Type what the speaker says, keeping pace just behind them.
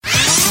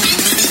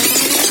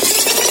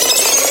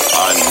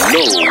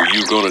know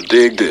you're gonna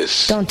dig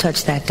this. Don't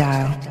touch that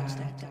dial.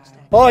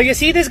 Oh, you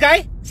see this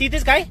guy? See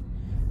this guy?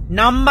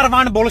 Number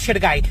one bullshit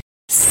guy.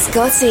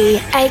 Scotty,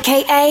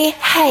 aka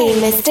Hey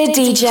Mr.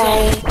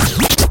 DJ.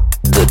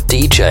 The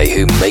DJ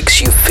who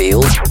makes you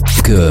feel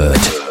good.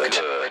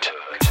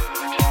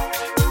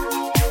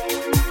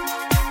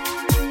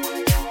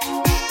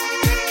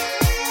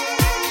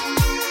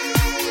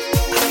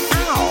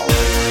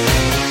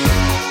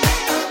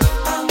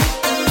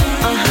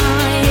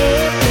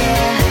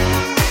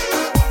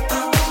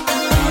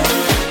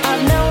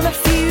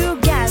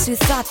 Who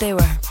thought they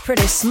were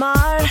pretty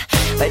smart,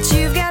 but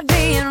you've got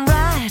being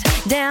right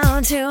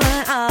down to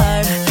an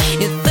art.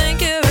 You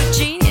think you're a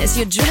genius,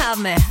 you drive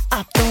me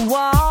up the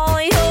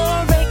wall. You're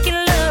a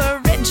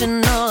regular,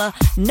 original,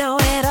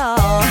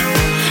 know-it-all.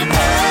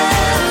 Oh,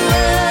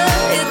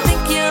 you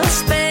think you're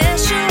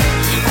special.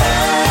 Oh,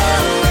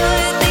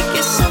 you think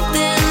you're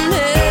something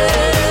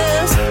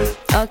else.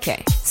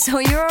 Okay, so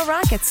you're a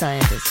rocket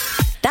scientist.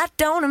 That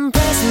don't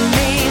impress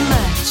me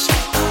much.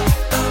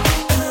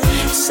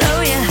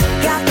 So you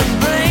got the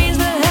brains,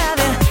 but have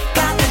you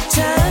got the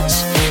touch?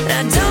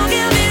 Now don't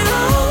get me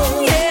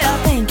wrong, yeah, I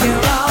think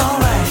you're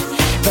alright,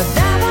 but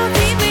that won't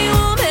keep me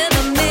warm in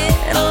the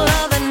middle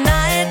of the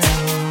night.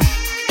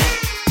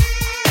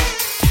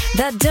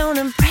 That don't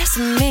impress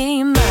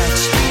me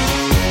much.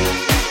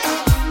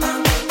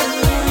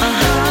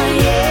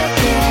 Yeah,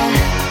 yeah.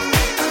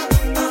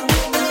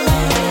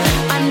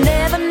 I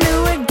never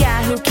knew a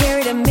guy who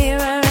carried a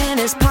mirror in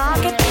his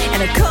pocket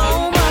and a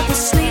comb up his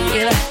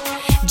sleeve,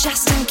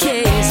 just in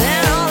case,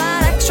 and all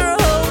that extra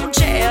old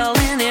gel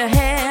in your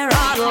hair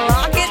ought to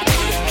lock it,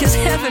 'cause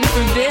heaven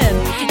forbid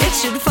it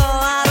should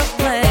fall out of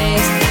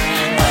place.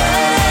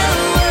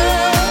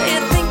 Oh, you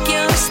think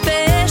you're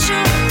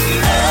special.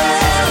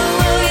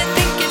 Oh, you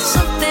think you're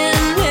something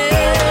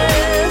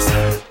else.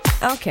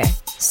 Okay,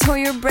 so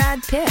you're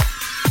Brad Pitt.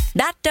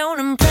 That don't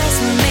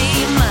impress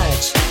me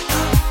much.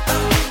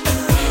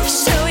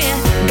 So you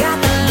got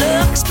the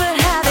looks, but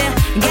have you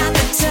got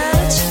the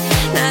touch?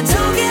 Now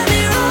don't get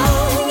me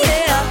wrong,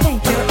 yeah, I think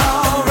you're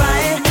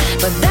alright,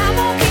 but that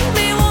won't keep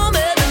me warm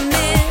in the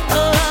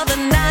middle of the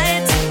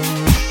night.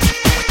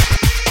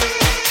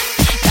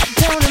 That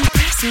don't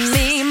impress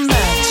me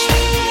much.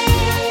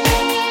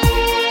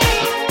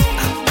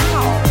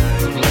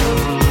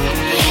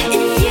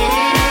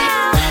 Yeah.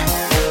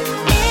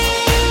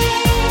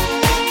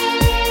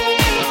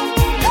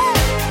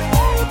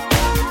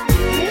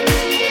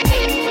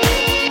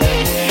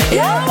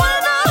 You're one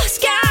of those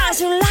guys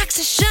who likes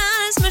to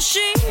shine his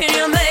machine.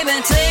 You made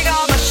me take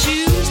off my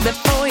shoes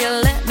before you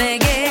let me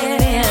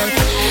get in.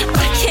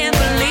 I can't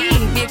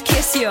believe you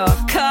kiss your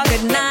car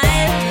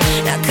goodnight.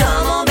 Now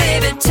come on,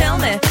 baby, tell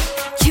me,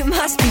 you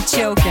must be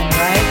joking,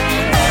 right?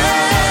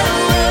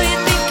 Oh, you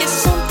think you're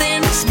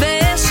something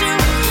special.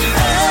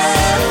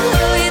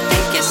 Oh, you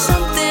think you're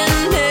something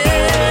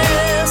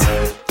else.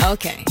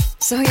 Okay,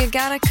 so you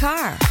got a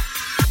car.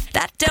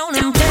 That don't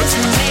impress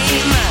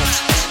me much.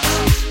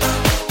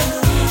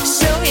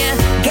 So you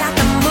got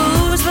the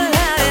moves, but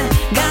have you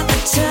got the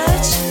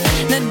touch?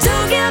 Now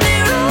don't get me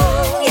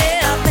wrong,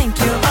 yeah, I think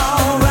you're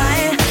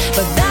alright,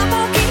 but that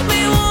won't keep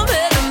me warm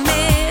in the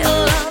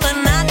middle of the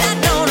night. That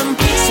don't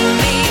impress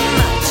me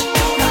much.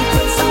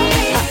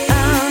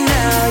 Oh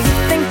no, you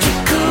think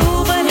you're cool,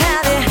 but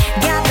have you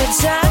got the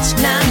touch?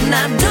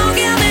 Nah, don't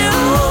get me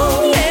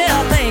wrong, yeah,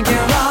 I think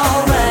you're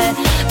alright,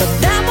 but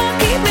that won't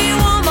keep me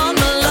warm on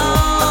the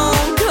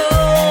long,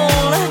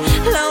 cold,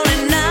 lonely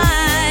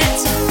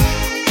nights.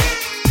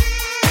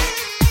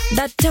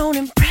 That don't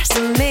impress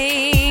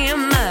me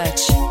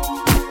much.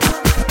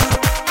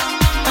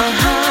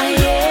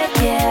 Yeah,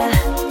 yeah.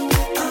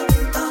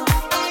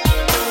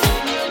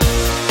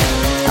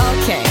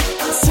 Okay,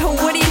 so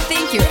what do you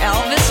think, you're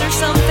Elvis or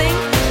something?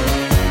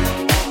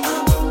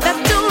 That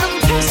don't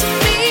impress me.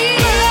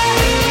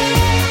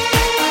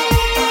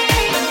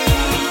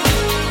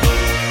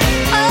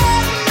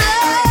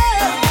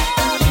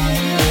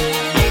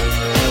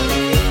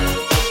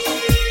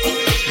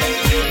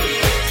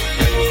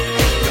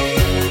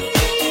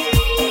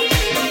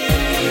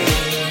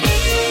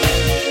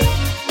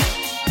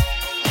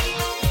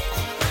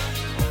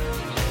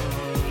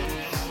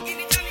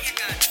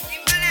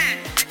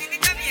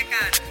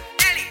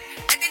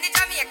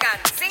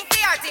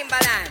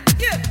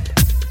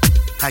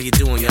 How you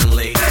doing, young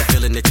lady? The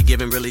feeling that you're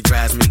giving really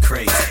drives me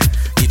crazy.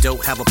 You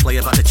don't have a play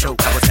about to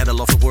choke. I was at a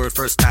loss of word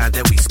first time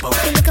that we spoke.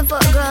 You're looking for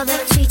a girl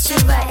that'll treat you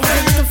right.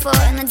 You're looking for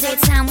in the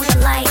daytime with a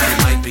light. You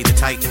might be the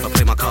type if I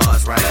play my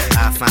cards right.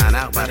 I'll find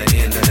out by the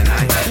end of the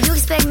night. You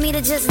expect me to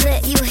just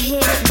let you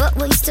hit it, but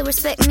will you still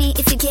respect me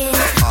if you get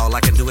it? All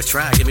I can do is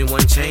try, give me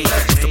one chance.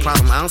 What's the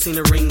problem? I don't see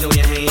the ring on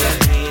your hand.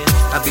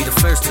 I'll be the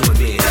first to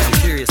admit I'm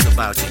curious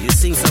about you. You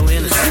seem so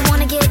innocent. You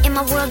wanna get in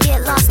my world,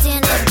 get lost in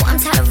it. Boy, I'm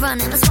tired of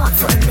running, let's walk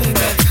for a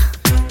minute.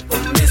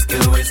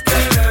 Promiscuous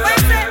girl,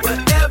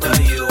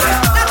 whatever you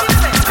are,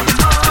 I'm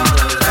all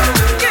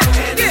alone,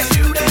 and it's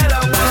you that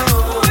I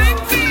want.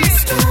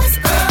 Promiscuous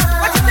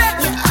boy,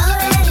 you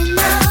already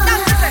know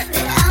that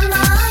I'm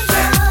all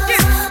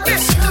yours. But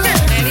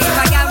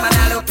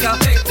you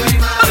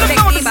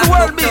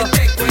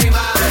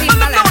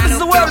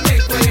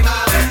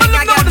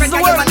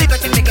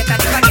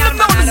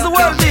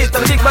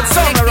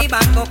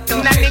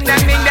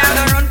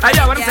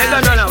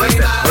say, no, wait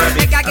a minute.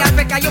 Pick a girl,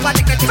 pick a you want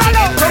to get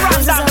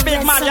The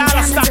big man, you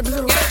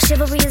understand?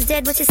 Chivalry is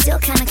dead, but you're still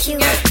kinda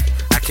cute.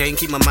 I can't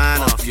keep my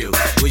mind off you.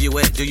 Where you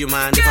at? Do you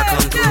mind if I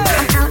come through?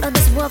 I'm out of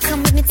this world,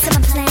 come with me to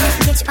my planet.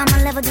 Get you on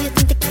my level, do you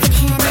think that you can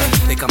handle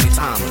it? They call me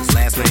Thomas,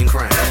 last name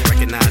Crown.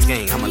 Recognize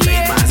gang, I'ma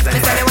lay my stand.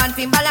 They say they want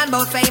Timberland,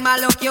 both fame I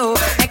look you.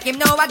 Make him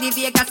know what the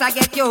Vegas I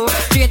get you.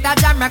 Straight a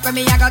jam rock with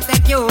me, I go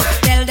take you.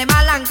 Tell them a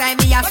long time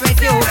me I sweat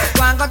you.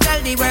 Go and go tell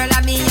the world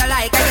of me you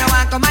like. And you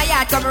want come my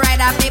yard, come ride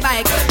off me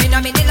bike. Me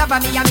know me the love of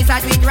me and me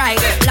start with right.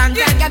 Long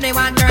time get me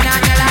want turn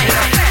on your light.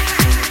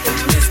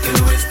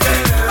 Promiscuous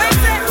girl,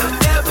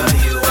 whatever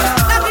you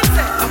are,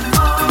 I'm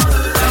all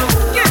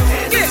alone,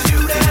 and it's you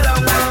that I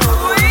want.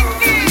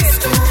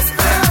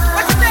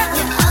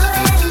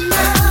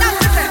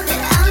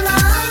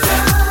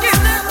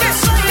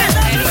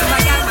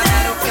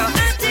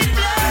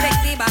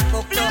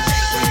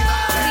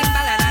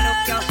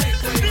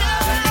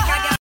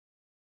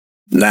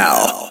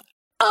 Now,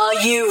 are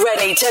you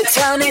ready to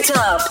turn it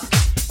up?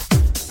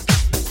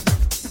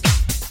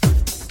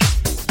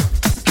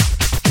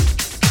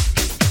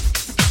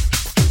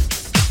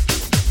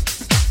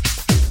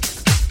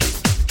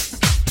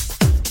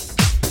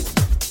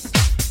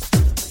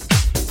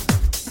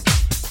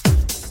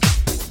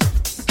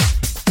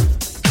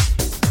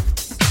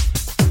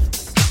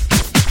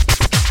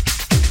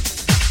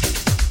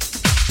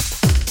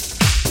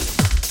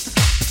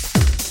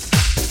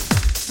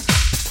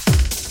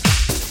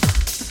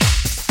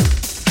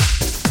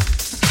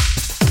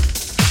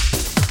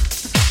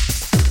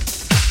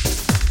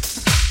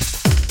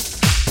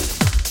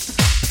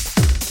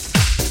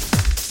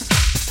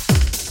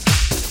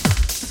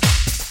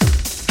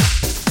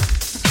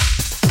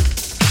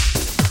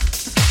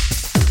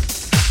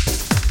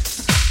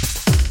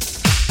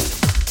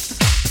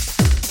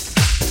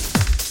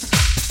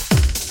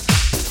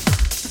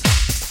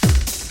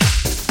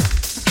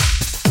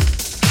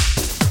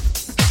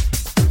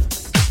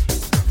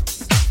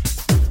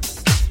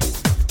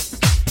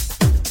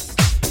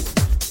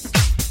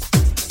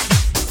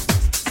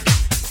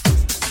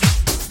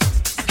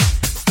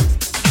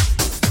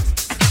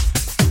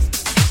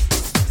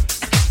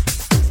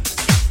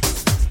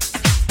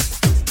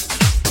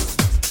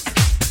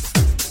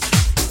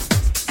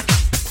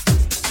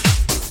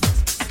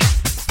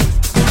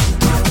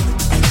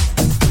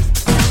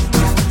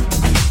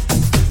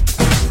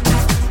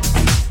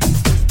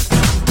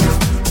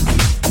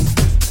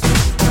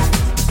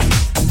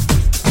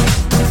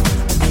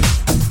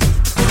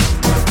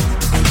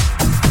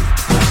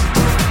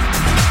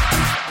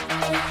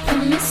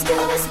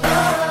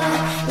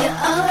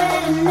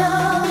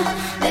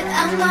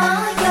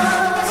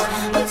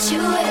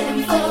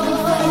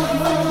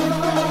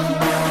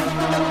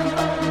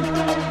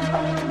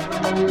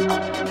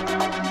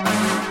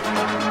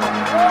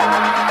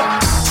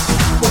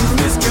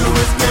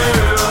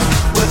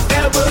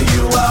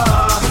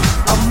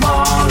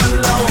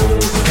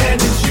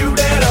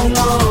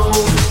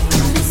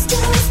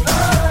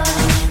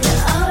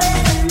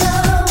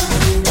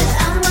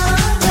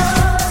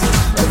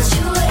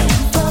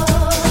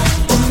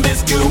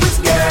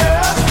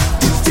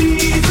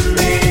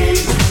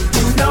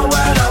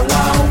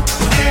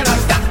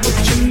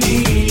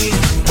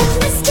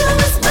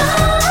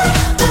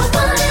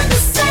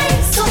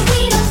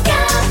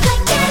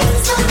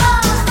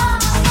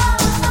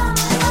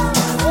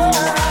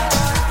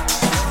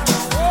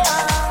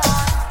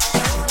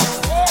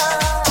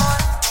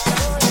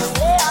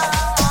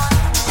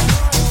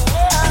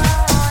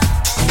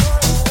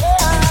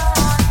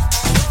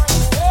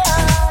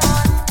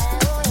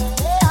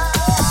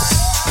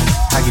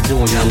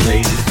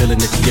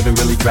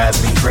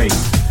 drives me crazy.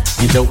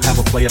 You don't have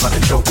a play about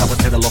the choke. I was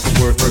at a lost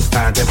word first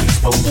time that we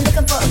spoke. You're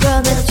looking for a girl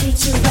that'll treat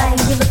you right.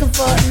 You're looking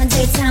for it in the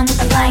daytime with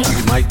the light.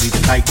 You might be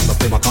the type if I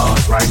play my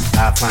cards right.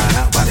 I'll find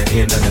out by the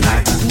end of the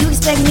night. You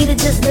expect me to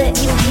just let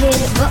you hit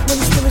it, but will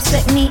you still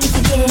respect me if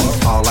you get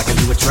it? All I can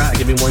do is try,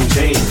 give me one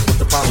chance. What's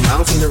the problem? I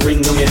don't see the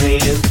ring on your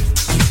hand.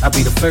 I'll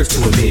be the first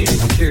to admit it.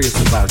 I'm curious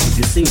about you.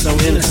 You seem so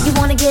innocent. You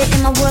wanna get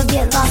in my world,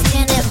 get lost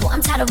in it. Boy,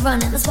 I'm tired of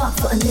running. Let's walk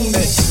for a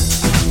minute.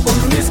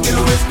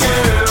 Promiscuous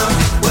girl,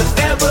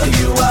 whatever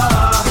you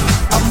are,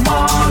 I'm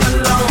all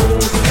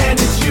alone, and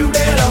it's you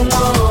that I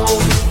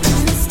want.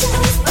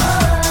 Promiscuous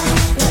boy,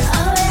 you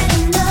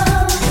already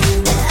know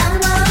that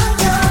I'm all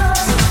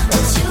yours.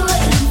 What you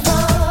waiting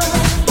for?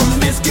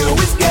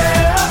 Promiscuous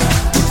girl,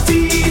 you're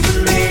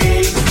teasing me.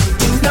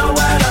 You know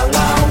what I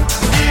want,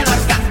 and I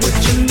got what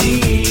you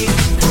need.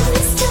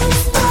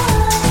 Promiscuous boy,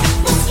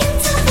 let's get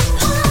to the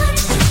point,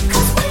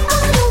 'cause we're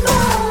on the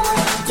road.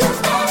 You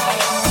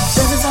ready?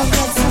 Roses are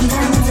red, some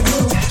diamonds are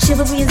blue.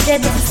 Chivalry is dead,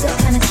 but it's still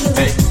kinda cute.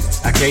 Hey,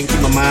 I can't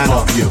keep my mind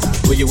off you.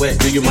 Where you at?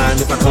 Do you mind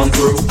if I come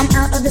through? I'm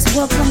out of this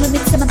world, come with me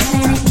to my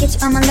planet. Get you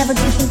on my level,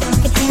 do you think that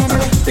you can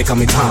handle it? They call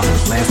me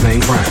Thomas, last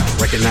name Crown.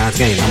 Recognize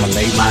game, I'ma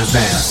lay mine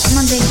down. I'm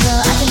a big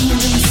girl, I can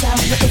handle myself.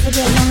 But if I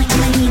get lonely, I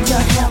might need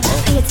your help.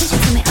 Pay attention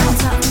to me, I don't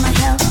talk for my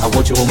health. I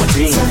want you on my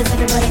team. So does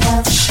everybody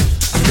else.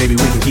 Baby,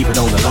 we can keep it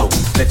on the low.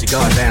 Let your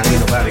guard down, ain't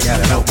nobody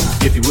gotta know.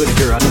 If you with it,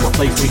 girl, I know a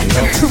place we can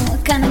go.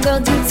 What kind of girl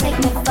do you take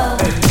me for?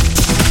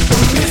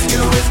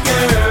 Promiscuous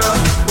girl,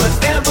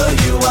 whatever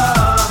you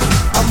are,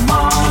 I'm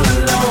all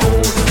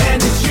alone,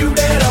 and it's you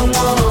that I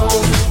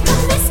want.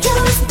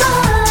 Promiscuous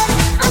boy,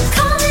 I'm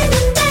calling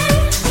your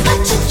name,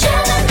 but you're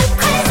driving me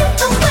crazy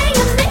the way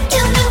you're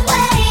making me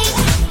wait.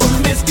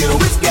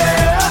 Promiscuous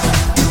girl,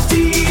 you're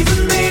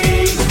teasing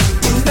me.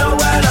 You know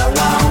what I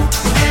want,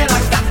 and I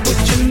got what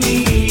you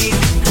need.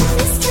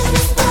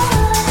 Promiscuous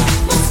boy,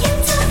 let's get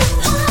to the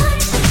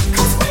point,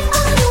 'cause we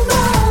on the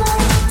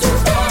road. You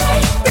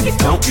ready?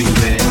 Don't be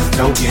mad,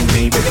 don't get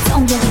mean, baby.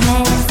 Don't get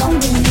mad, don't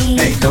be mean.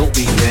 Hey, don't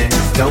be mad,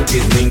 don't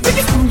get mean,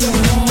 baby. Don't get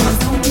mad,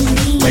 don't be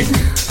mean. Wait,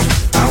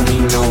 I don't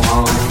mean no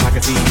harm. I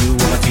can see you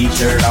with a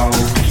t-shirt on. I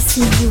can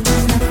see you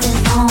with nothing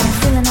on.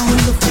 Feeling on you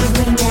before you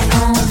bring that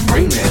on.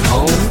 Bring that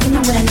home. You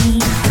know what I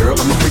mean. Girl,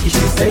 I'm a freaky,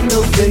 shouldn't say no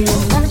thing.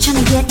 I'm trying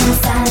to get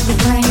inside of your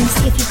brain.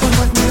 See if you can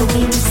work me the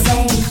way you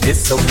say.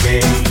 It's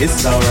okay,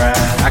 it's alright.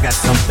 I got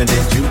something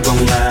that you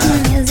gon' like.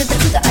 Is it the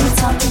truth or are you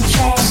talking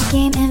trash?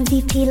 Game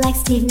MVP like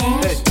Steve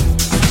Nash.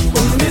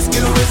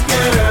 Promiscuous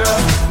girl,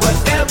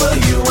 whatever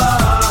you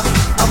are,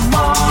 I'm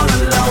all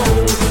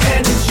alone,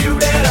 and it's you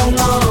that I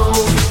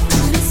want.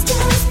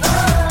 Promiscuous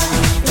boy,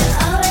 you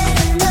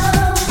already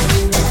know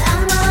that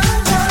I'm all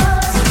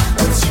yours.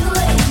 What you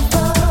waiting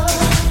for?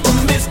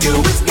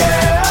 Promiscuous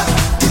girl,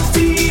 you're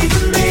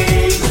teasing me.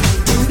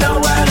 You know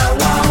what I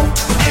want,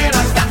 and I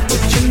got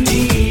what you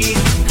need.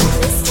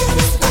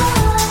 Promiscuous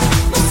boy,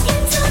 let's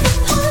get to the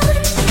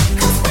point,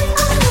 'cause we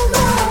on the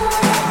road.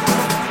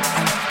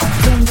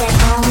 Bring that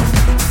on.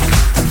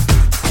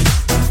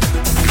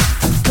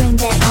 Bring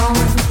that on.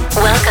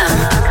 Welcome.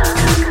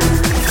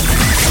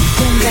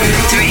 Bring that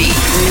on. 3,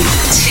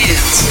 2,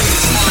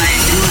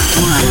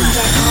 1.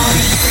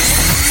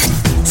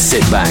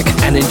 Sit back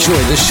and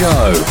enjoy the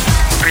show.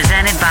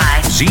 Presented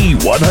by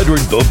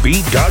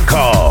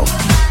Z100thebeat.com.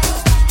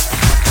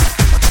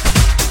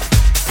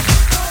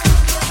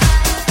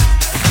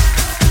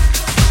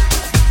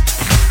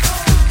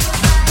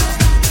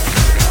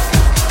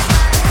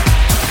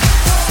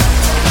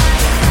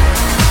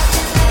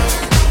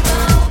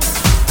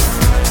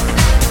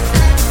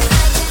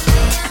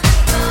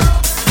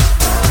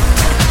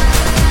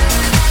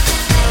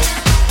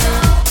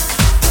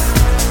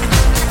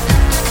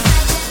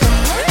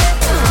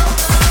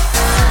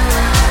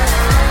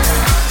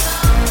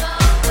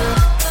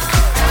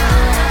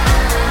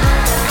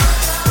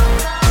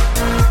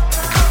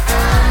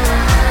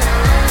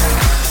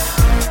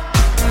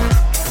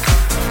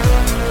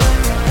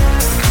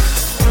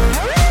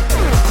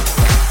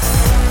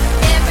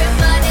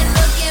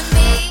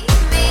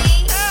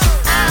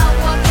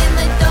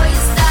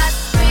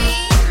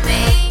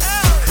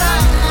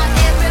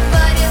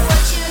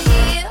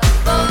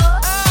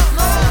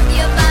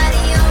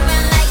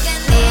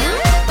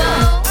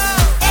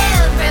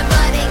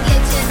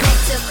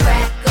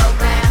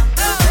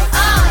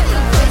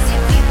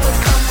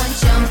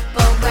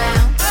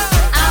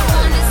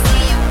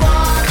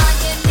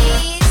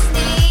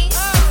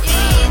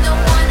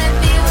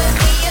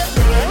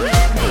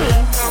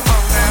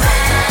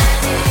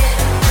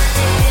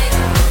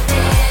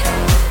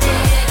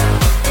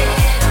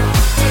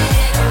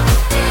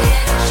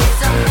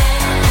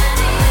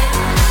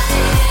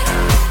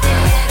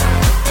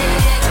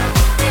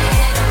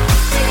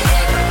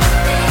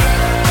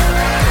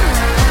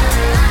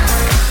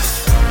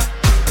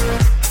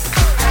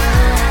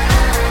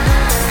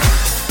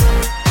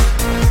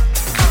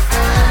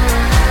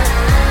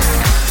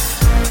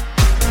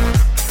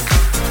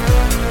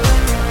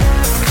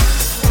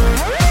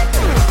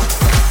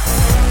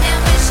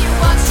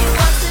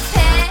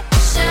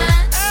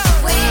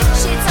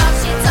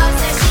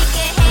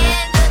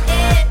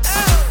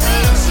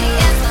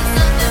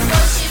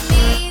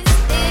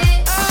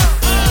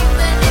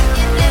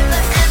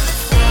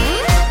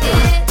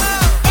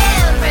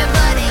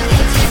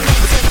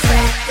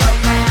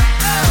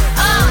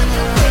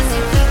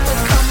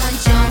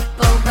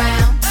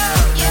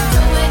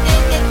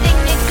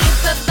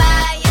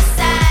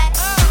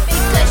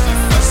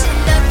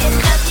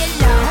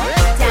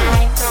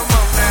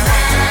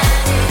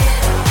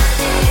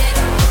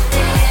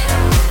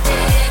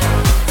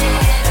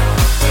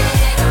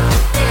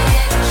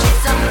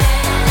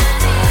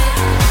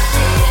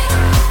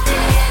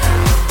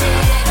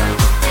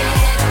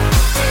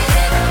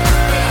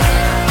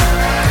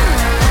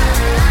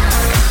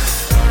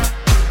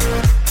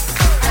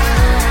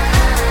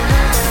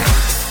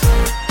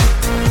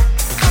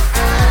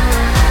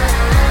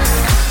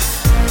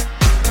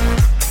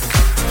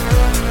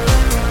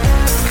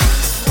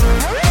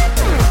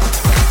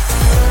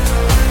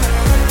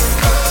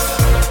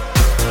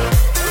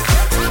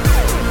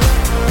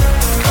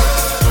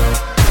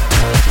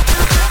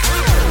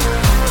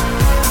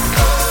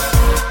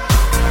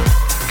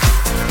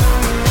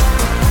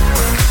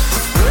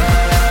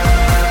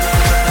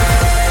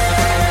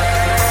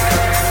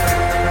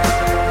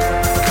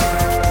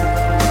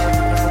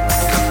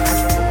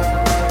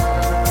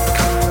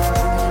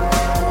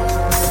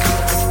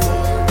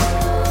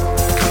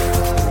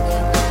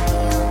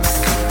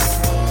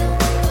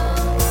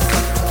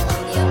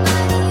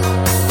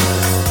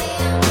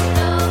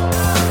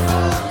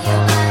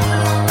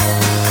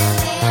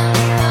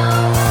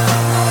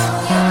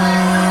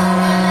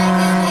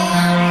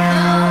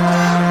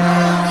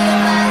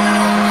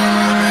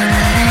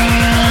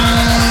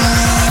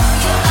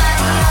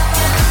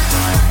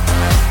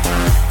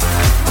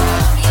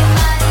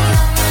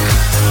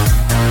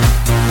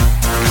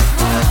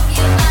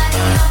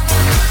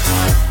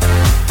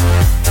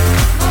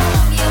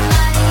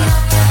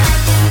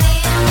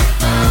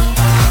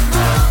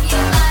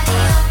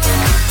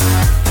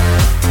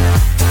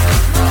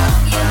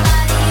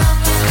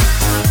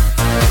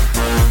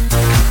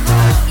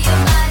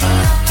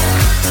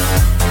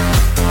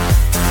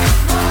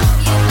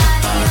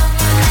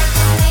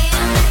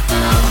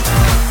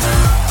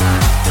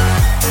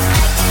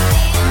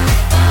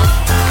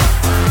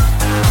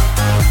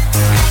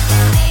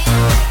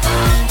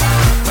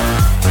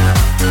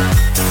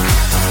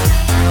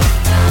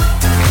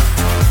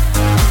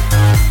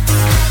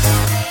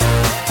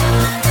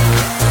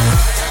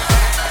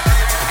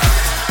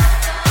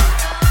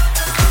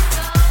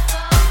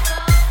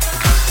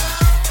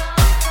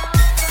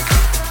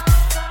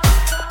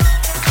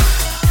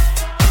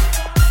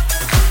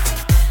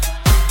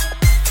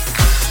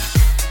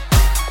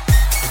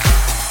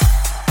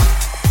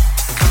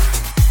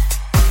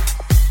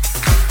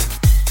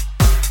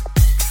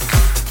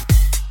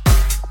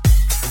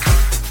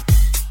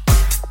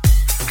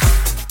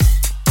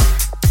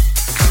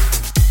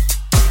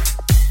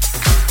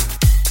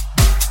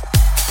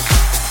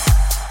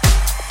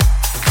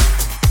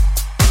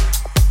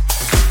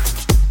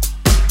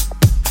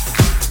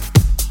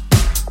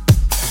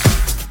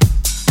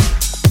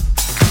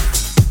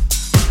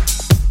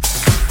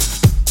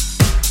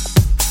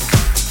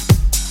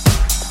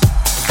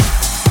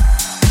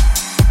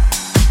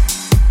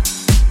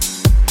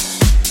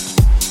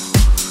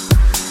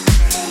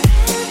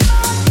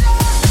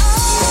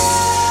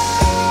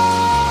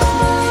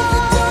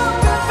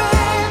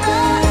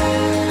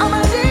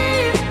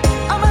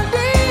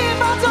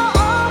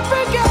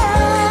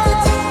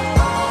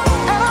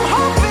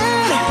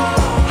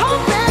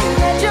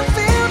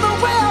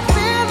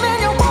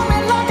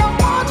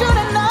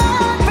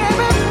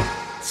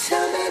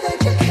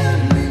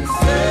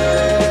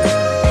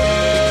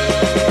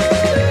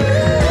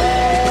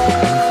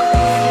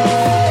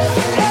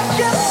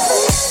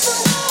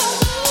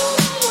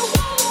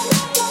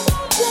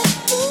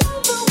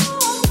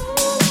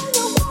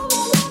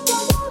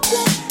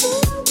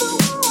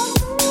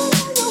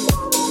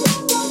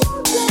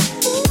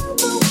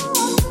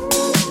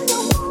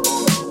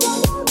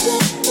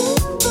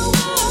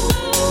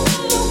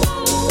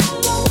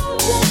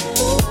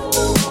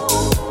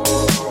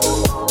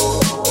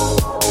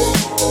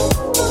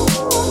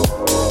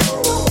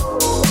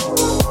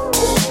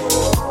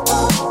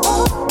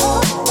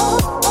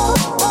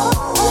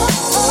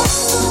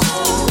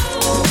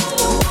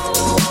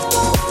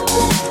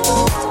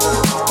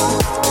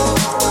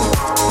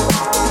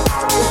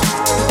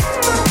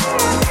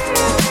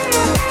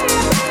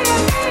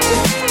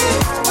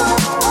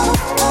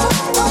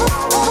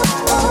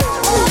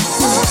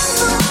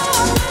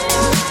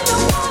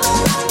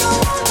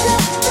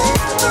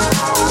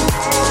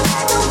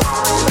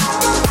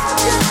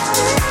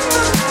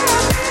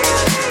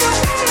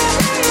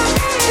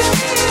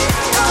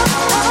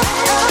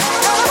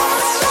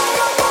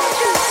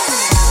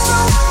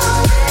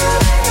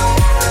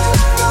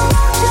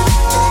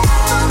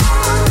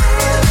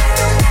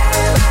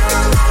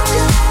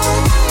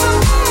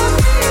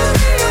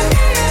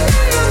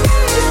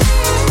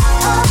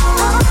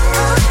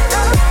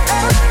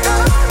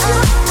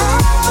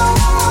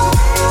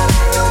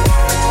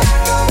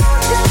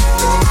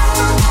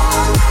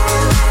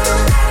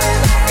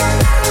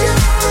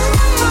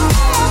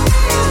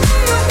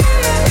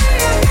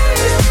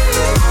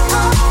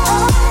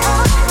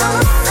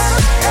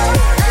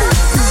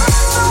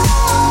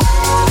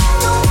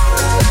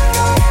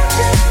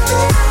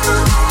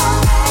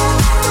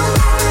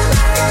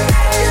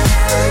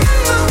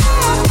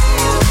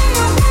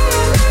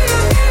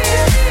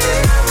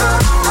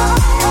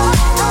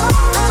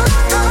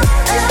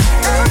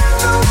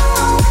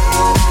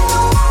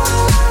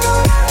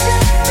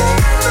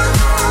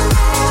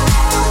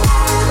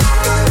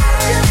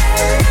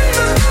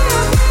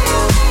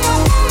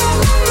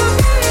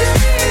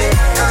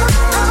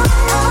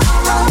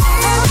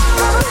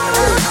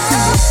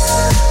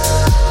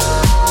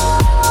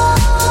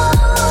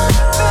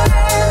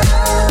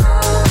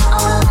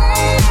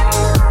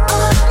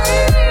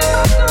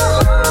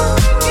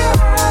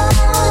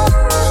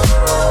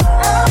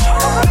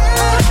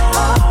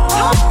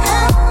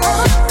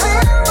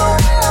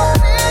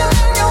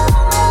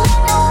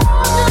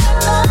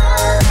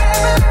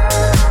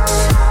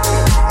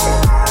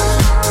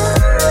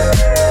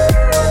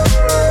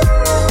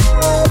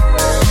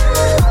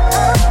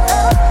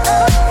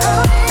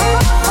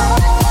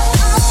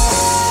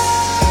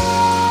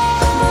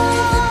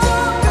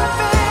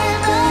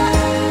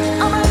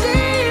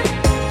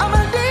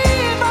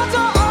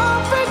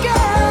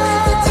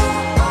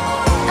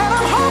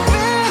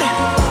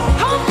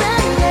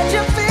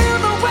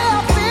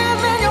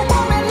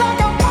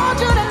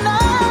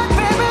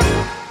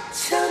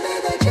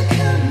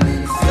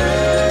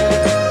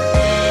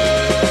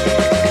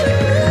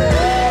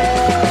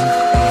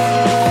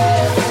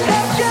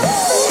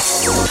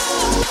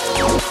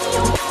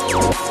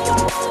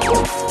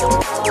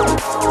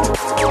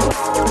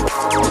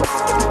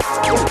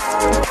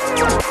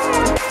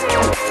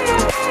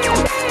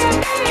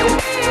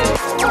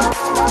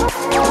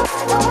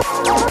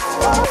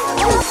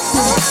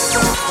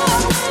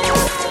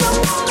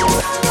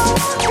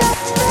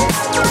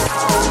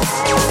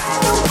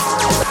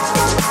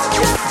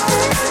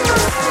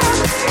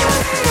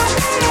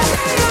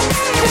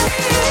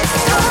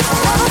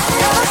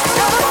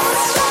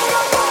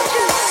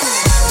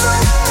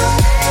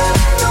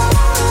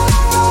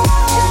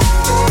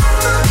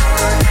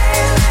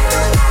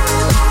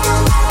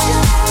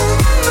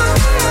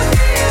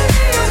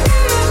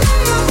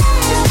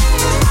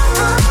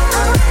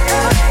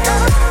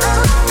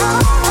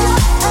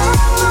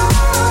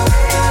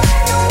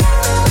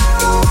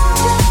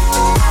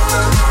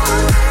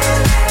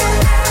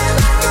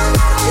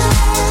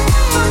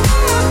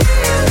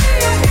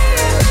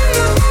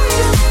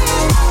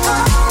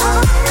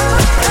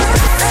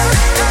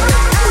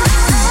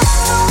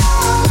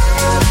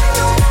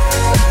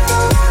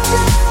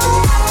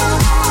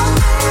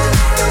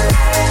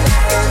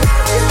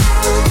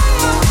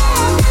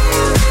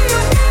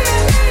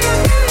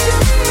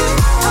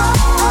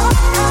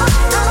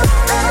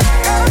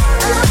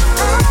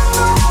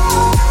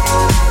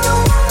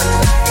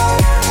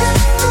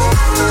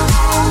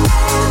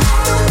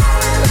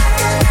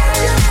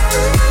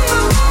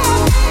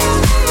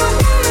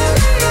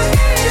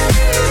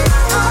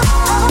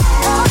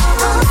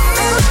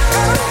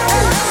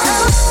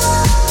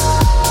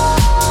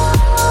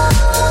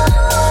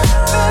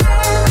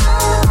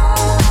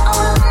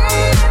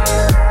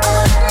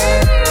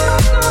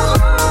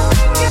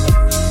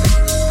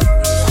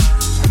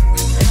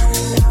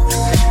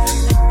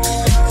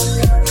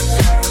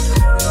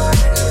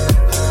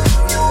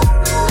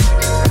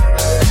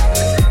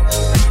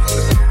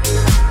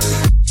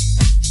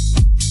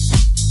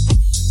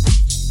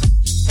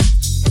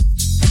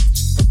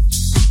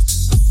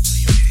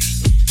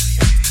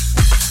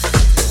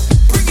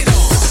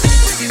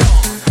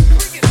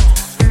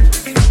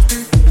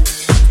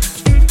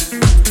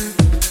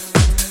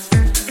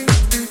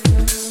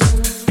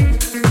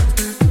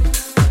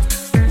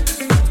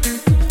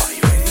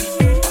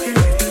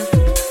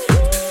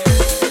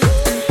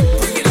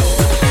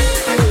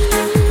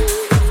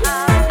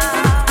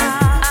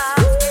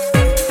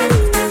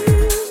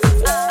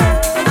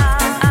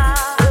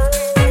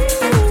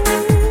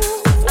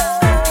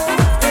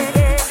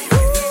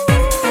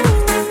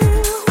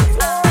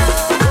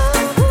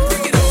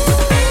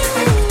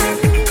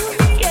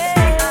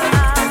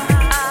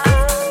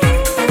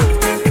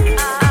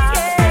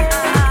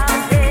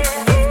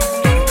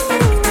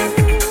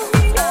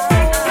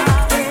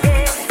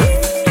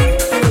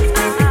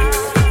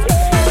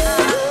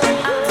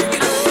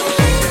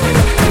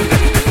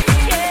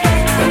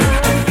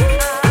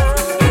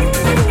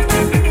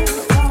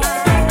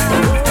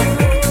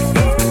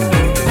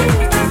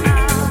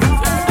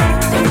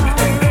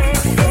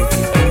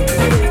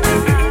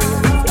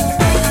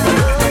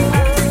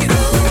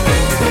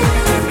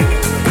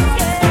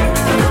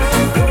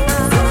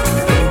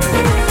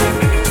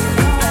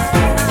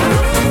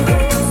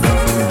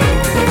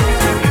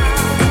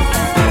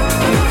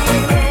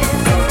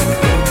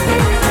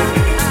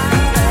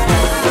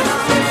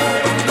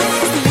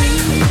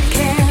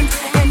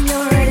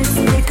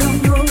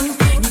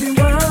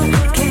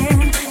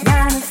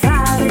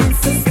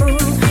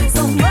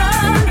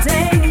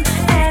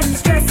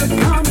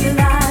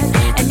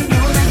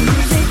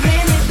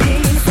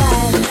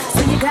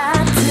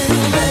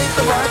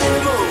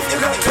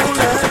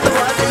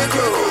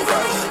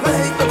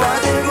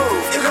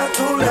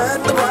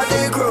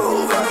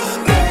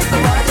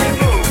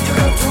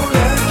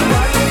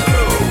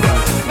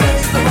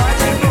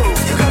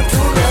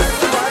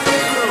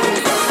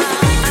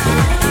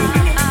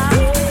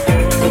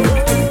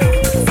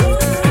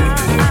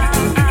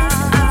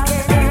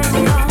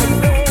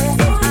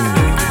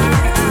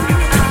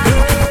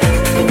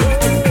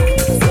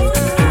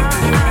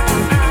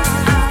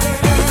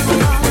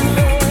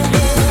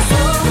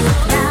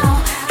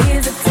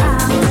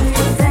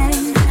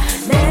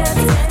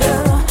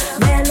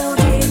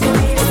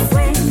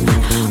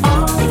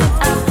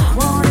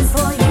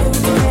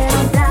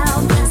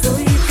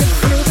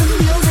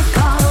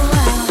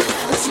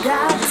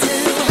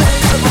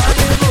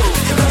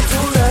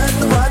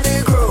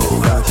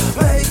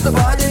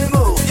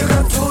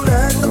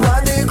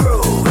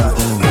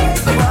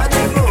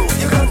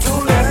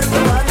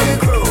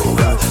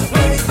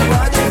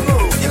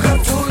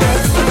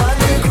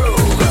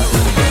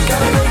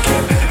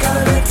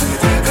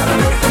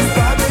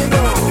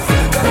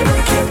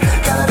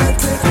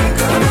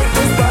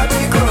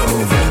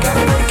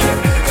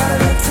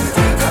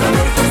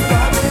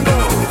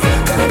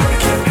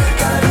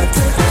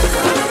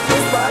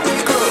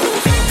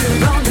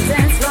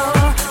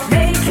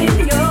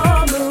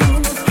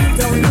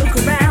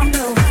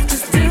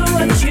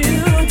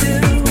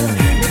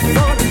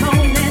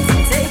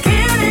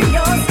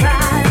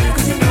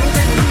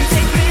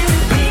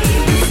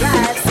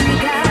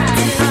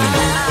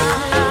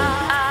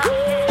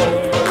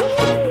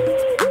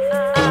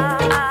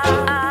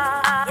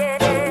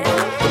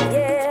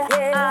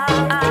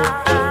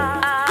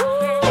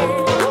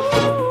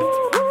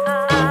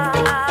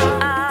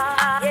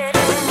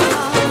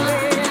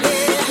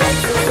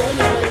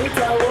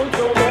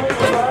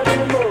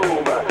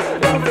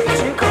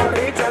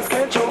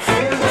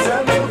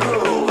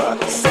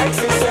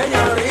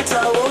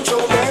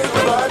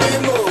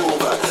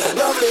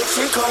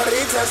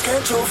 Just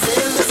can't you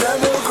feel this a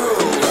new groove?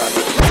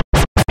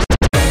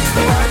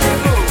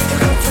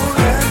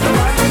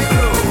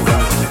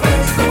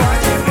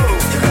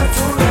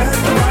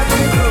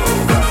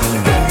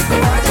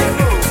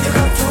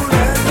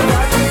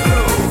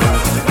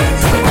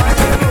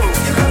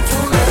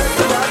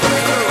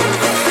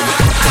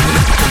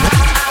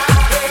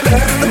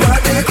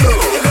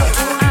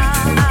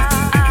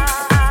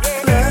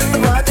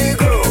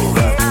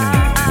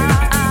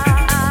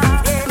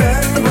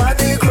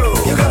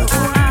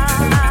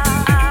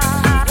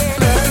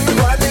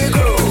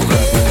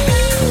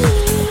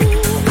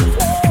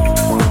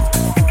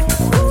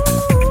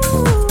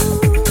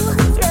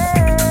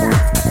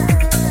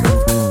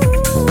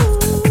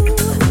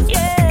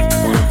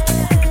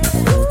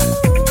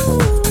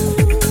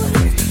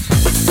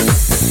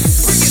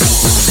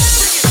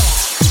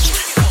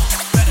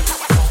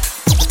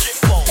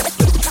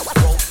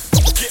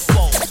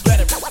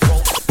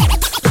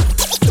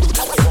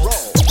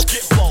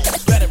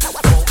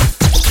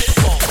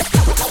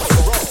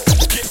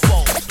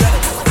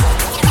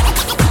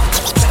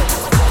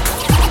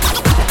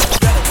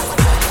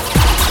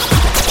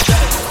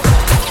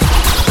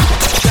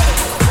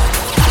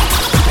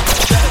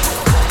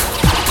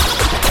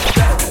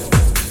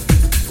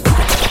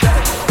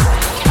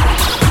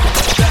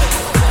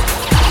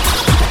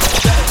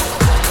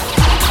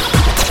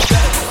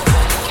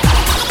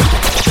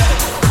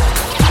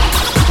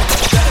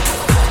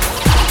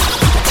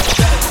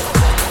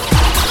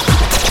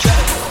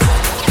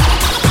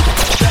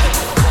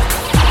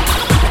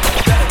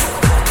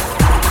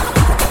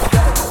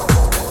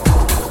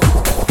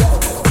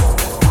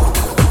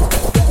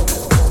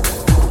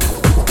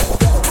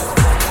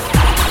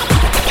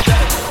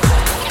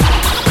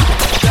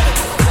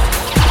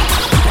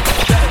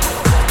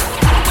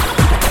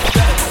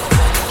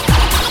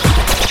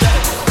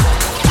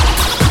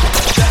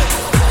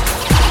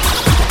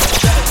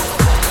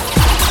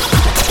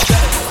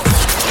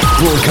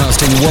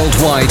 Broadcasting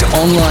worldwide,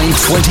 online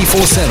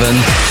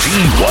 24/7.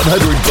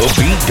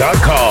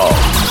 D100thebeat.com.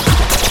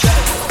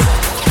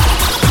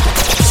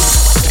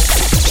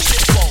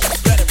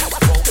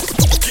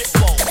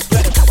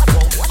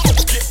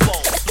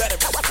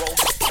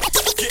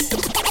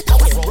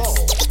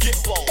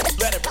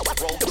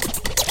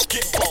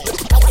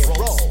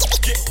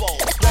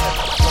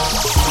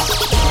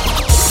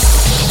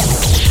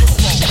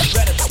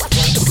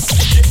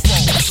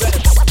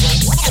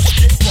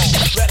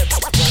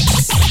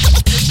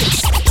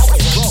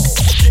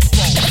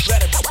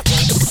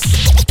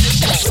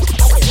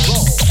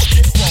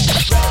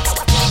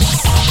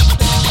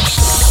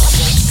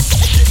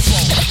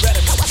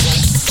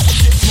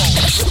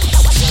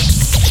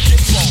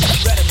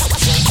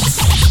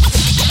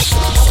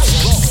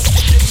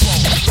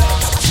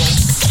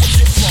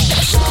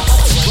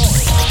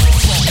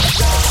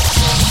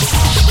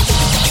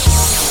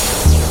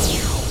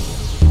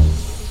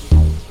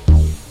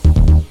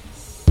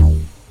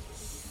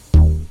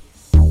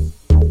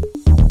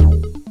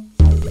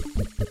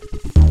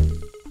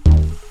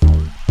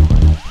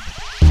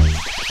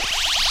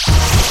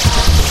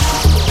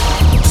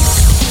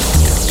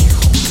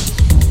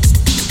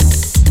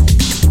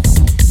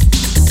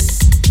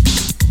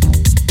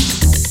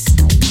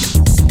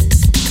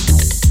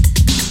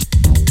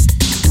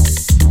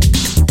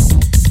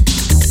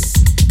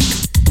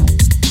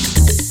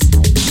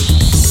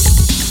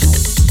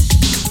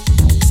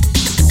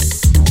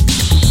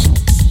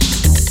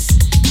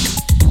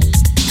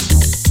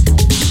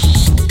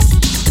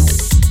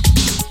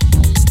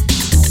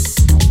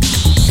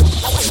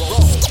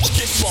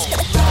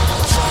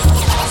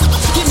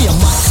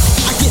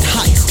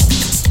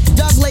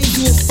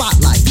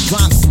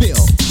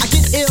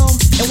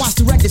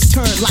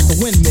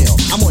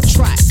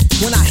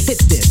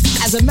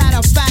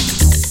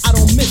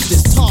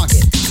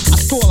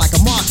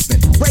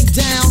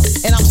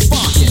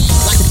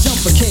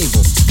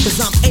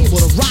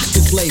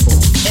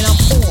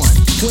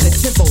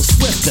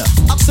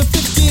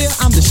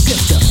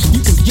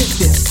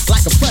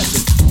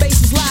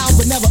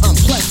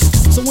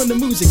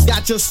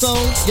 Your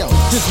soul, yo,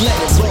 just let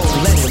it roll,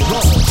 let it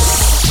roll.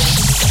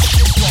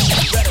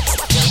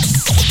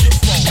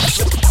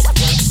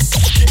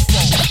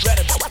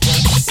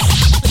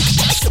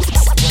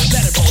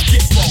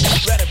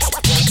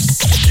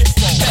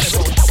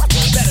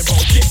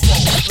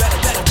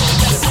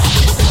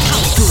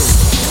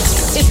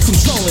 It's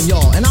controlling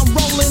y'all, and I'm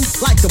rolling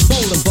like a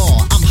bowling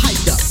ball. I'm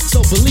hyped up,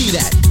 so believe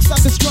that.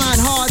 Suckers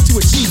trying hard to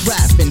achieve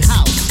rap in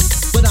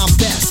house, but I'm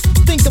best.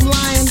 Think I'm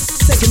lying?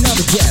 Take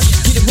another guess.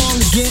 Get it wrong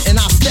again, and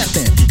I'll step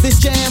in. This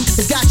jam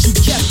has got you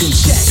kept in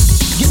check.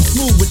 Getting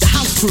smooth with the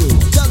house crew.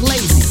 Doug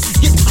Lazy,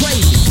 getting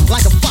crazy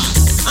like a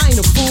fox. I ain't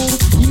a fool,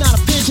 you not a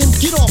pigeon.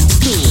 Get off the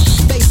stool.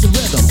 Bass and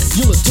rhythm,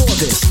 you'll adore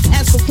this.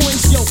 As for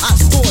points, yo, I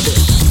score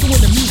this. So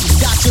when the music's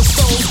got your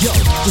soul, yo,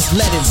 just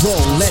let it roll,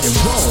 let it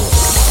roll.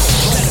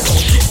 Let it roll,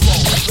 get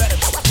roll, let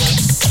it roll. Let it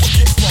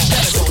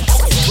roll,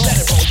 let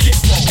it roll, get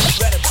roll,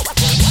 let it roll. Let it roll,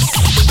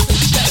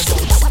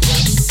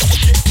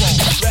 get roll,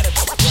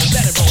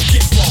 let it roll,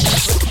 get roll,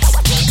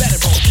 let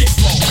it roll, get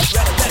roll,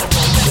 let it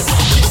roll,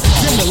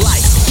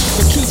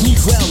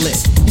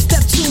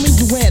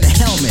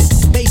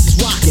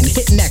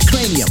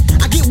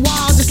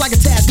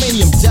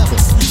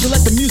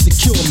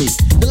 cure me.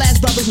 The last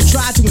brother who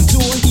tried to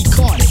endure, he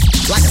caught it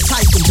like a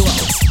Tyson blow.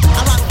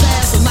 I rock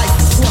fast, so nice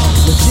and slow,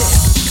 legit,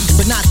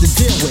 but not to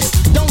deal with.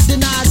 Don't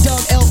deny Doug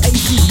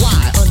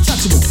L-A-C-Y,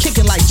 untouchable,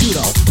 kicking like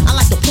judo. I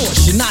like the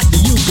Porsche, not the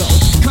Yugo.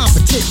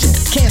 Competition,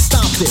 can't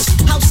stop this.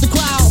 House the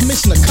crowd,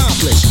 mission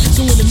accomplished.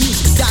 So when the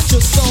music got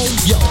your soul,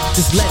 yo,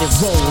 just let it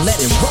roll, let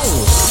it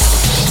roll.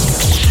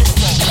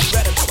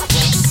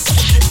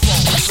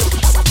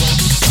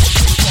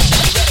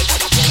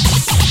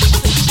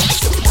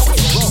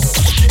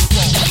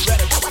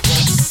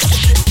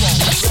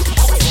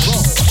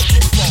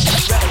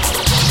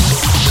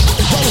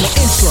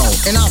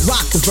 And I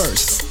rock the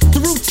verse.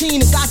 The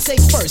routine is I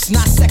take first,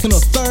 not second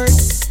or third.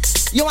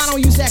 Yo, I don't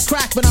use that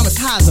crack, but I'm as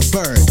high as a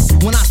bird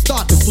when I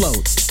start to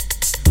float.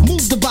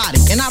 Move the body,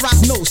 and I rock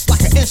notes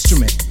like an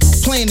instrument,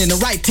 playing in the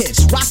right pitch.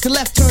 Rock the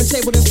left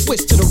turntable, then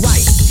switch to the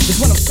right. Is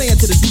what I'm saying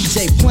to the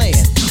DJ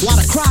playing, while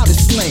the crowd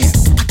is playing.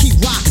 I keep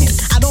rocking,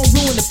 I don't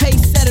ruin the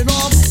pace, set it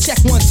off. Check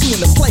 1, 2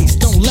 in the place,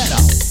 don't let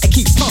up, and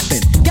keep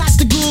pumping. Got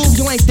the groove,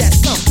 you ain't that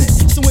something.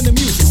 So when the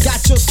music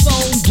got your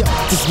soul, yo,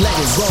 just let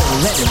it roll,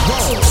 let it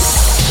roll.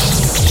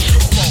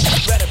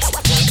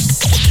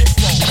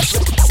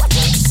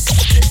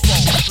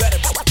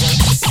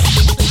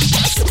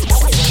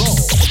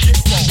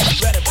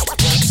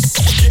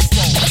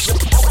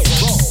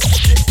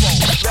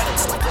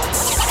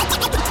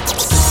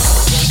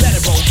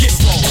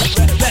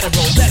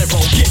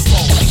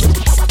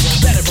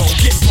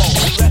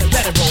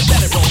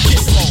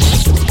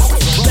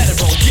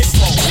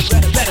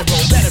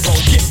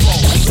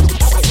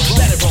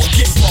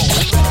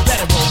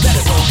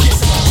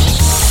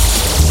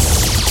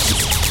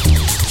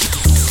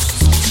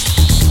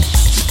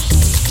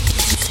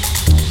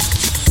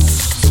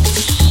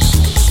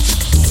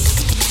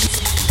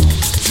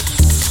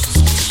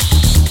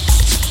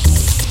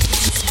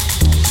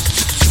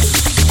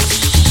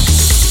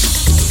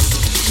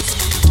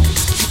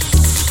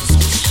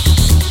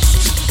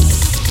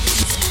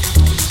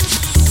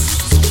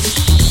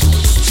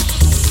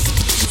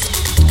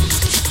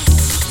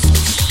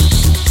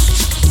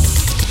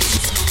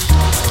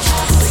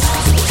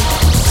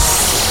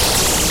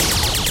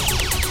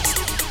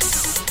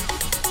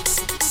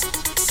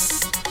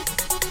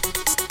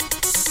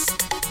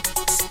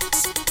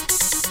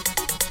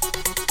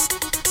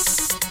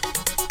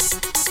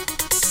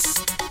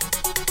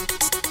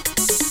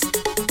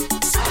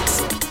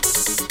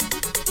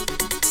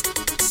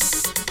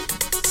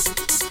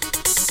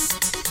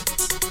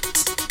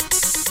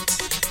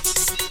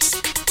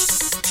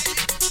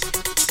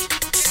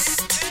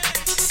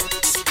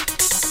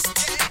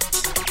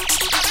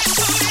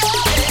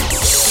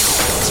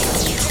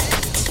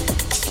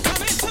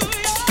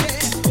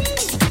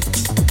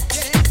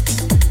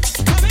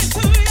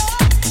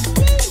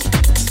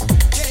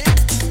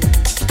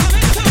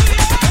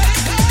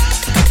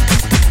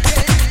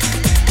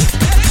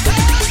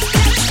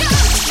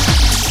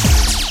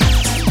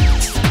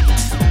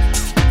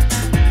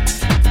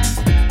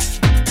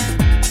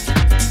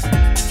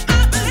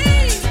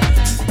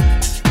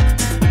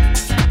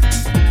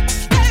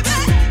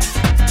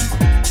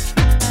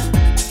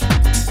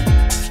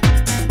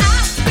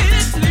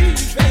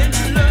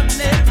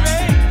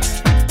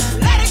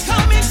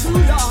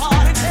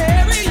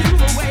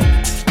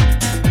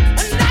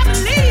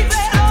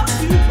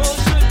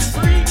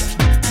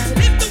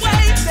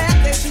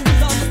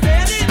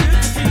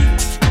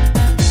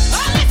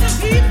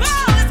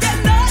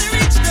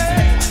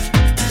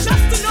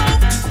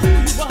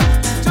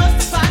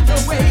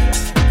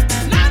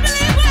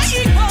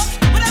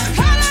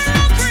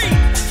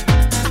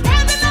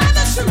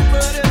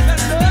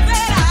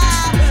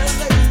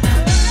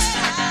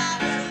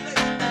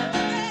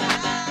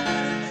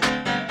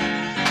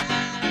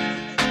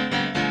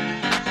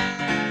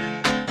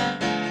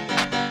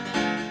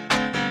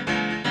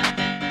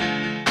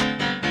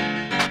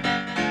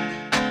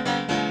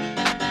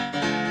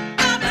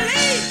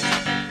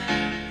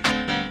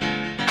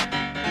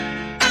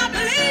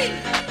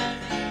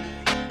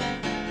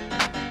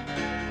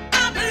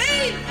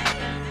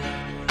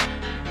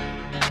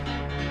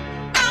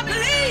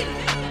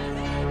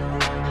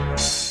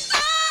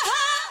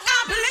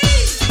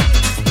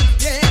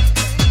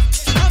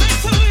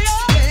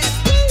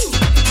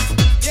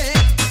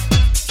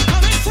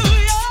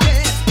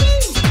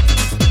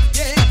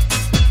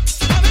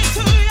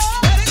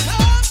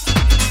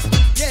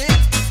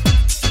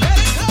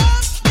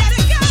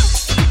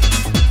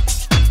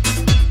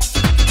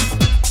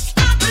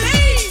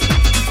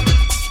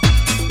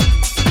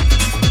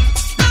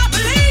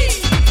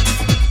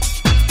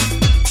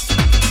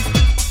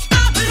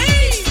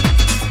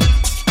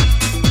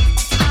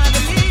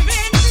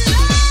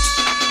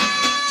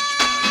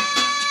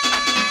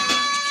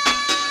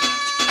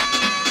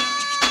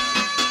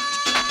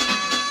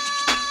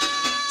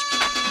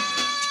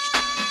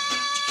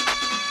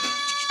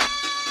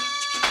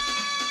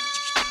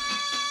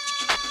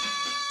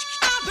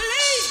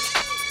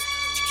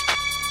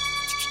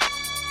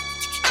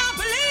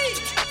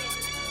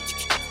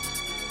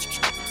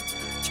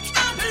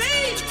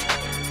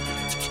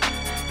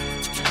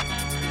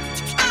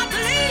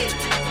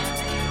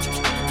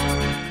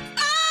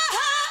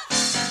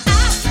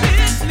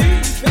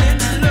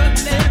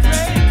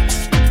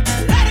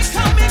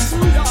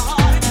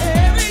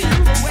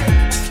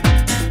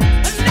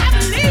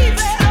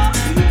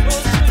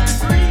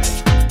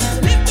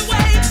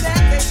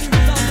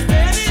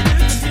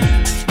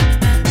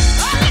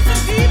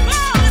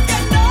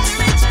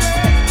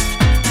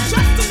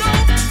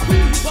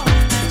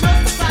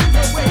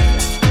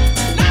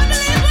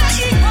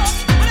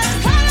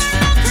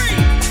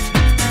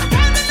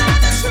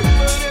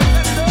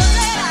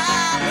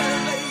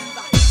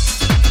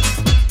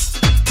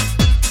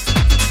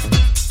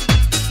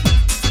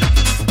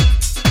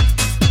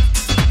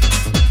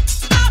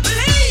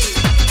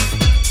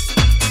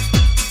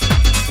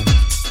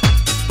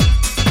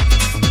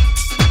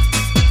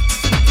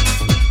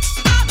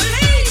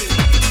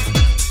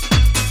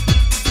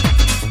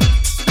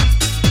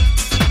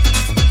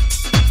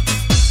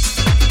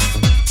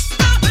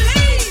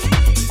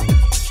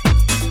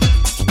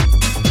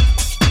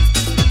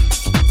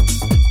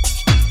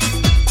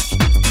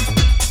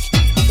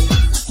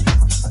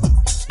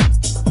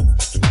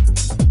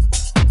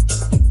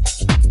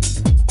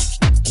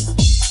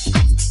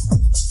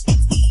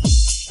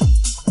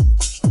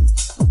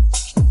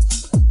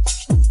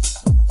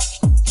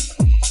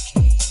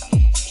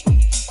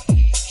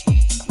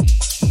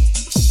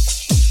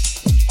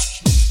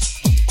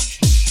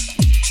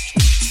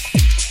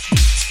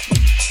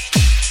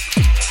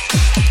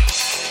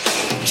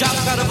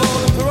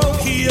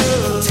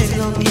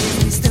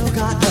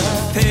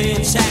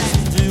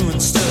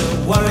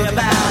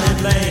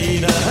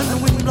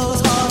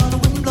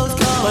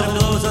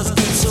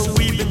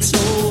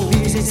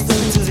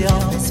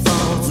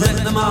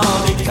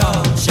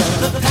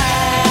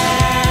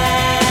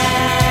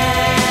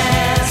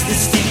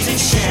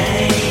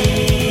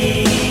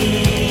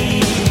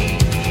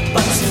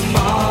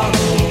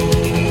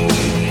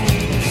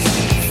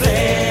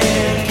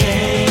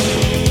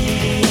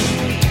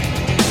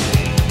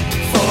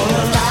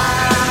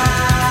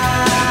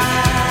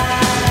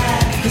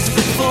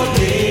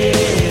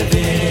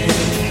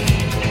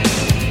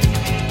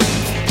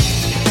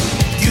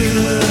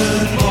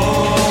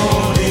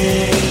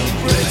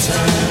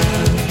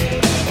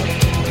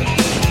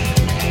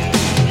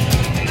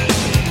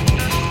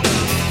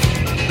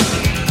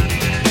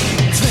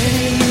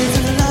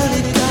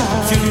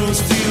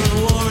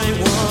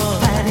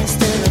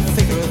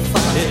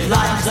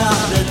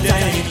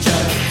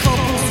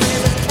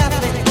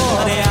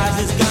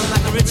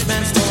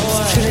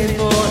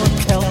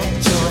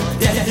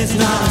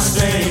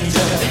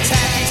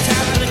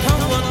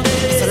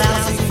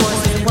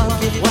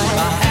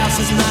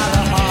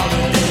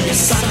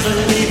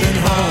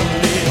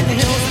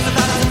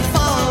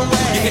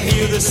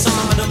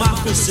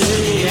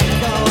 see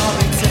echo of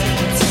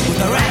eternity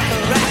with a rack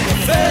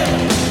fill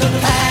the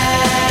past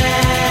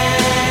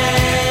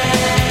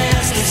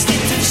is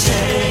steeped in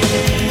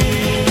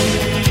shame,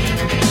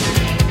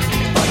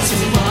 but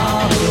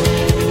tomorrow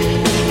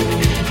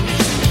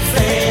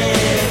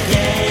fair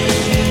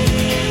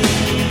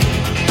game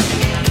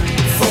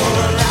for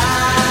a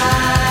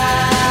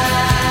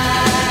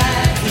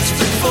life is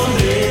fit for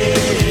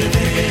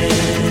living.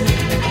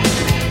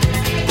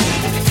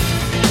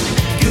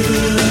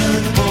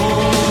 Good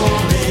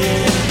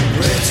morning,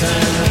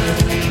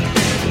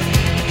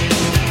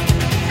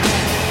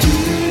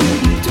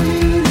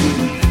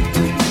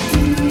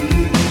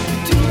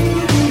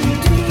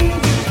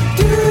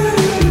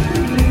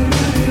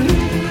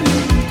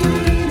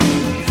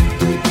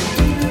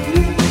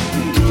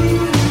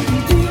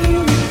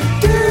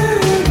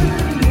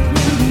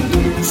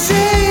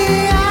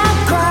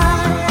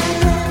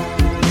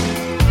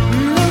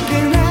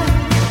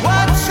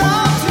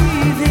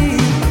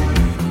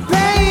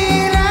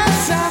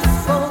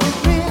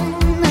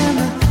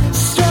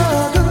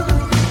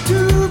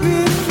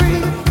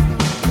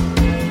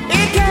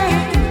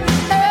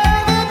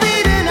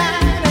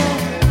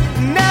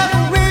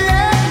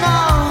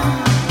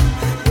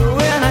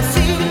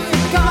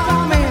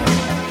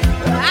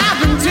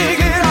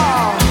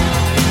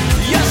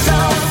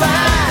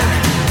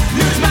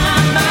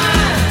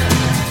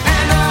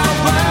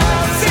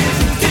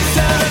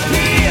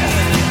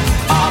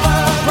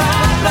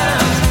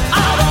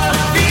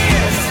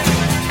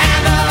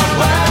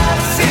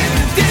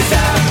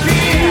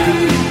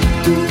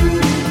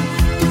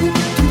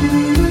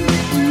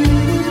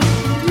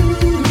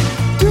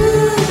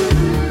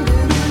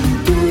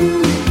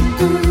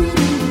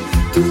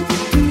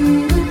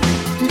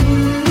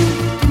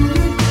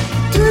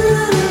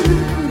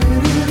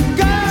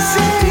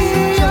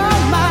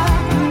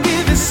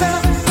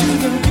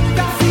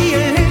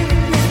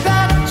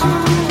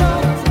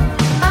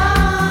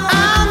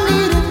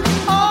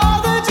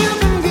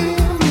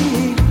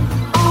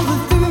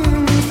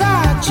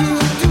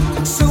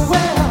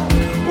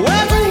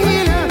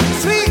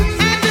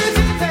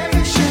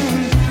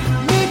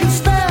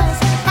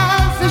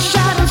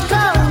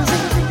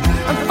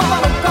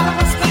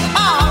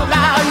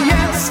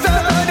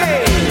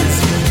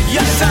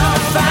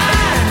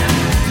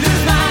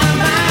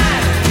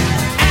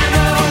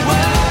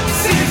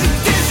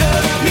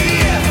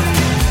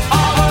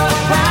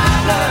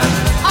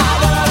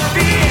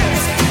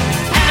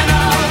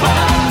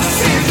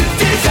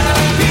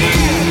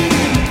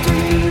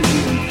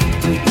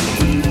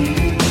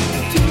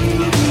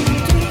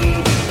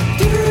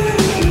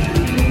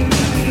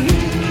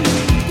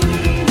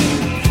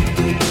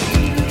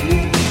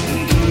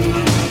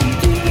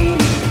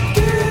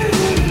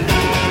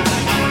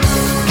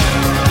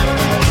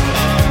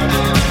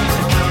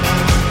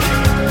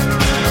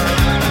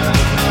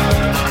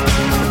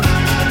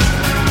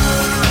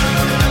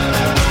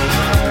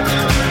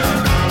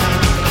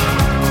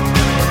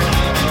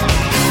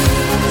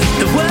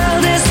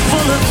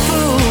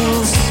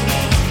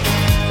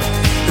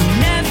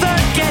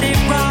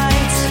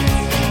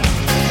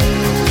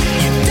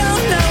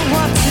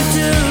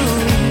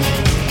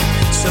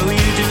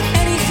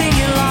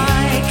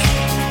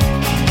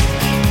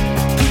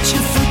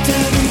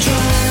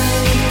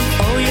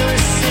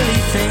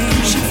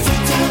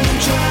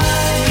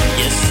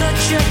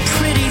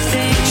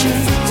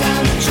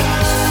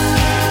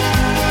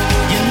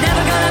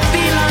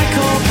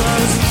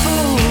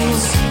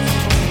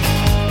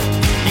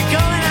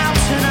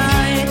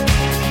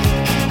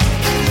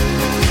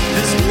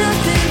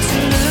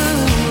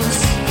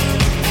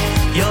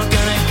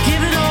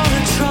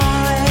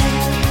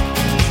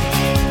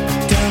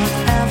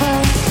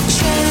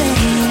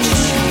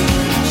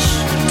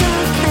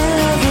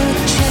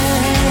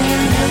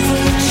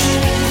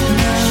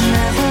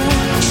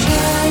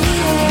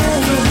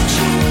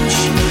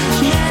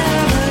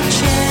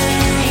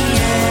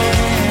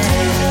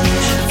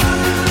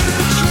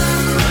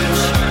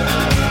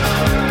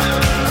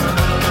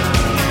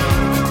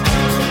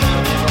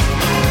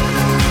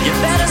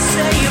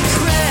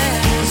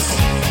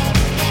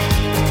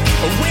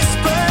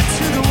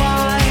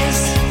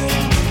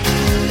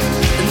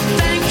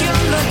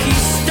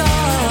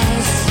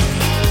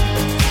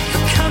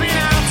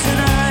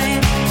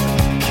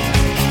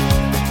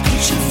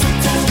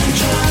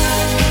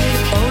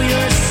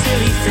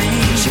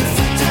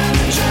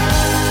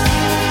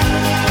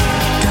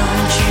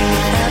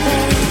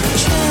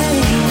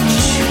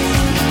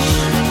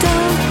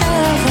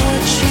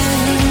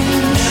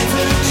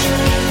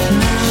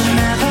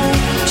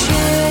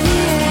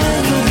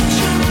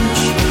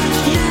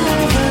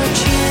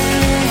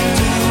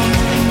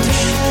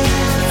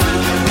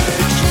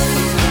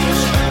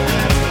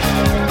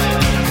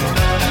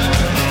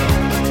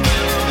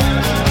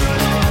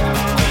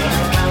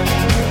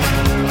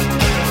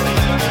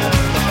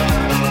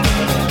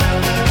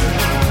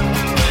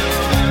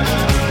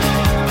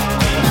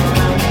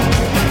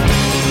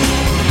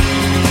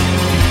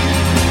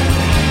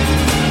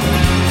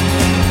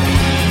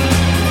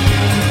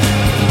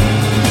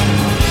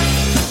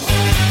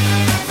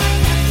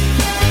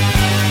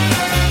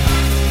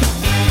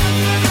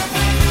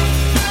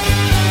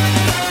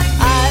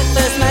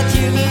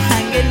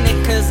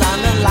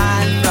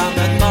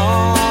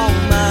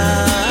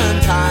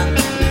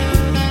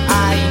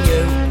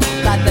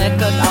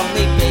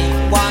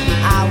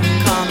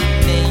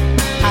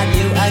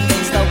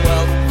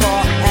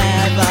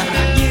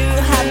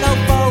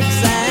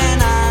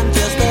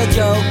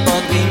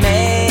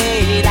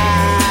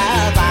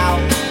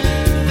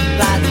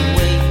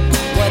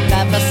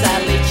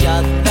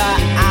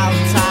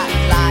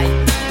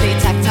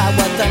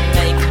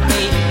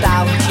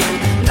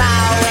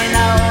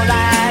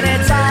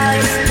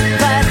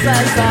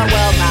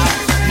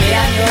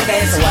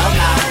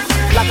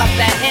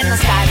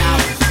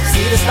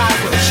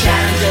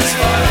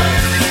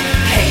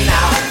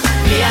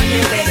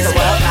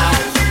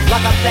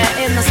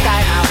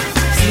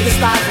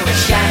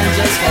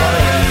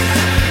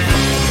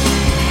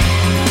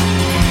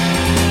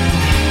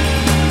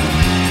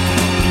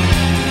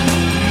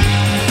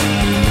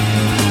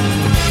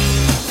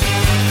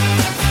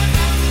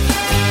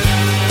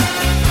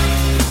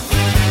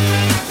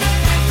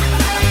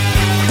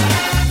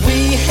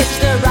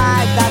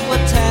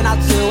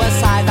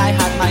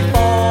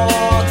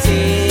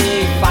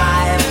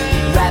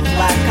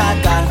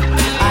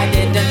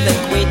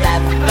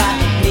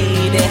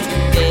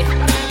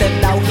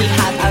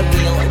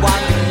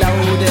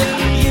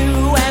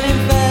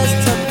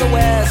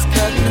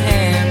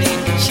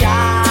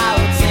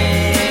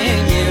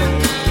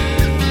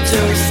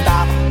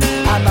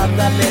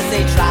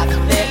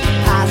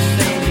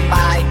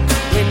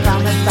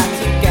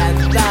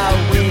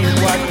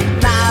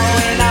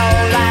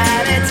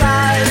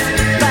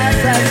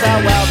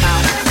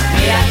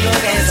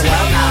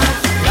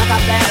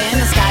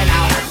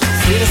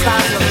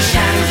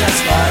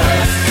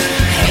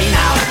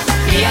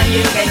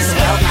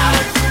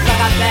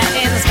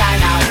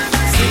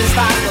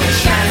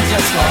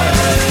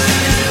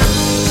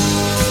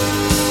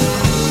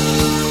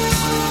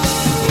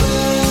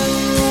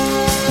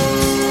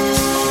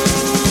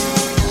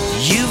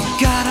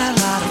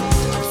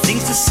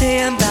 say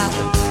about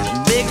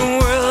the big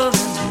world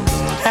and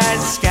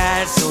high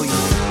skies. So you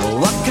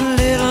walk a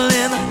little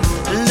in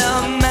a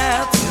long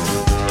mouth.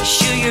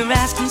 Sure your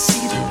eyes can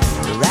see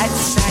the right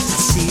side to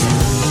see the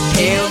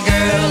pale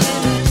girl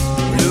in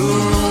a blue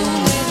room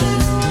with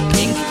a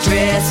pink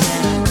dress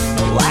and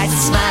a white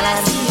smile. I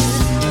see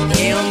a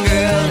pale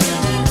girl in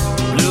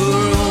a blue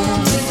room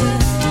with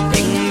a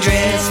pink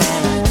dress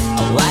and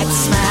a white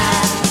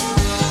smile.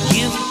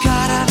 You've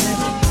got a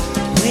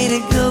way to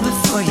go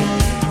before you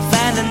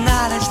find the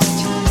knowledge that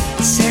you're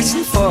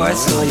searching for.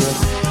 So you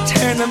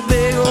turn the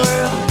big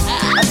world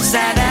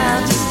upside down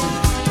just to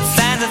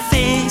find the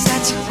things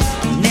that you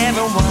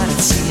never wanted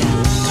to see.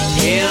 A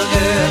pale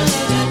girl,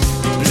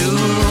 blue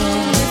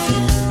room,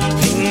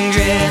 pink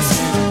dress,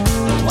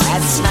 and a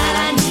white smile.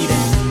 I need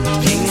a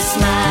pink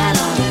smile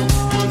on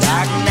a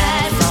dark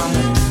night from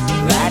the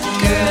right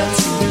girl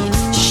to me.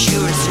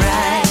 Sure it's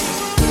right.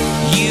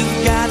 You've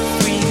got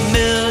 3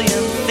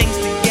 million things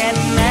to get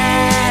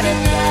mad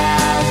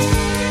about.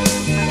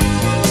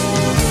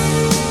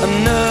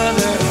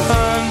 Another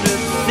 100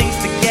 things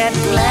to get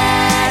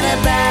glad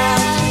about.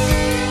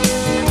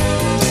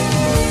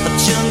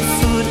 Junk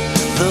food,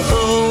 the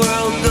whole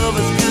world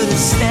over's good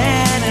as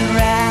standing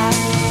right.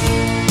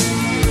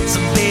 So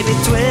baby,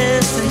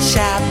 twist and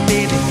shout,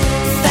 baby,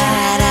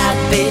 fight out,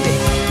 baby,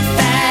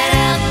 fight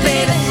out,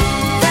 baby,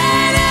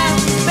 fight out,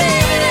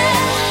 baby.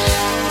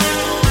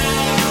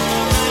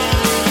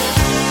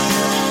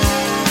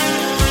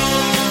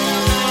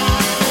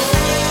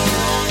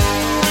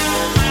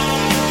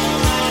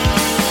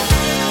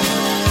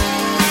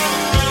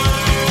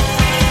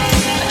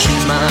 I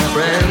choose my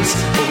friends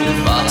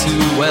far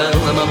too well.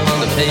 I'm up on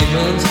the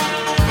pavement,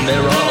 and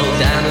they're all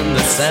down in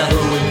the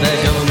cellar with their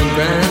government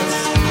grants.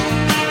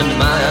 And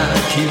my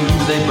IQ,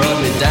 they brought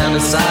me down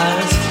to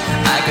size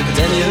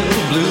academia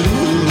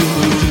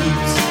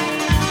blues.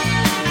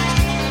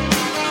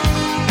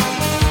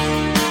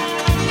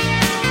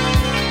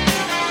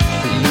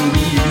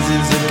 Louise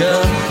is a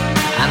girl,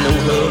 I know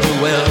her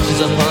well.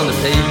 She's up on the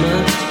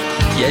pavement,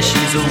 yeah,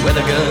 she's a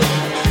weather girl,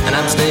 and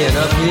I'm staying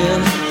up here.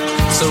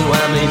 So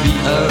I may be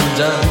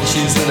undone,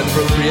 she's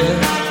inappropriate,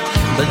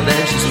 but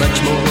then she's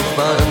much more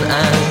fun.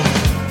 And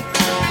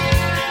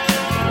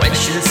when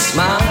she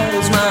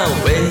smiles my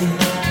way,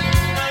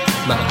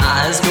 my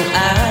eyes go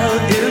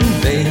out in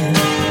vain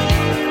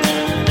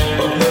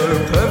for her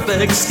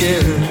perfect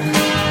skin.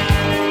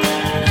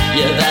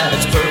 Yeah,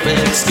 that's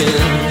perfect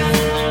skin.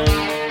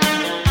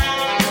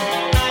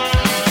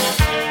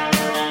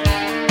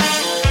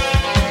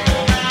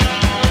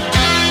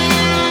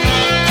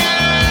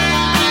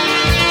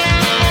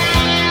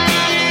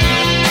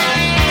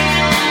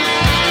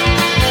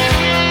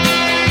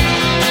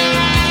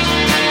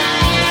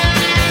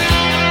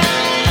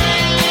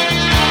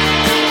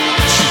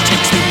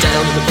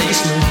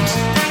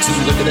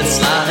 Look at the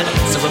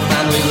slides of a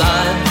family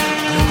life.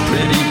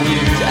 Pretty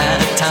weird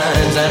at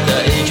times at the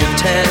age of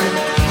 10.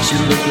 She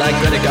looked like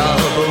Greta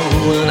Garbo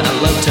and I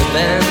loved her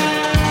then.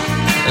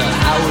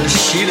 How was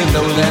she to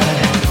know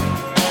that?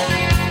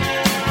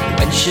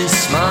 When she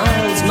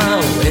smiles my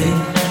way,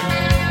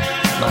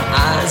 my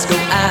eyes go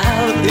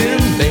out in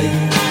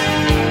vain.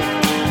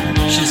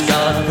 She's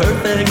got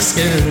perfect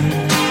skin.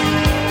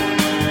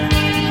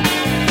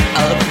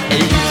 Up 8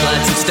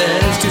 flights of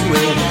stairs to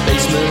a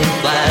basement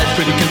flat.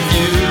 Pretty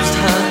confused,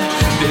 huh?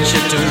 Been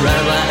shipped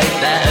around like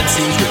that.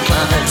 Seems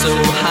reclined so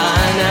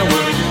high. Now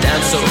we're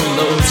down so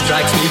low.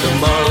 Strikes me the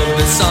moral of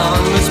this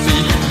song must be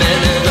there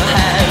never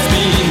has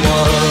been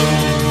one.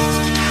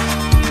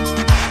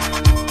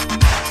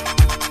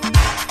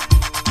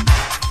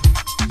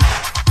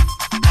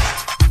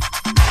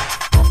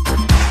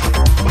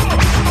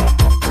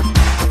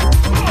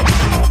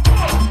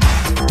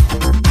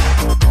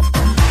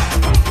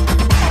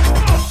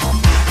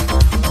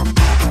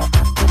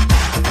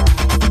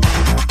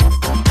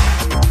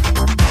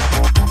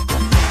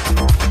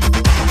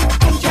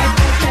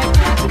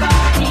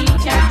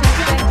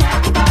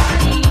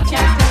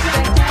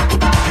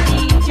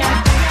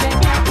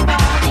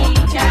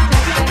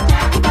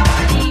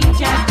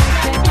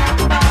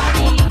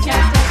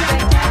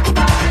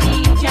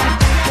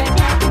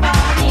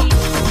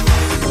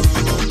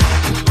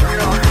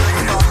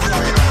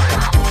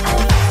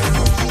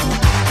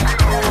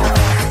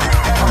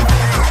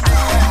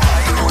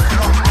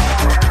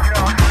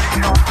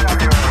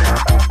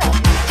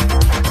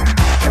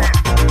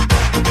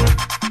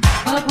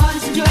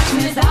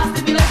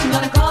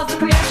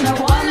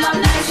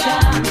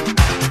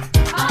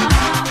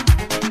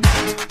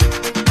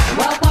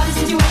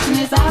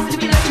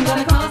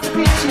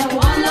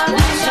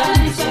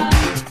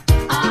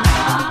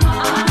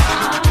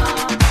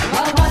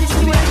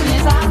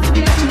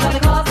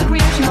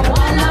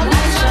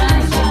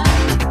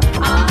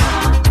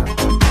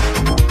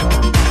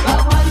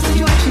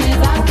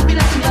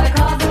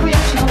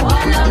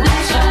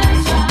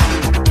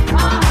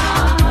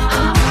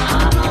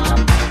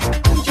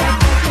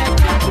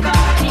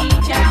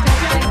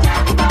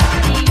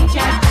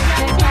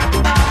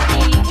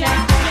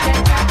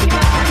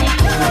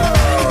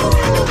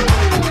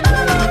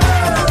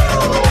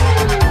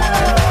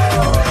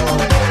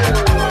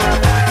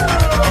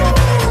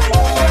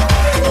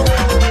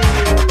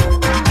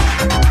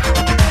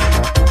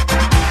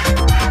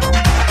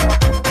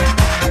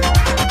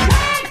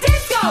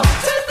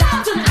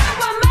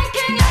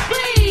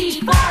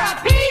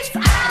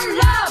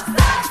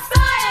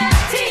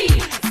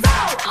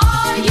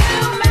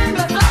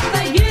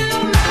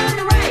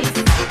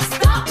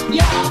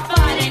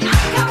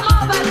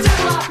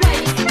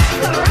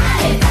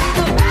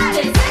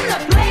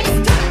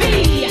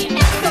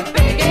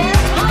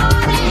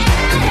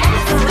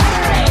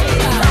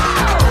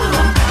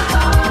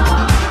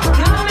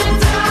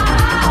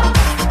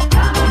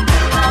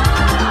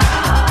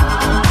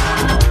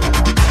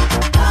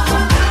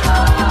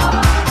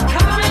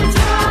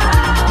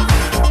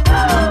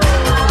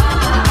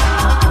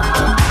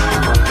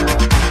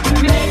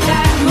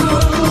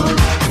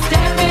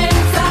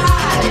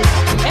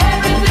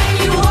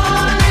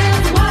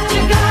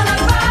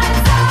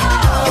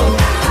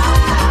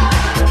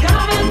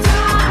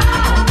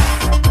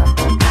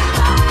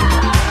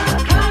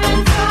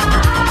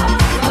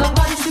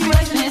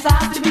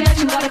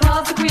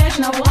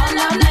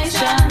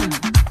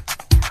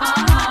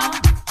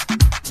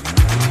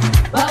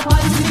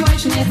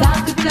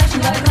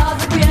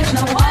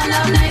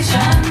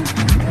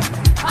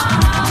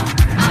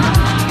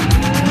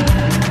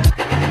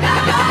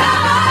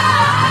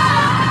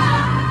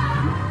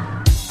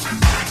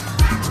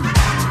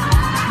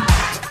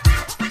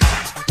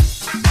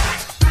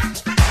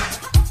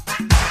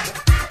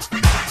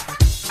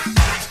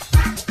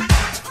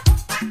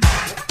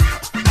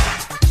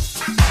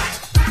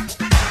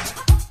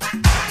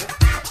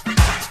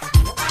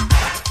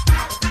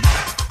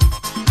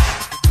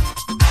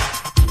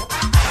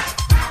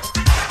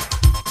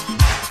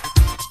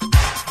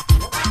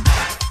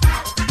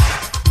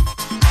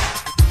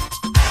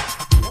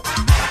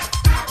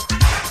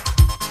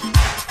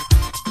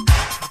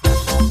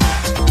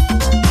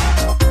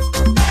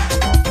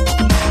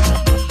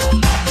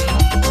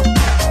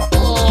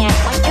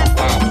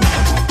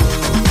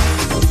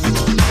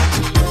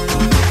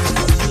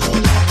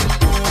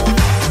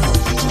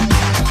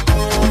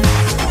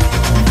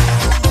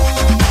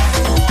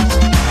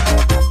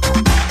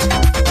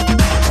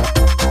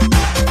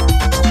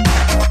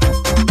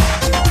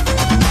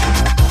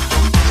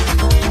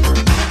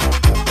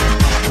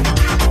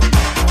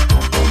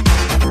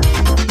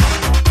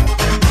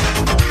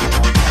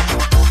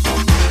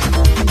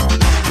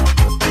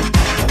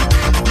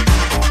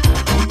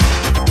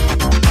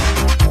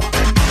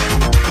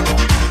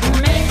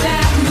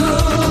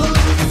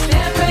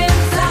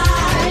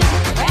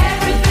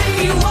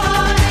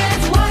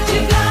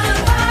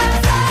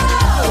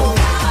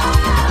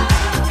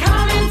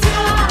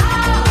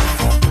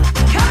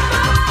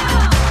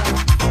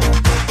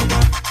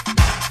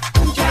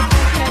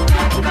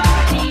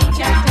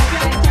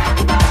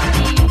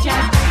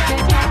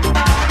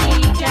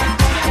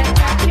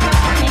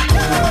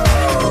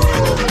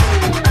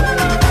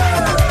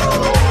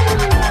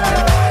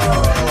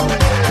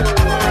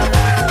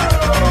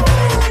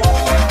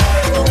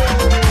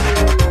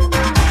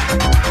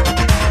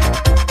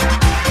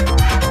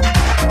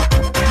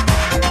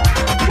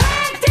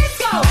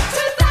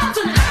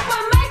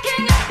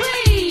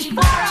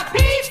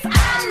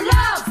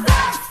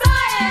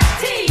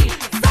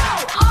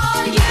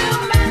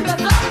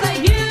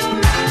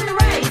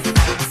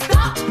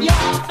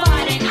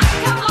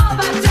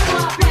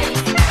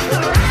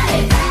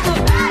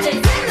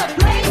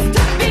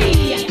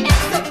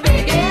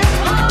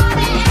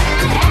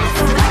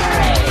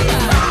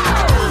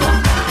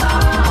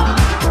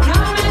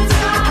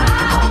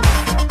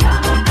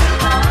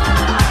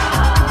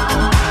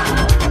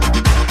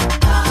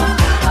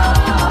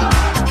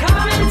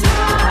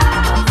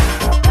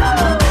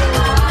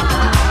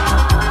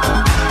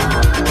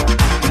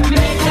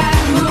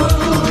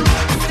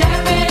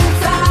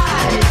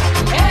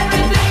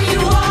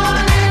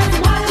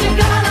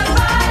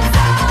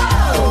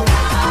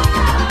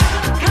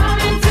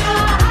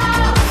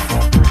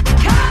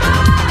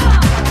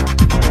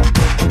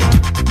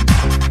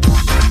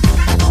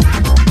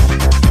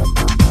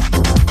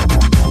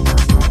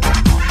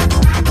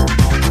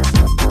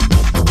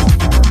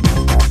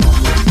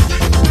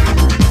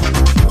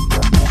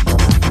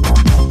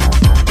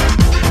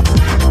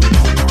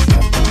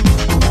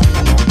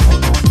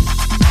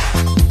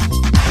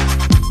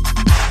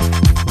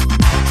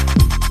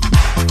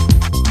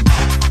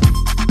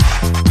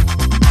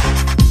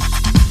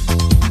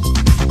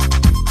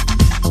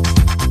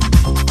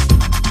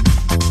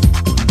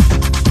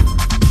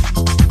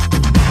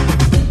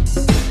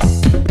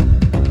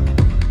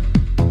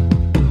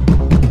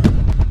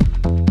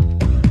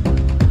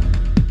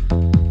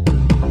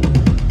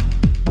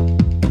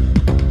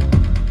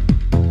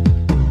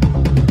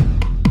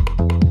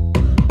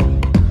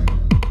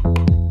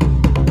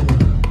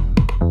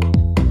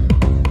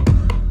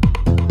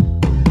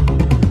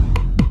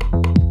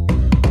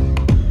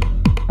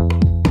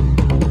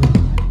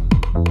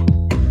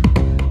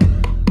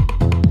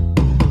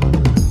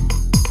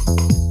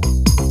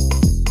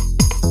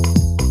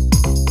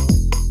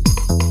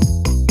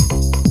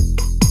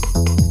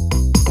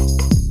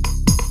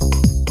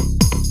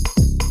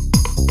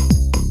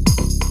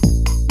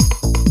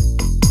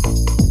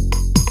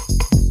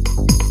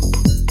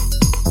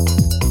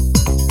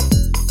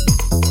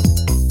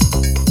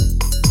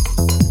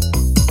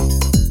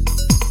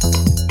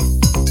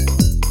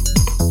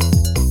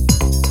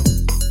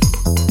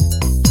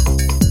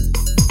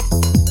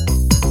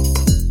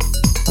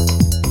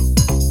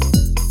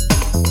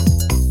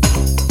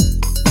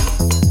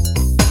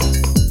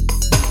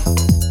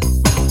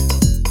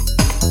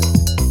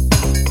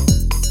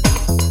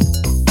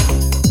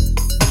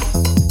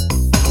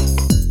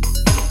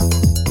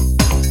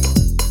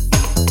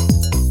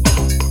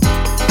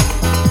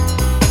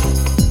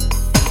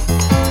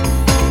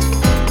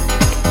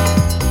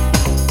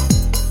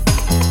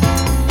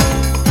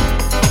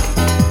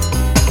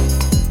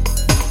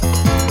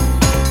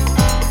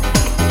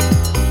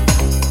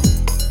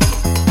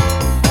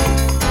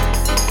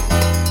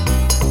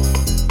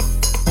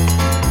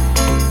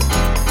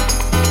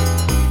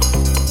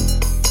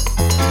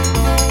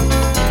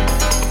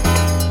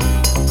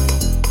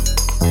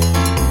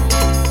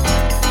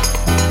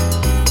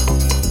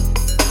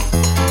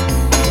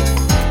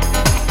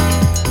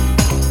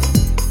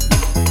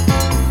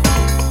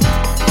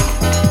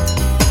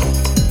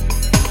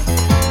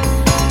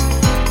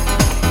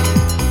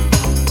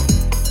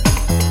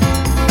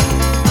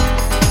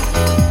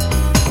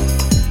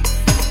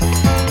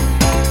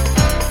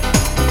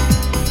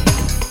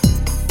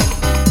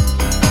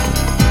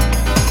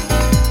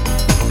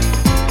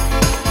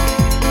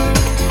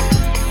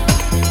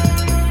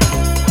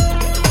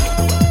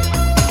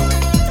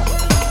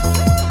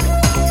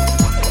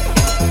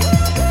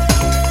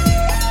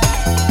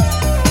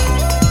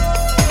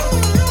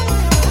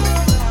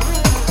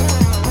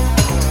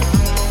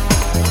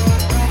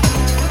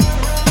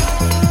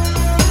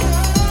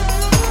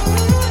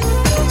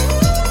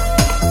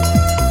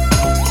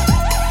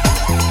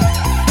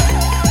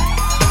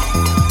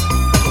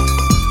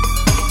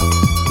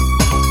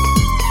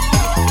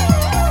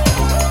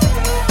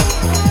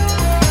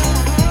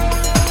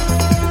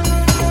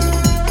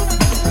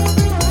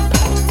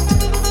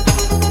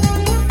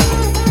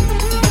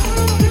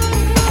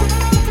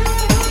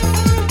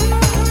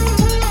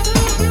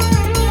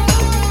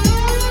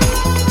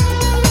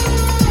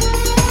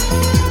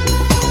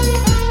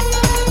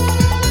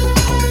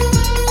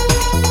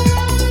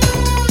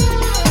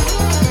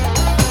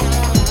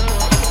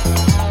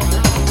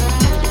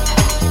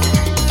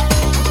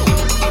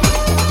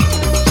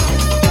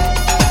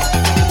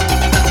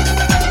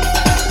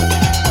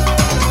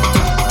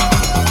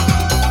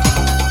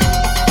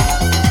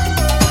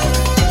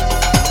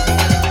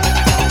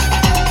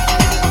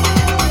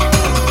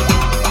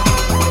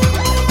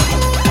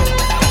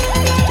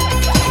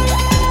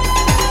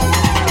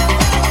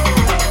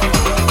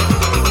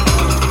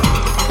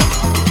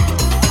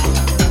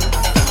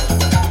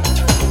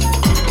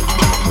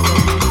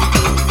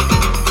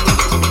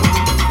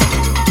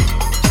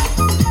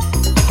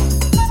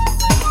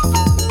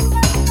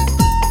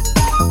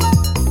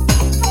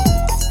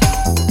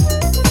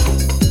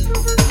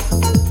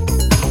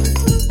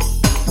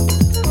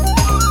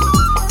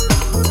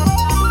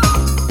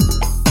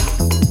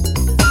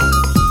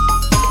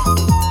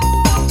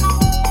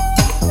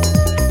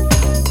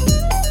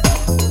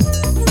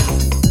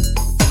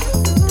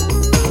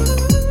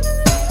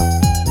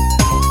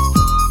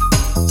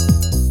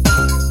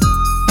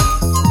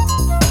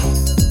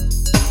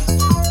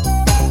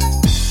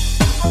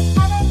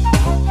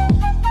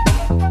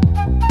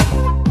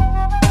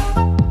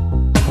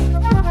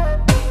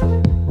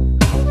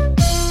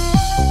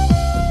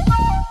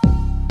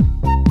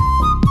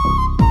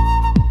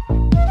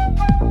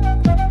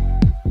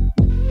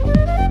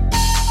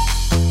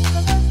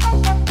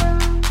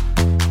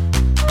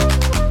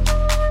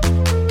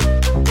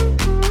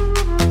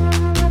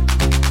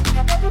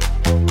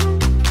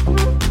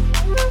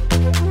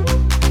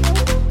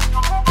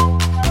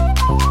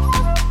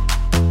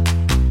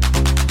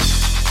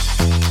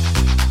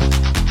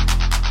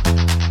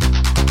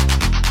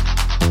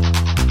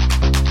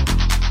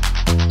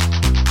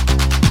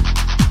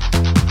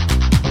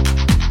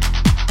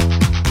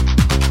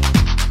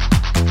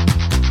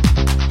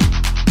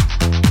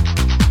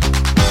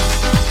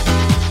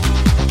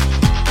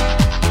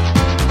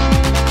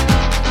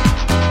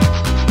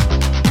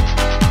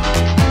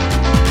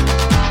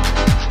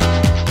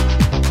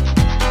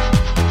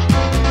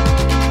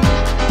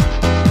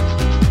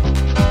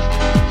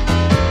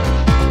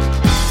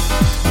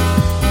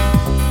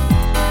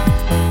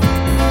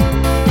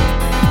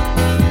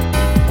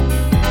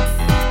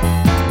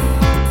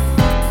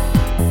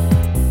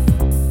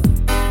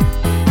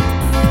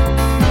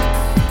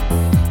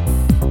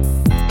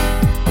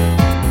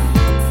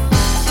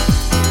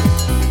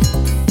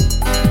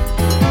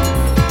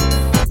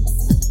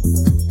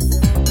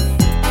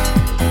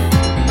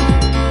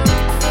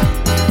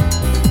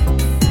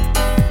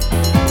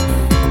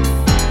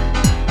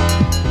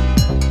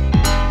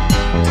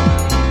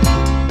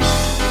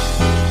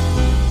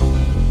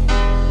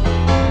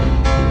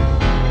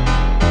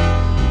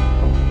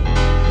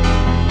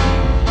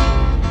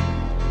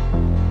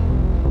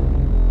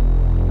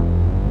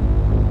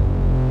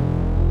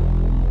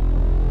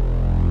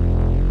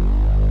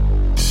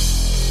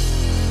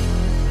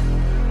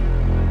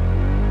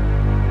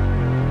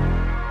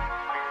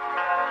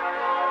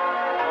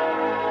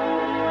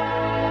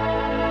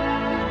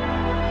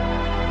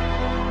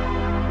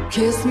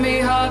 Kiss me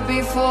hard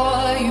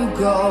before you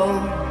go.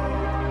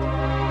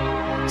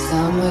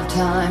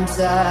 Summertime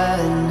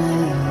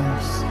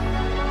sadness.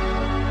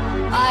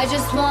 I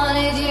just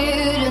wanted you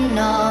to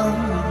know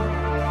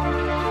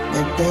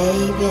that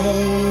baby,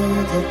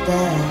 you're the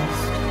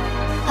best.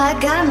 I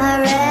got my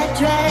red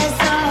dress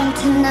on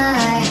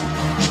tonight,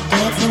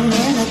 dancing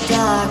in the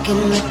dark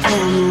in the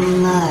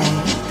dim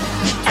light.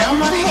 Throw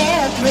my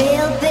hair up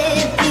real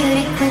big,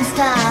 beauty queen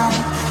style.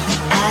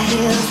 High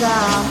heels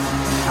off,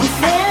 I'm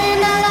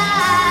feeling alive.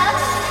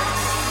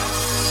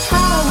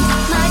 Oh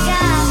my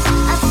God,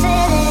 I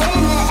feel it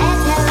in the air,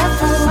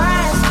 telephone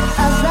wires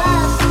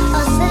above,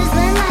 oh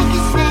sizzling like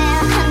a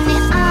snail. Honey,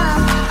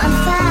 I'm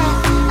fire,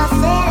 I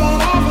feel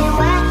it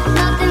everywhere.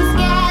 Nothing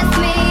scares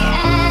me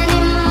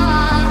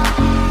anymore.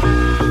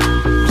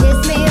 Kiss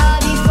me all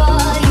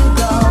before you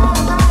go.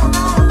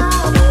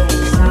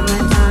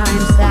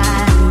 Summertime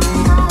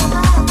sadness.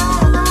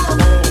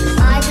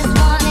 I just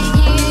wanted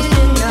you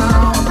to know,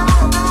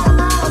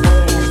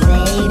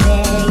 baby,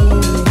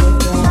 you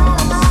the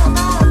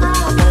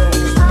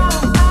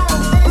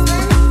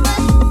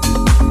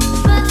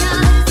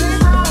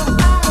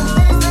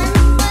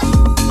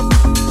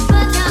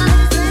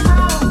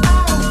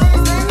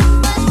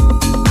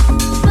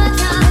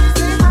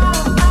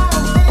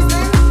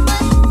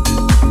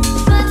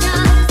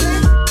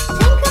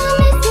think I'll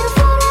miss you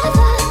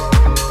forever,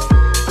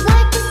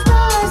 like the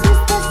stars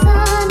miss the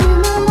sun in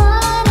the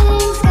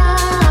morning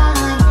sky.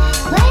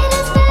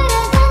 Later's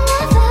better than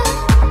never,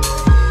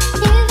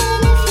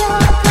 even if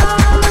you're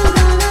gone, I'm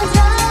gonna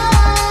drive.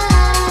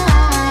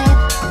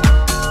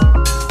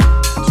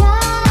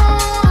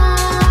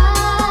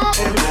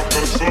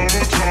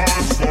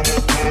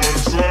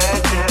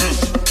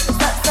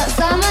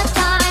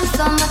 Summertime,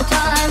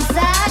 summertime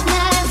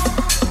sadness.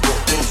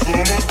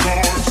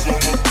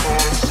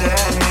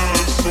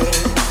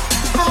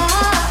 Oh,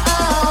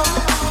 oh.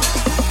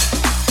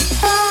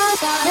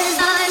 God is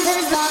mine, but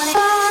it's money.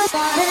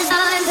 God is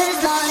mine, but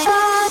it's money.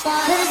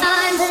 God is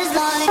mine, but it's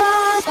money.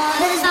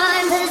 God is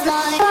mine, but it's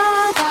money.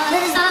 God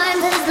is mine,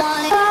 but it's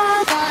money.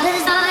 God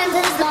is mine,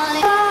 but it's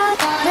money.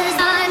 God is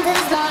mine, but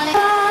it's money.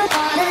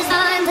 God is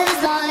mine, but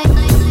it's money.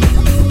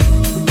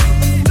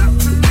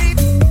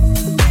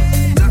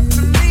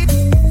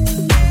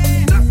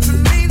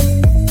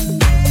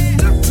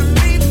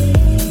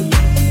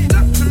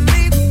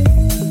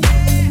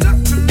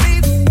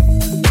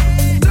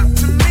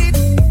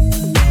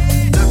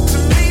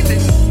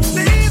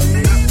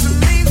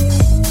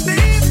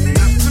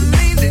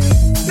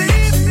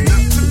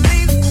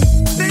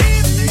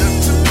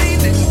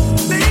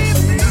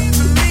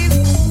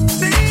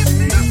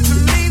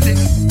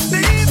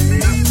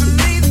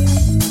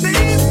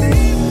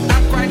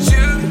 I'm quite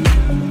sure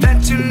that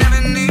you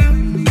never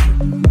knew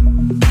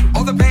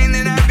all the pain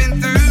that I've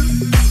been through.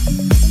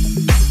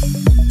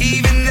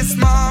 Even this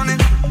morning,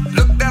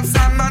 looked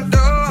outside my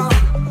door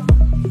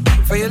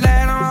for your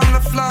letter on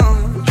the floor.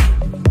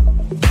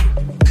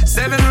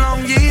 7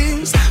 long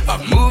years of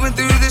moving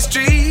through the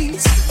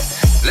streets,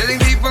 letting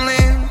people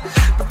in,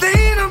 but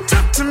they don't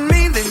talk to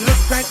me. They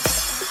look right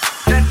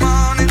that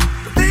morning,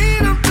 but they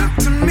don't talk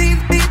to me.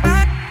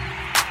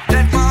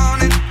 That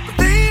morning, but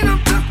they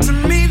don't talk to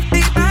me.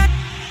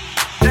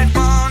 That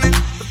morning,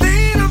 but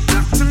they don't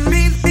talk to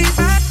me.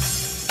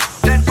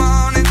 That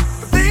morning,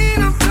 but they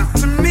don't talk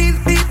to me.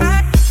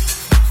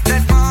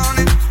 That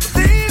morning, but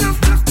they don't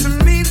talk to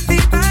me.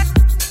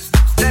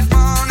 That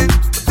morning,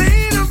 but they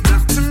don't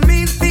talk to me.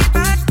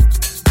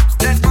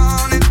 That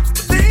morning,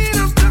 but they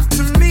don't talk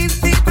to me.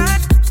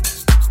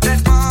 That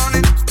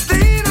morning, but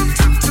they don't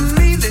talk to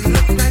me. They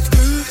look right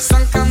through.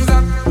 Sun comes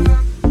up,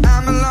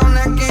 I'm alone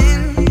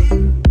again,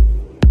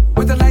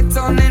 with the lights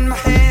on in my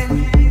hand.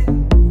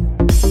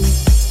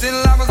 Still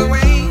I was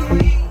away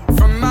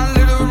from my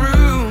little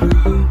room.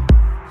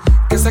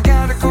 Guess I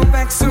gotta go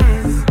back soon.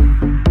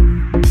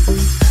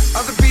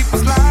 Other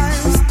people's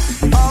lives,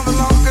 all the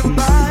long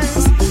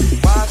goodbyes,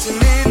 watching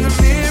in the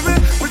mirror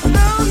with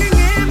longing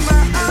in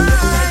my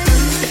eyes.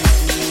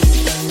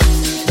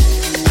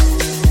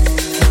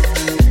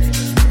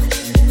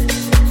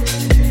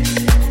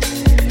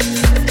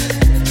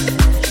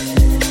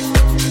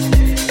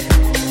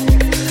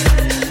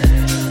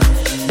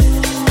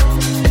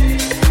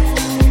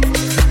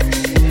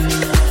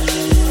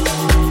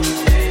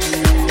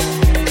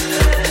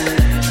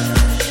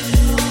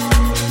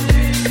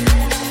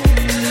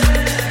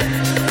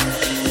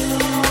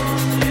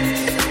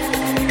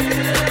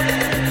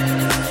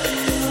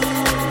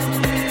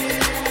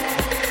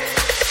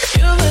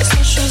 You're the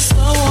special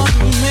someone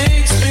who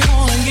makes me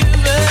wanna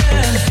give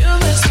in. You're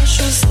the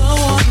special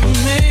someone who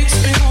makes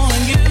me wanna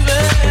give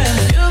in.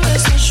 You're the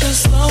special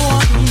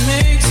someone who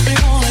makes me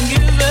wanna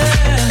give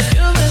in.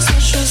 You're the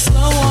special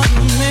someone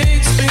who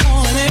makes me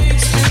wanna.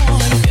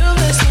 You're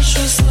the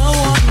special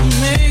someone who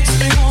makes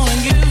me wanna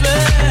give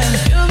in.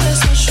 You're the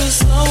special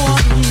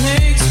someone who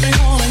makes me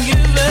wanna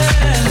give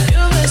in.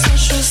 You're the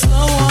special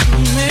someone who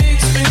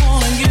makes me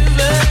wanna give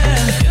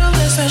in. You're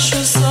the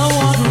special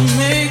someone who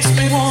makes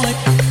me wanna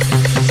give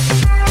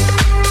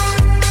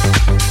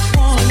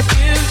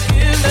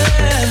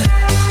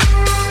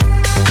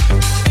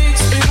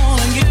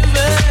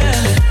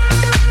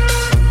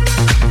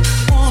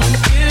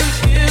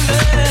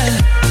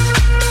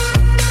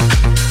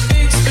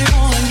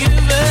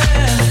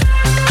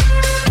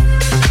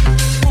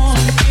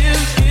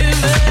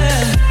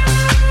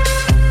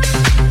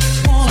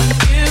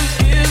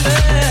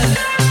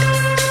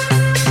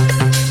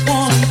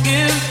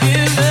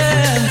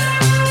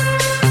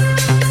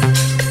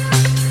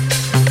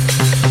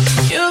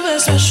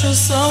special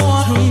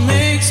someone who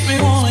makes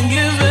me wanna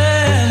give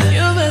in.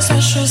 You're the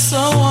special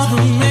someone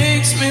who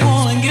makes me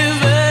wanna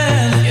give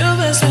in. You're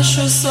the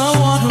special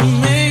someone who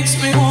makes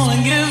me wanna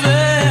give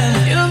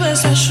in. You're the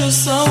special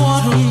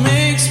someone who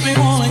makes me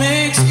wanna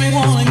give.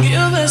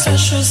 You're the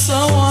special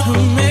someone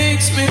who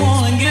makes me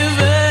wanna give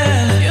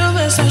in. You're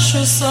the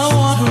special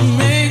someone who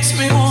makes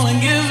me wanna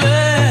give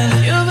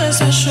in. You're the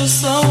special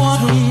someone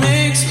who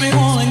makes me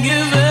wanna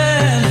give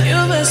in.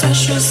 You're the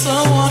special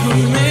someone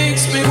who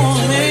makes me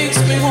wanna give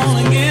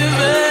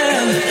in.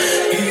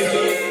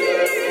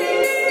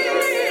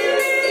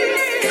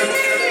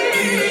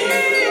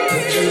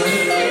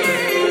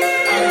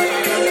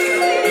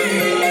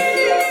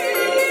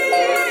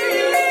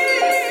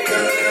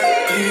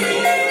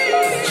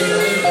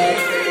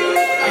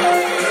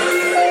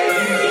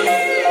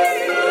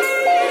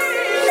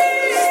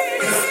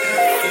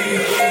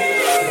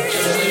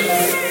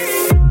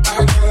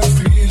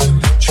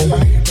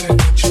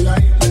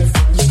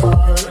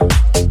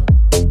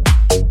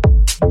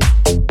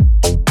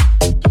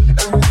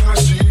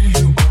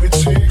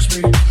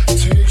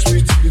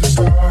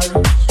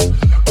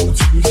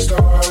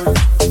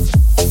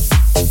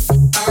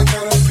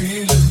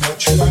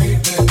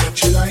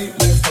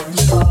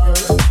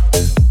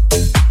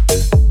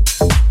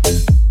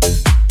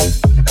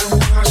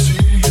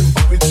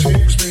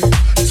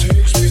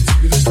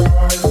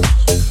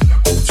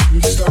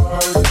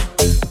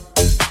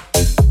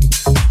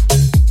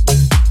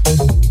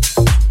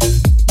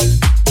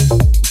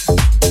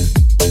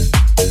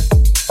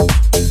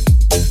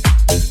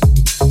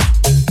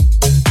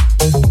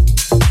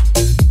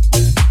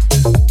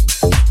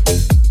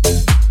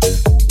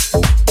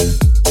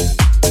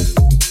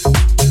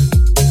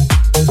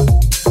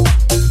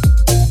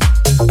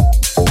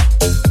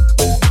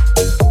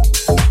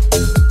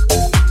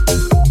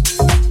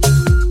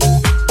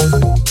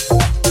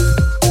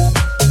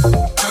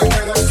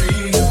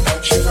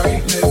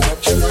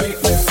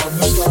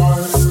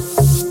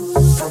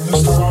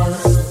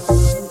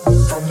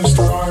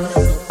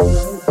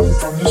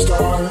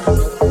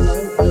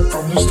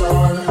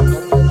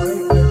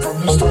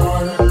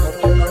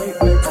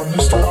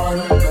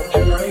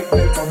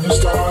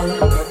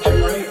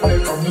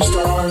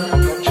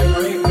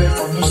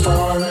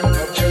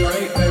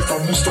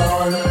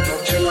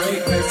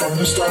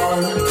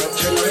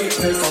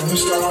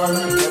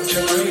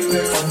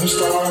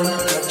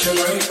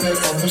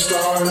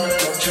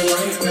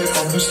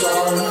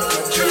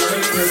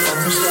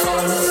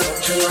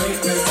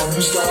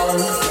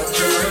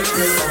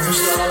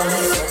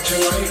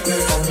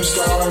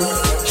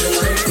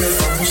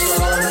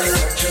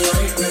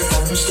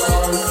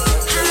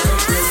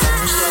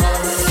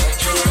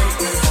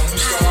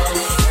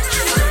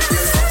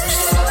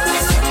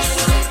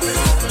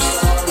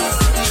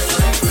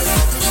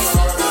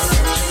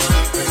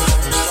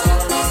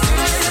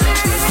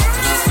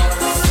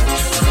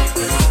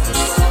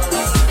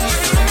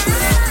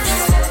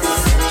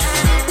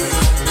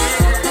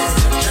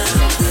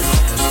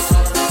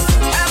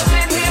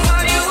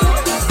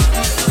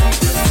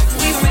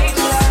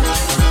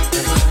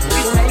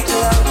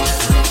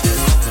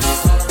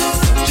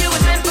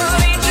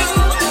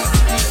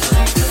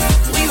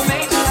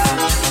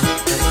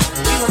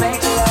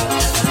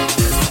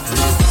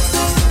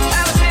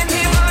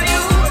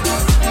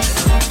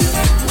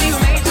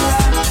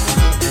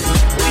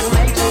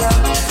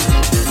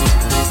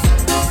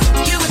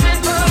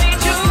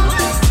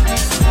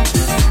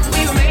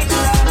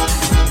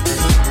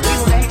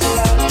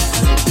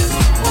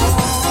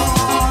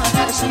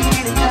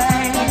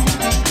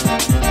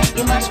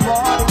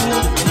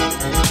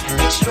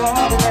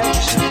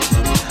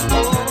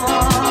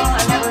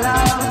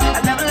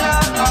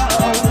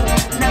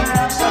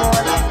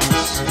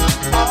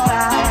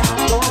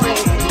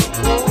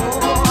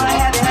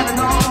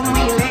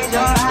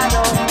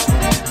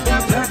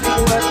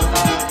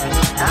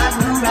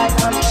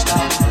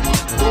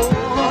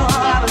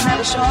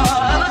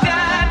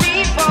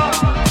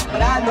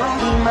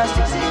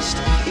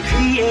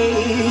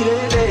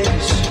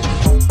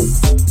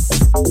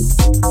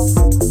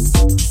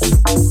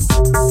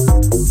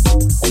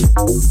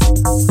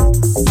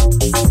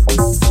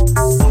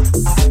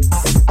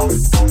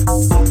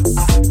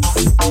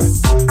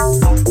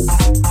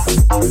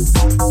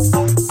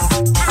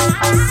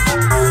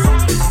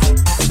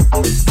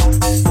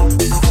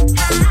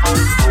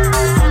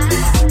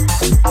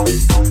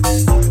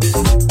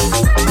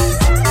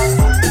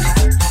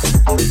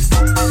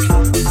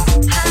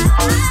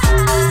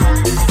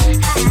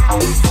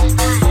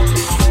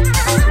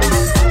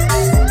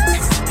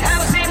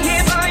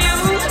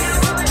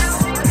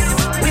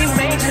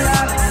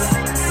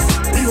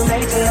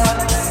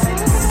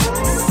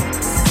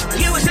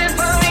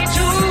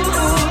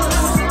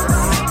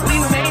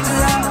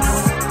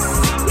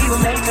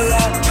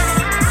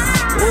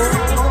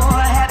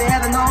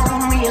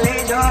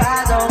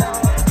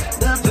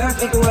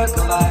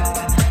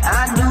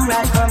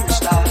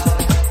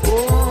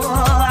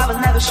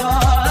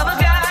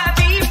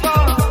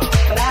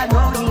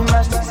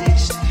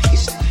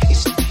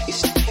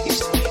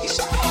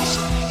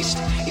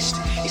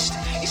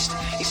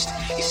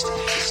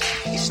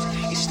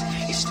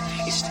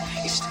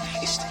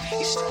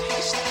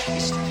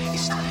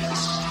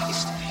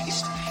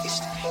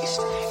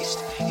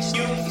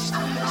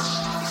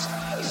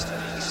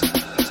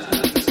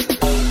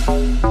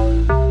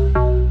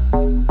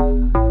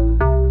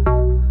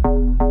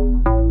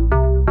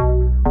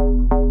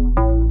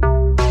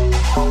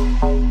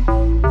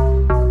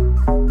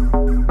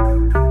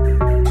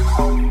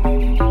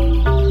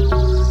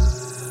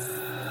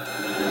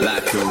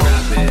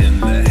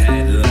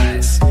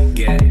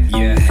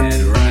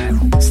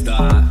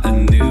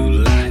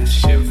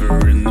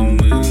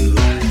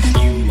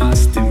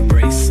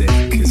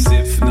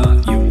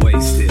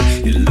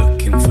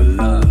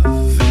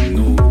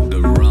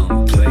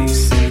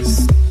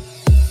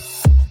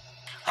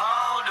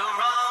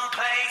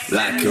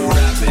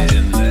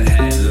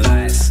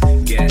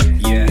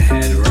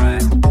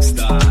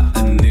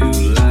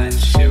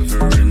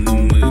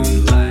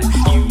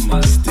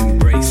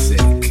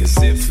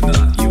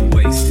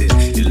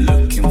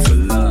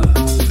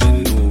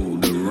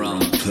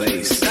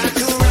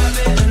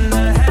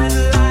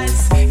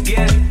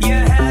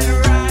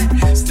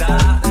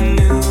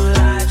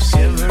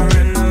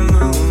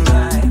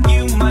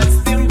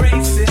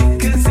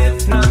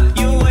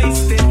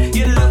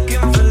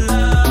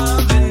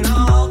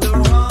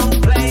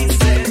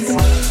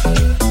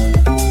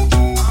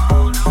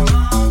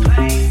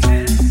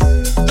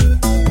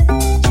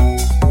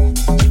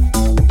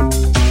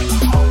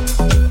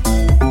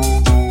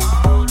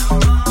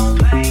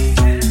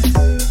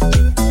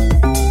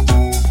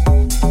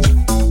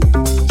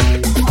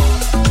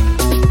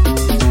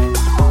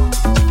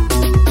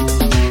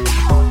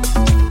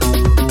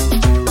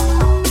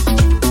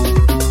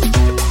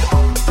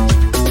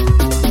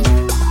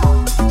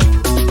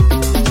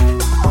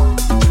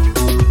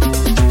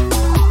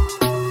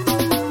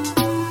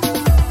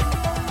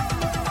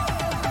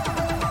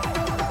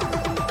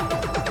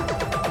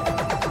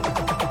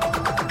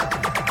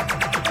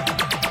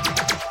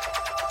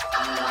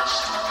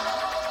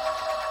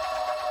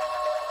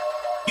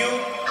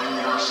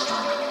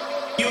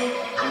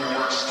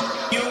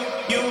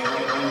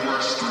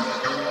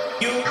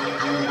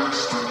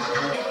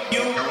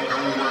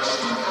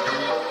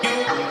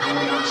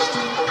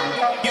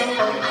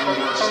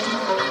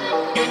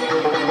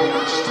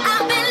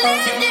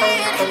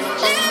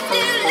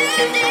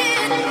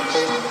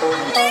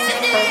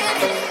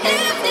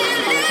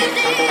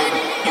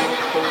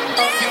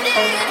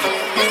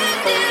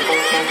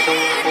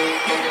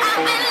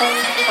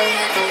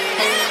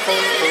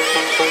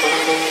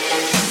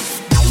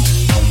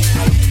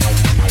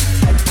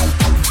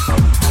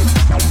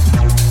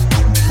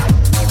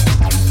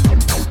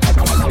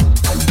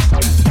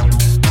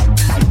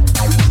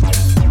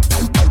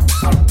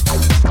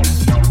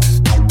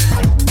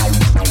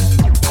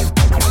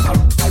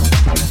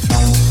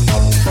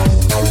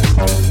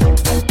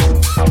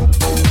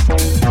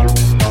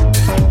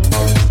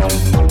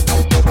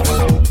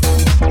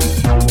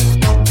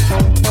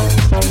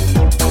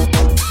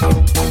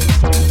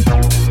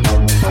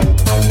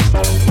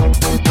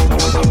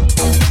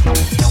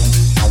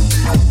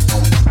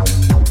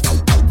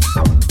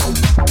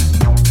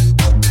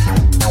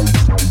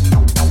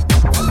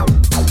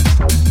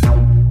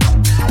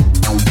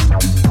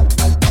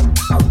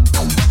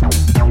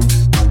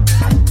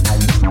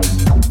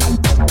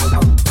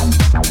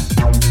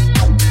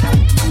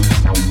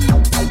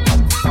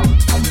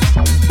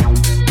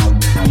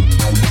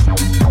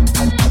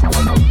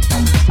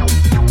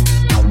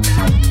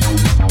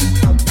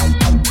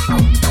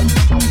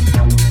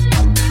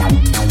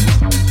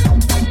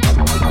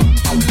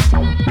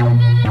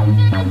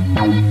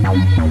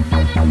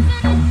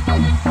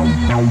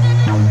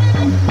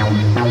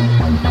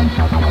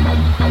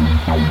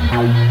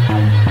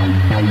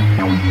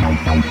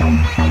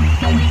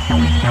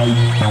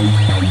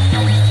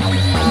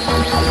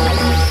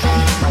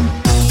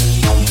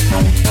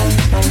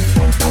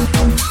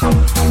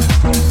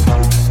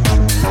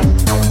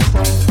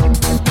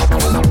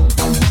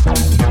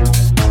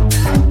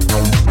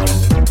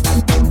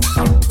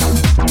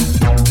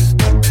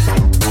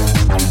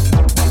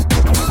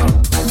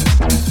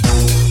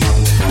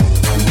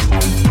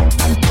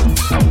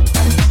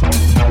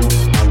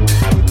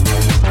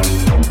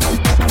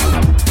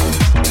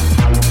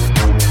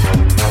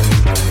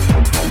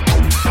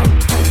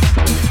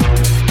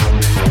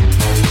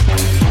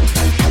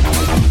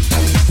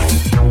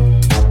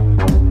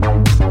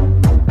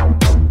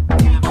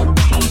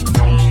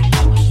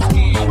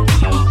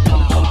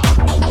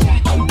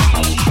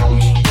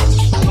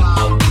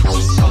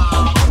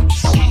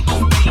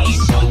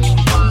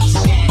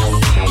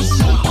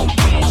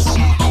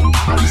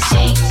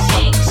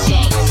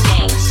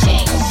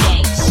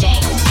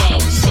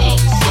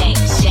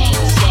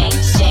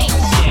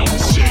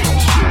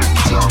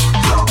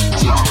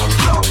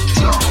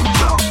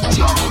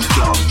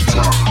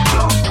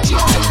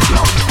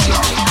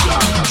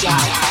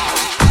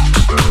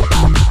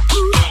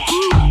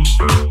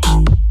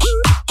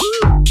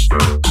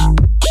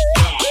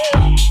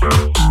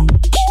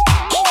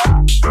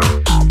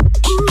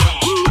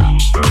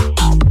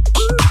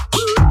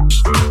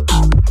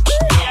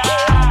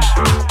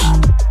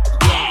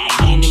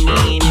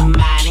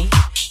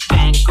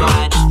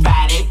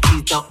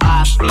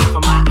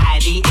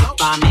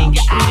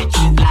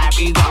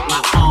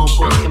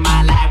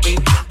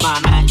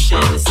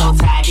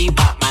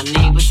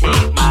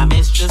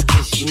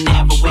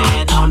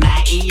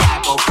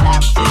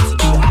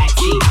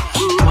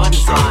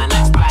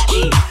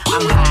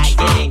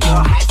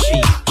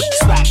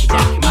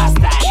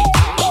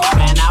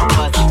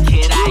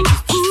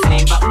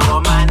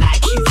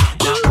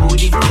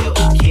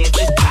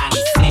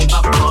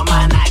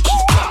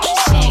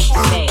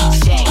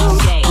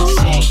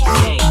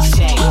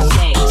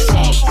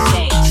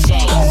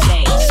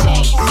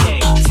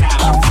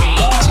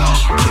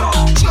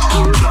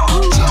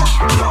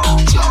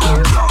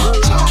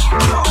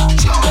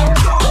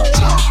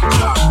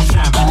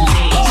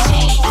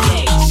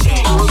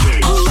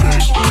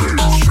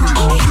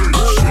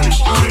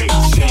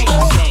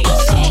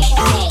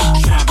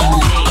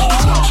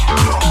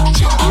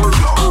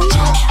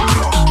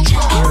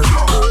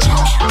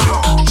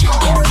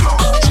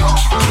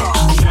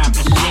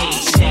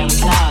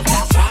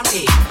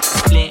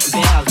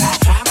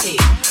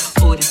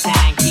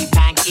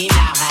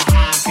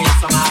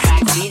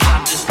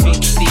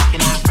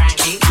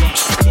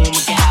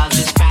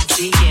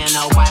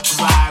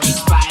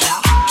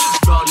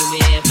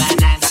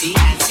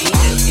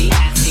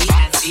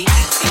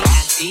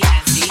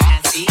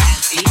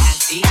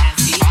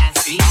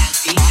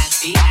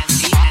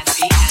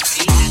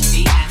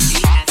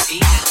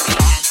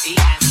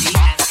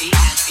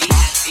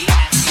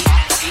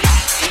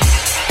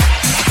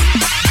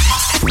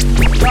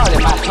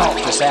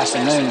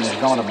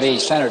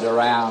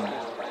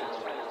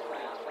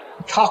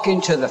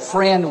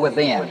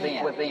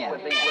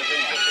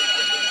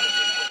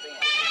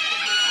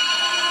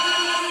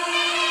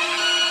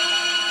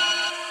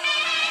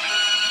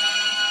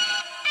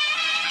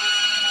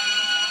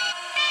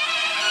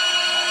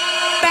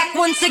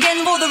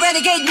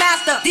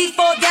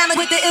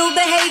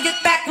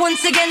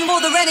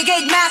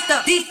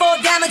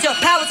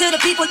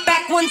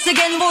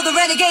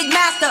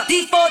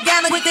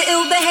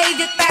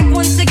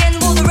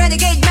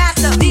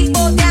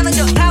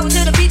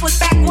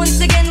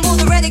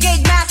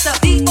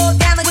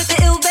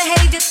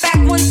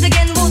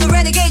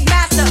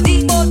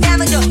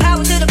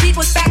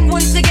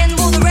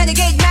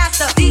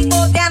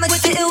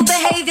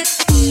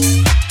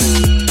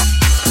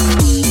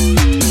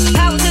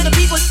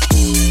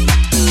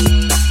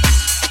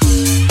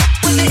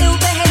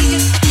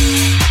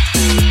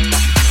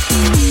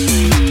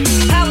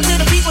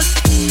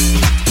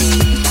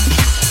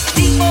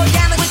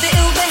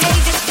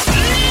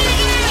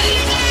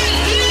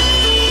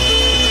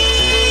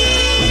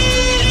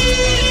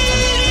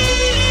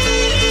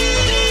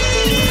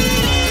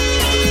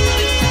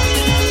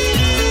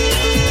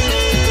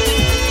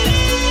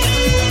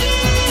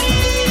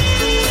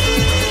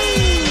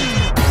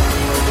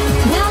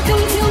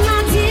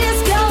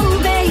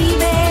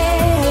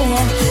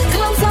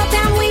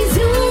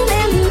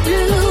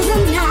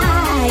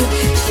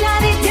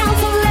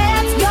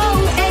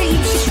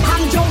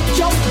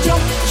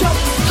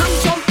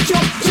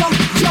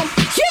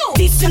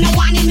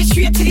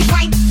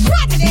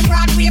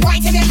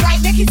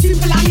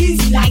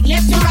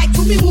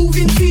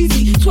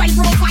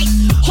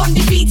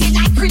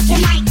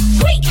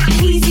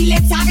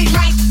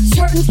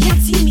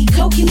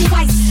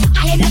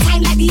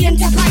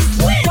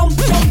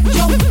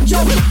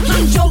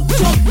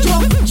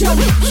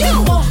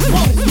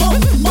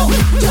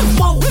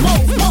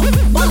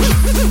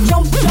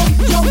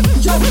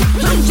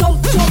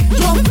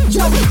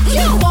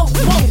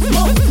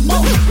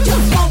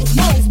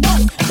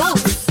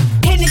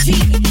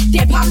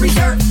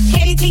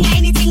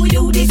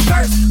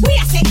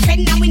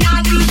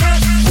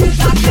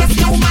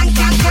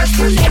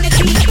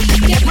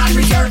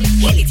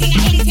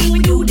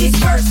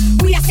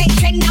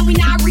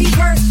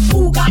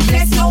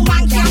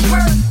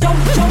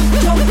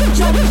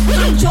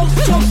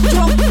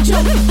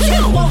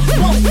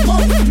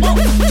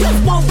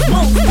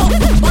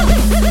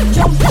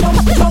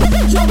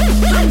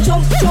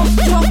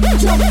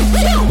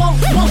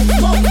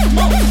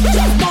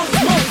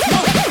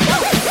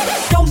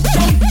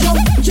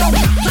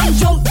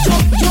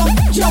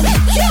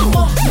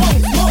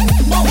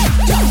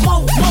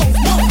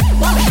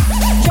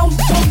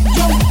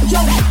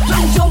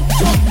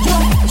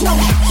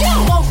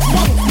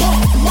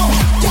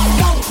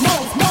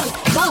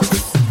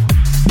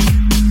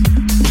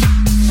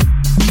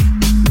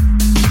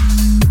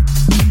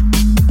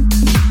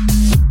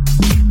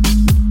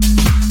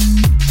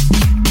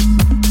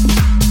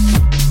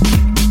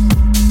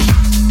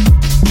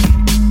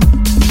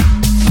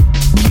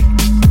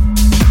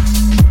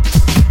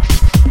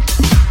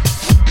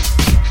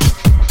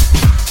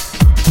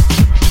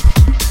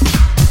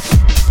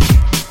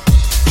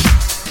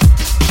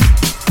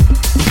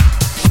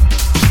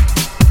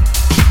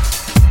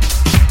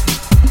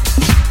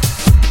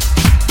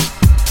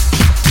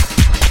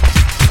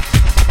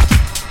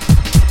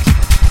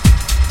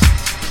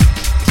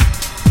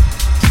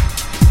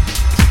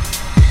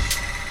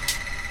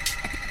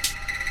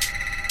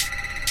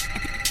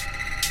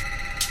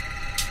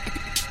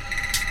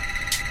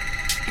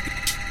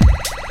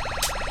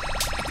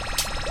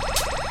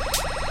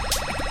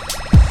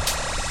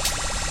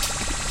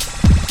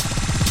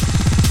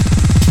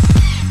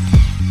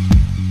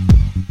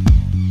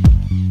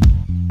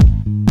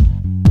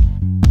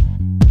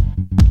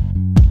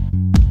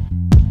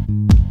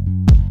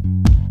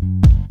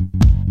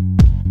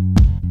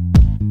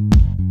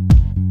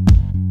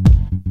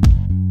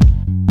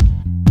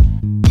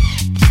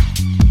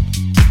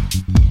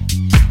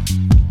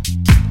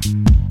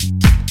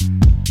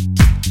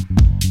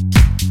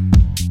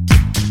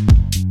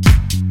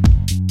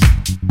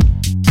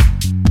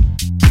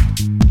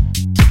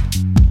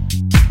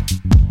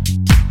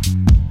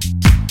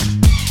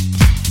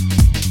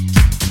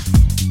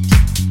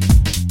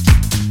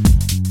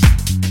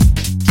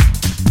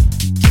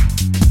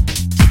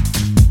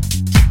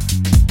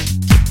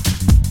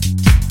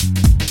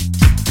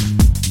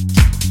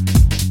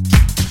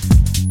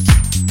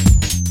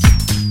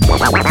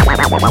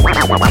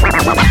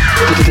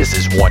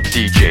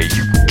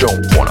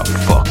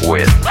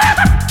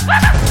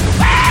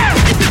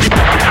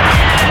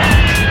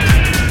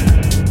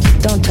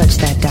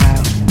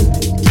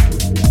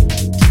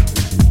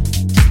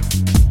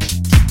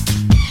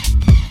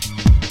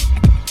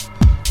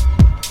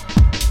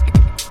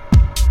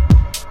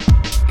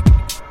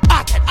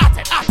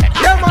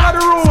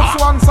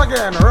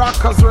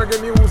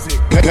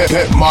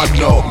 bad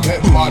now.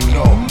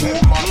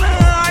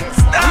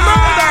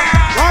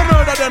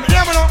 Murder them,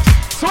 hear me now.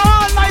 So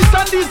all nice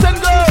and decent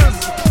girls.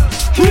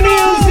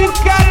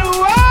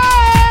 Musical way.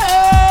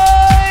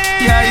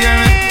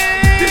 Yeah.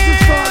 This is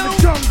for the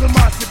jungle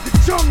massive, the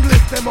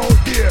junglist them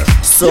out here.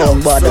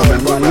 Somebody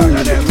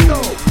murder them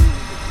now.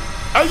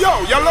 Hey yo,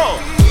 yellow,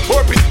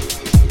 Bobby.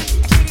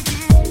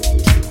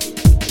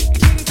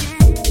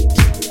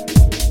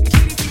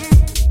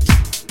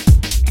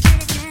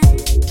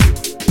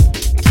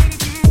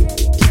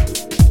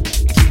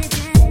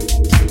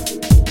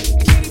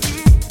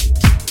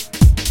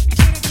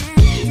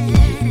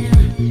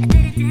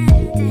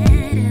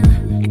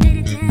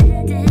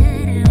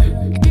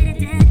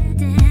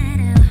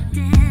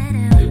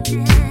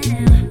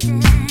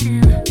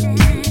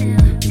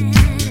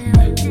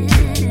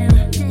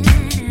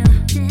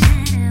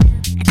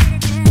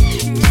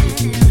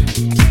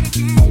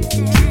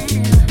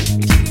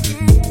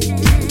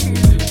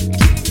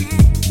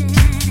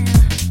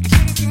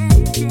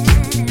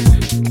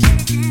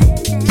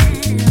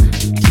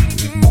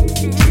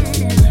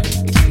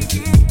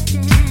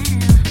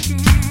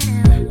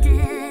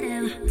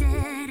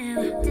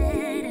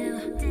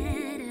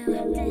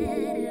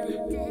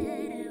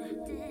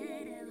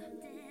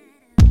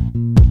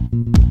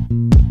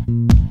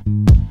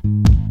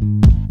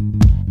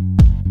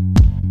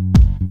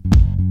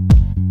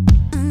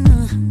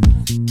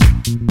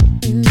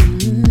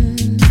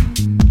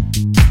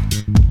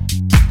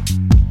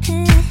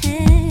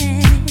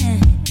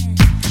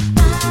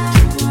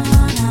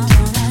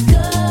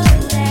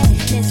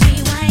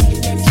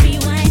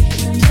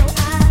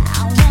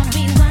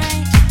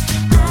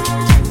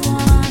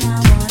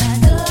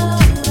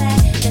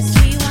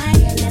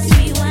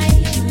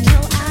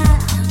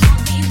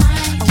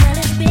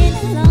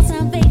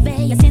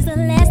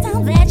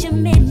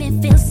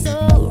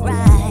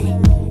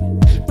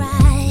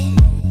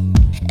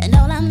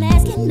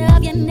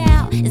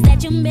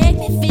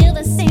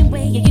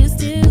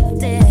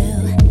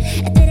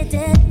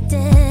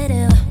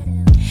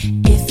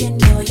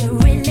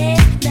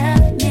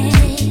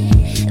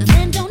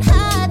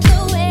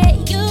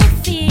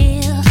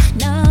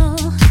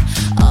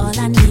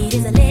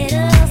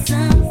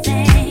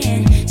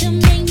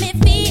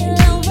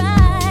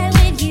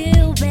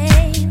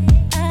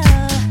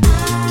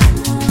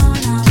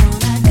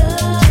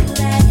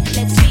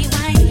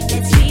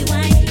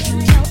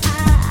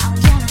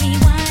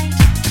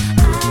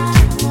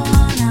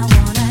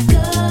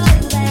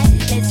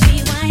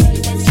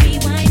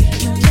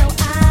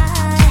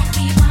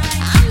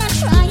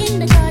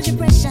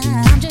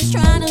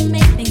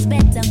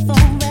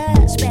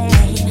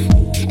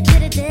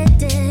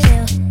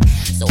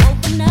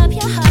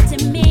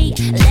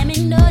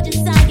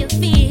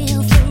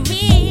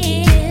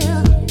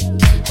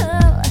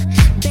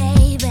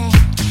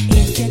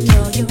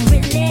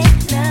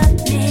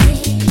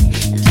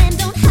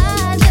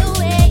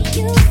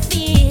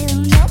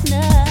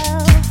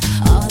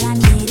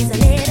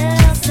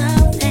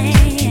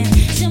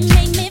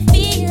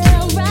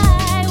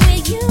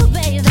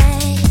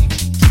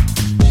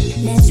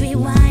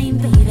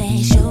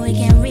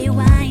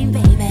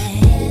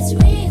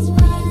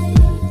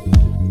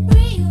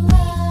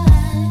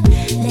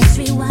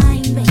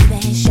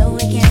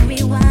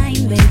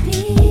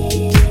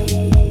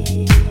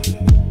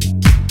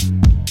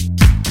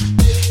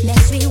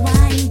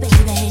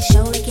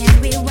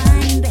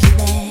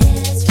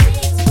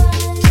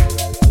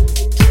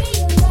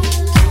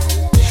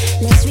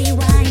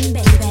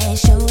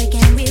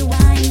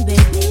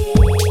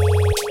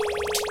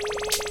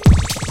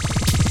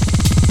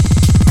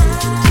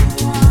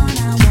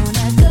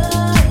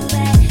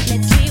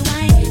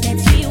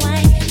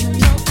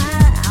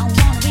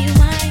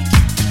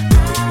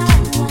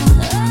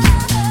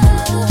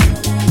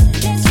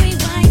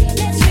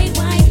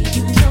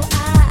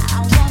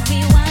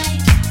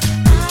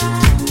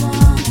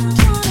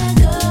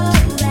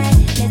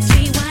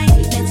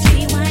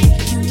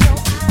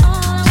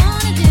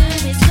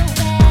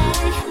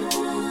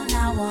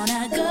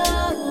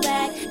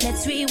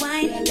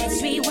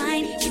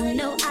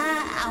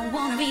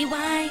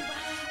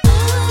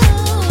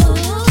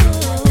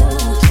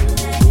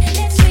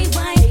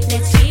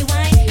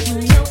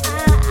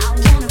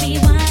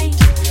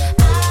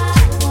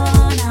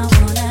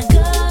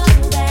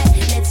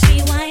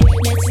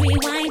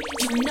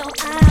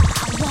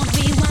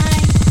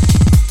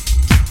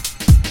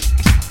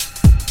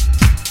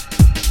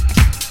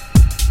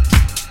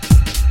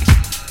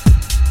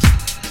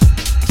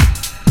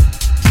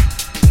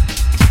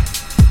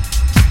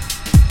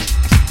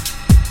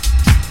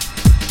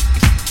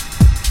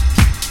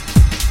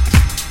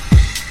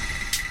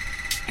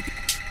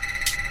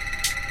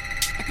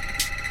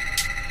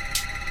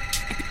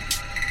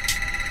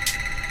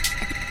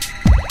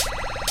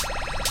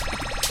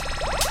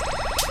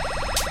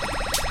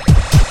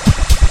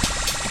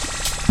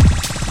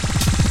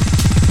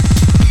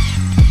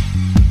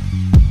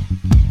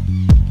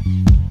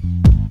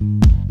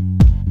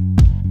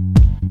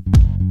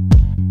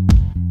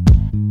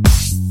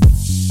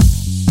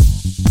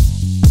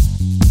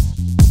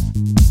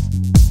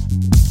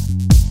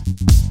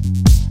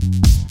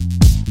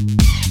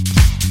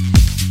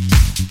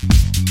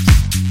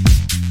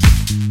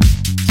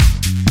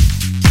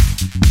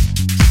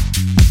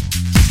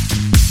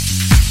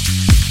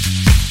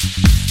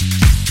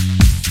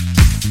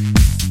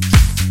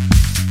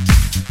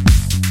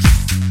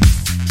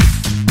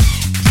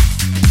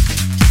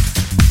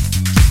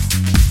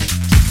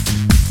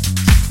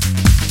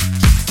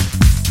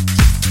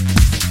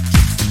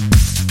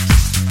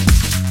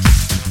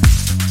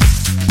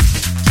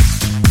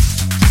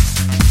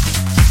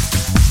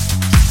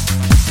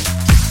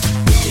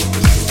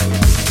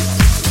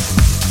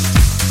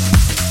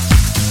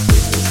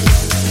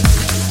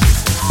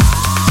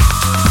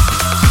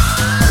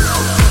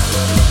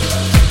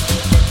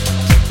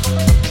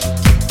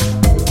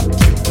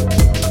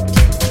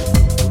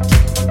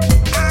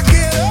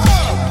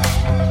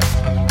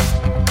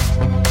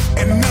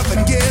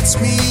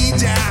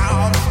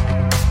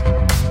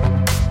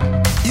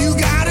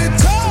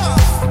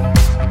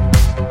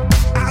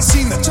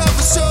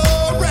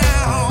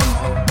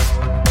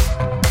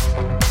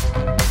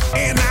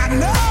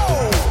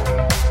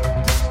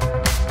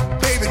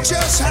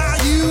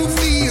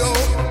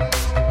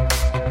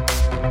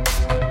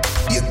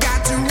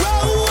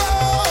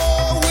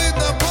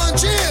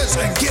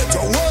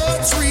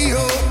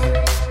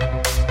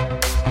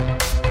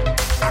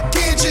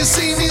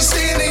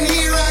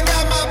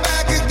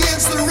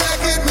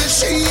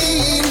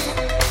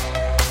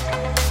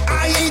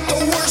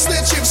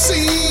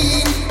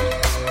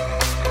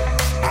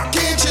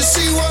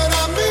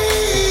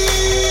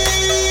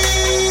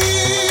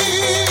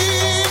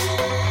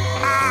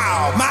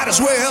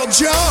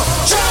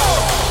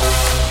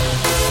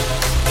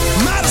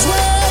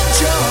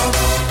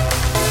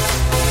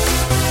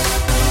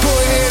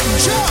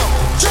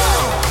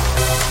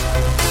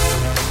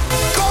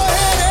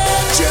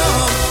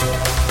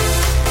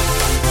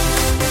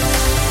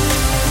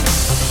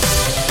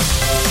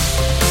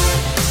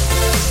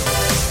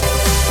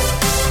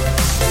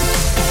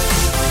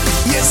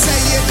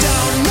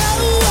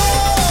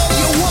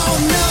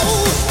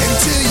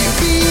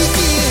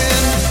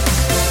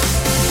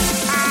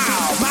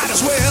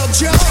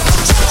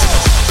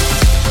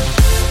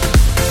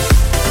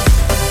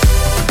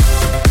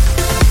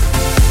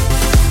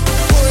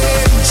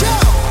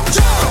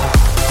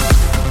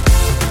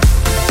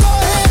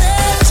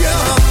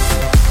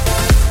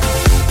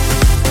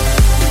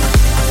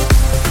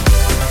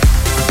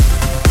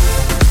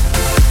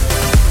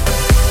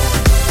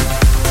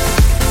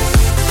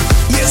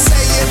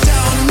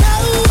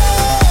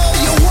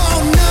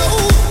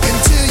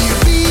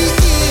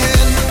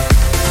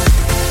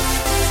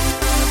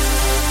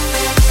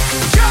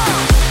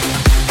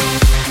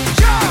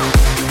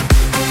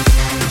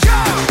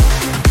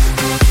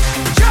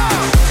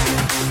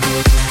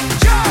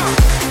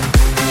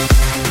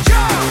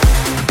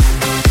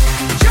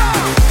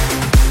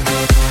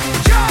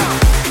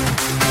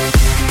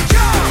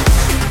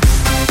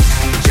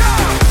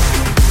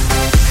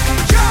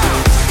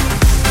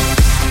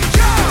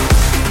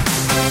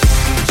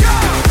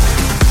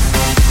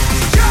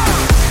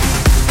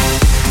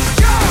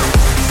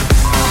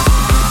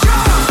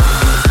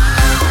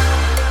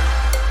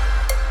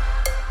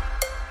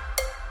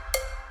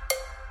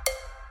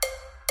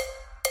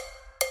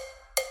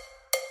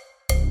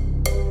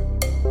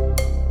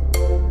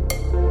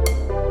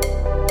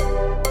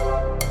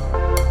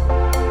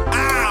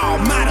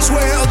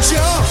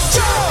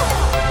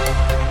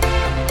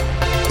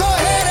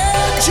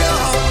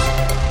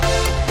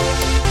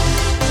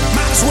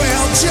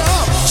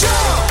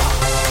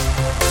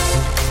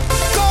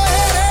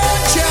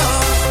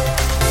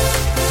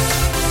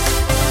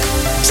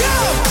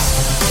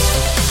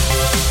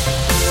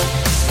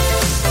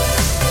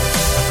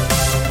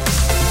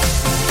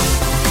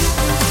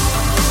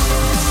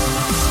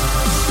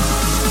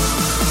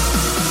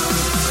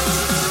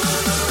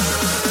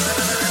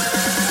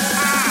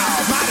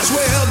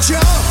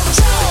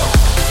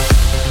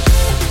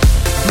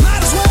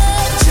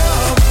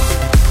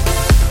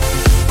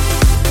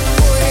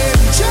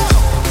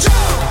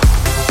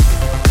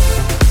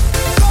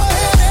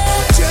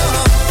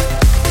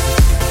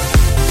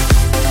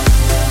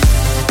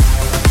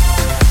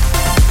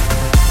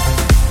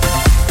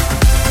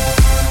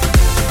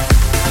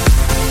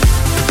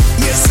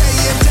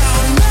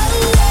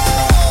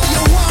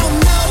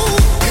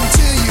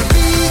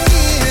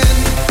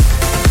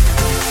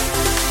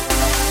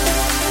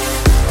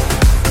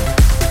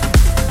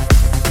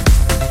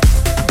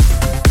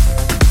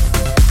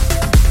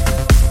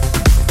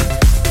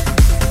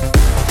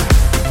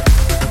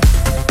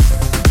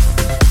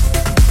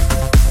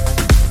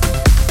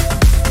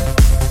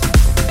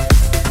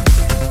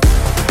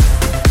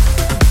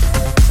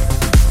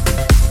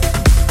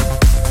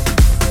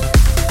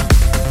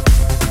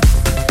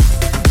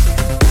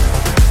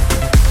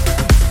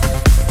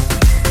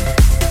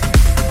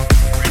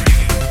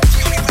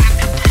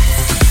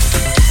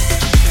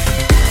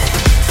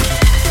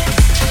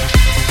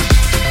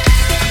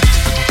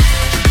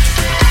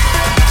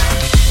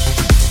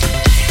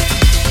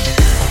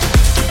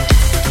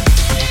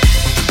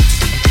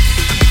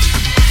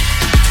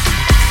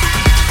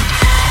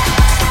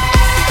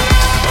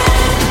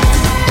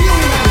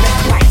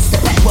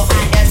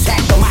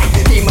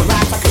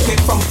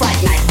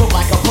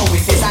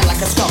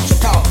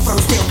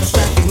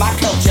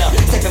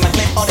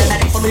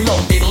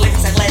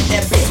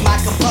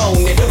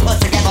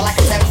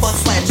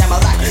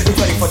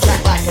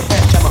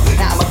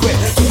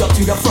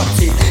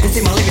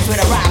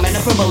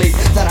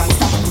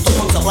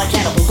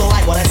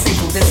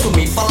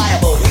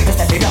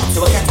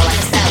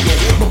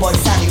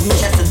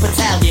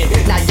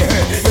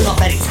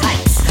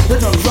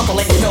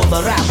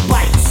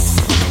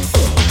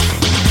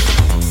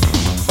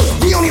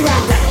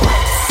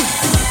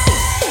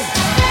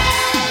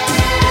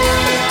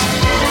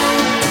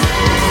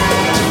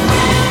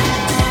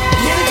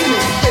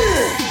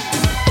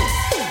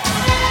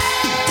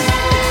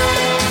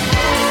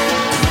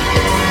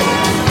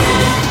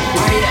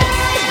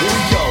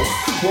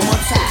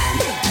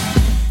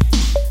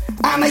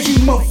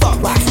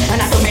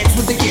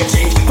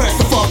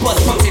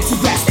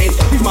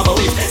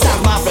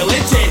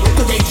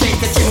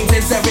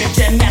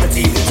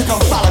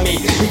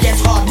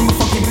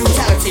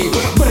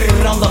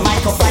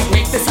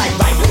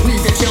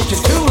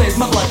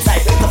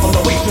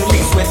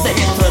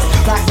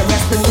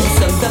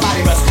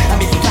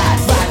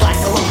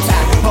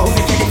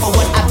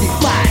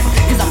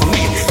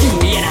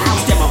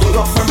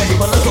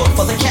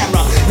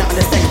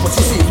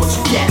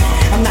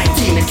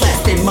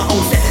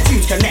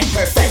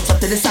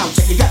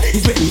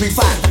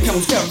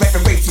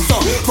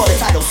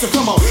 So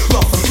come on,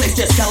 roll from place,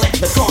 just collect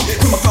the corn.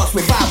 Come across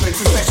with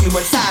violence, especially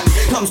when silence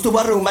comes to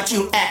a room. I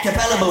tune a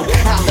cappella move.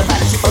 I'm the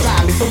battleship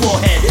around with the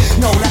warhead.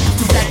 No left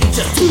to black, it's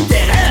just too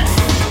dead.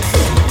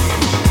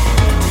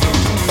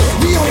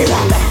 We only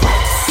round the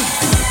fight.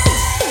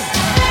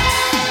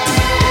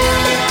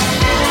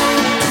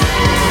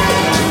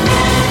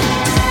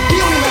 We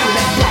only round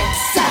that right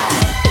side.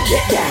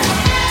 Get down.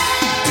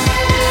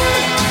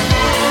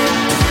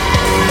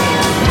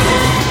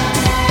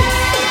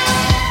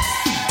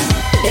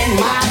 In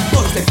my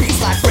books, the beats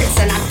like bricks,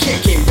 and I'm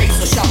kicking bass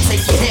so sharp, take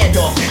your head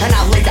off, and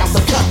I'll lay down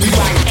the cut,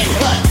 rewind and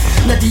cut.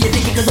 Now do you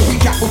think it cause a beat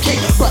drop will kick,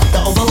 but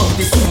the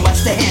overload is too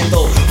much to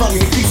handle.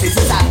 Volume increases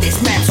as I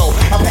dismantle.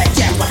 I pack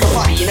jams like a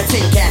party in a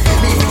tin can.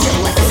 Leave me chill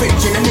like a fridge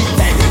in a meat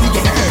van. You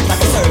get the urge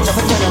like a surge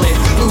of adrenaline.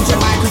 Lose your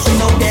mind cause you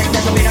know there's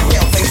never been a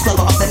pale face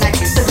lover of the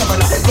 90s. The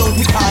governor, those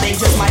we hard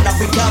angels might not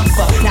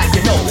recover. Now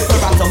you know, the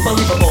rhyme's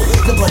unbelievable.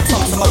 The blood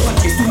pumps in my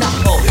punches do not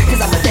pull.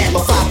 Cause I'm a damn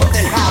more fire, but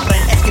then high, but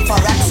an escape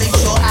for accent,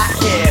 sure I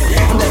can.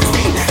 I'm the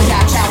stain,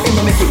 got child in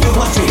the making.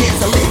 What you hear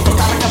to leave, for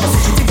style of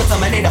conversation, think of the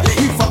Maneater.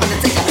 You fucking the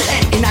taker,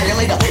 and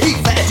annihilator. He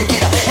for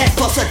educator, and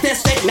for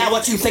sadistic. Now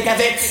what you think of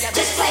it?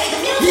 Just play the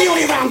music. The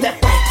only round that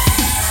fights.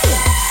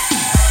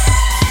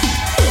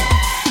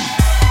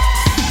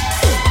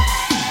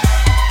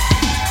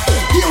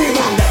 The only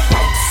round that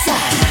fights.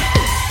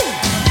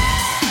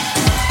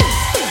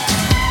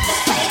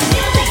 Just play the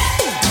music.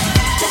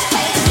 Just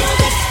play the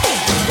music.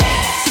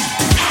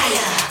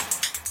 Higher.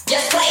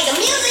 Just play the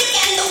music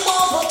and the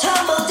wall will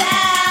tumble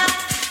down.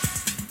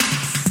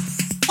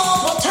 Wall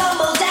will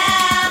tumble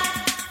down.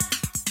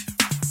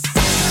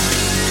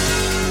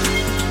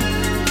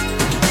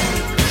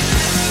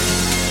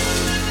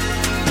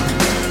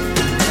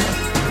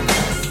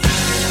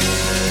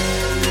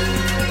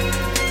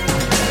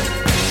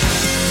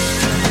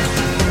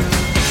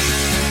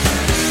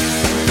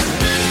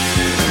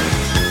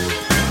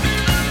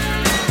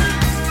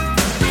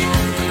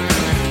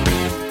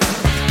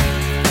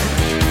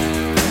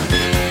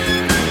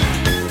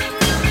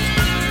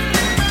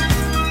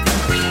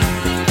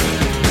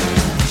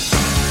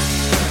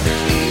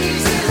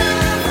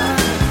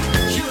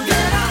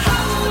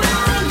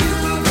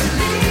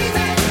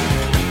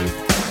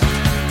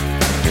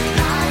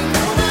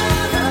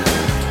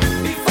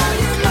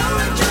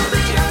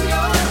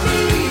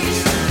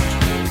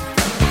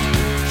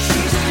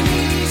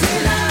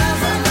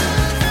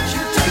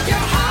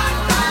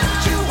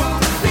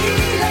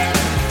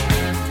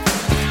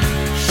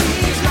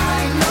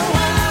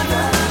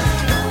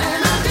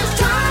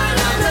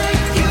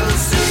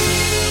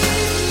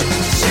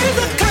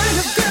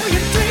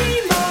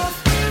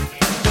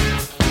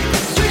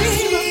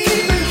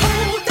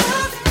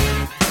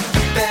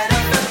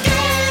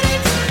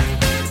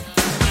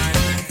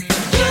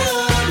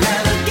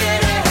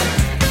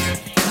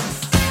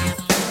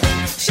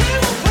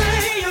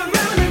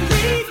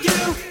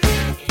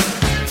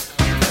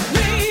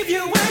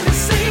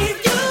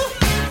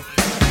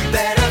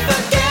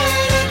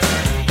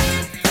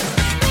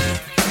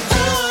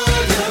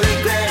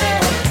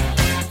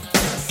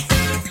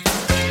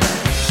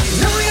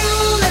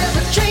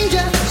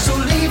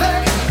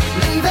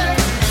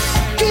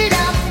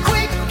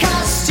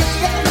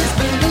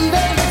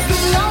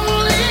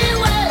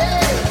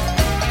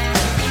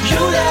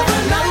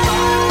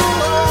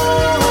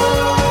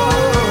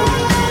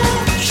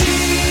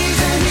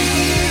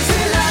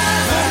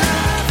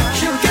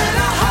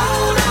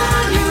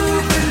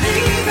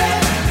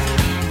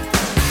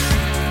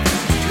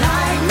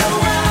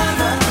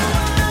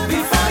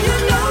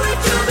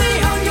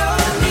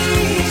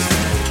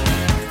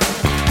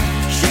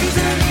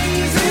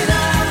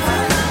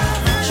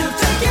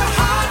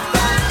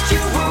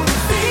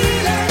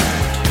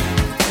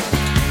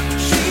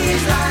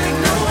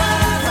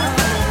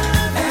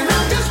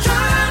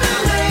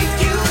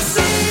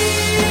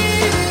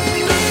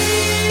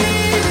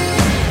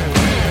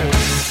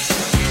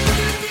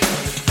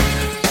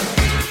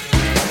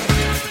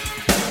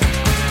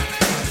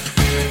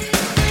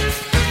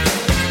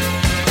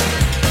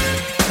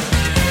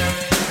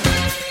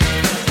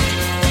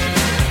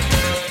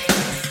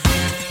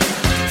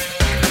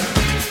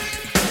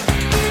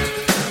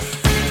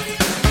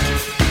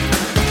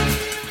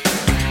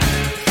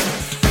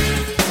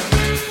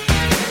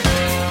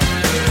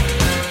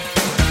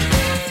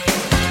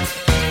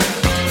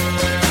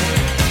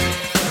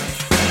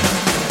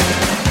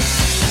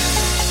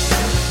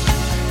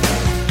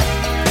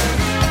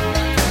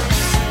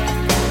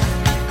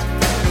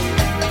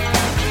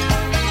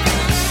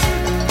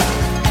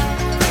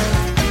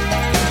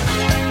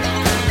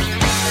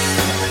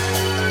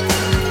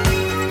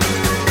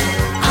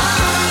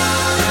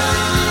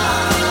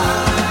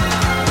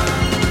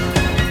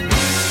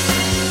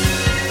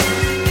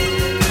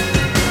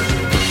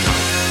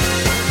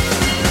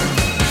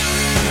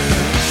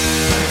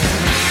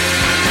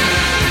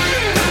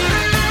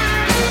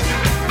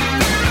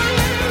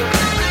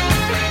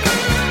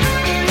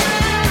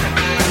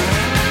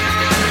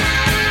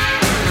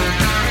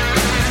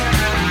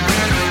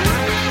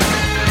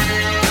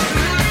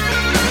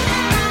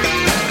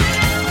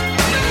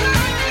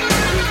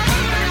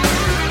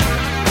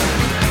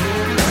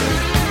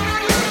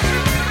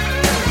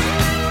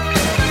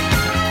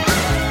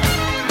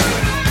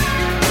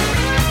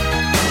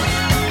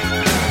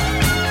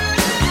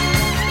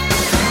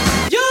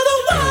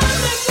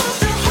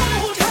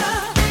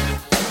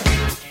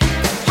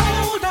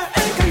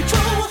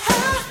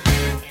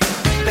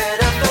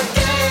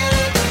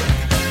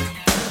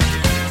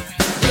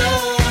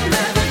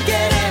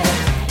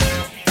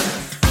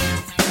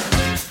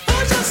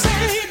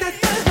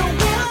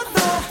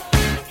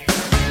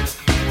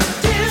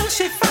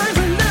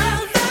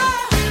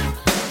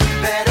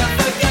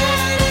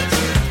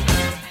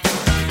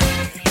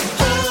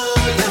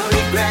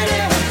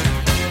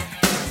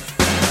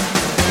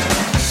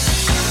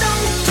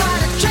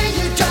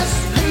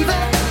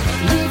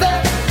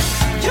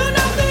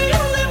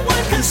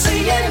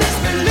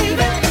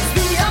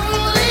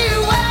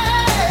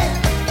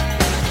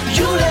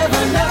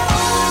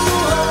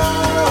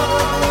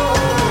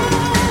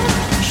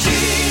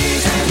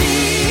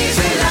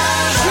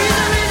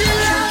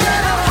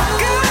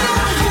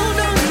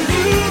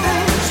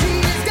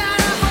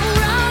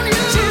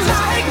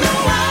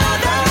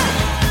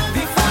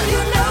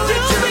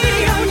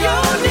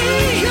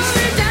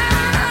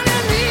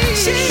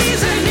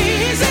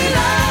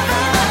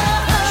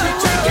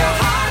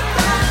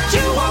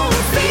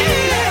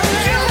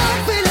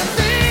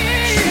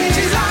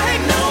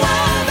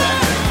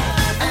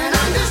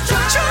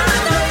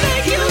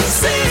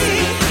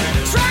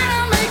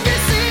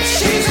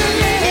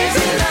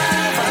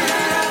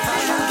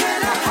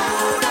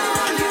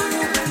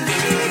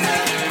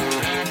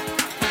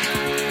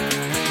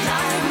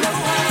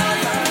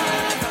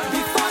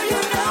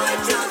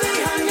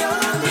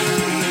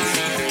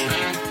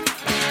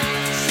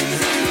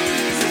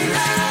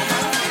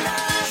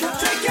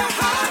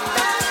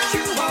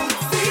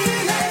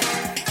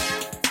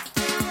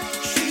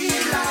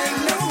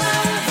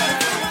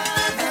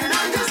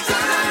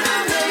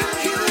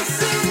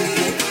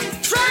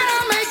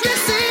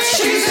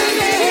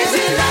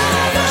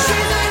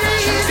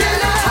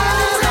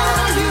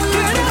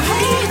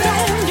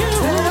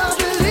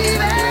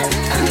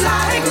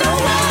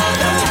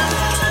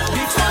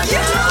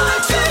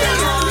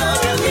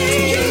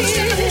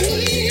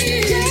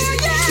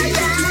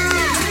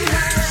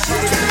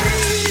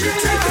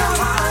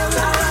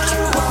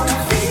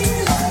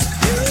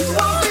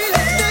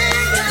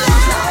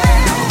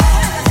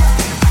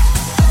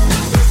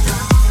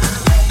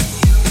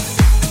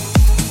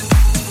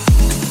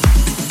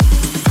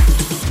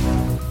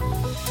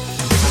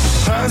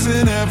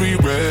 every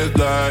red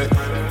light.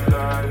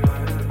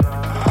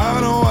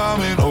 I know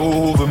I'm in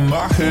over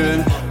my head,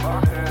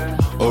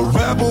 a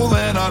rebel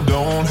and I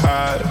don't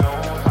hide.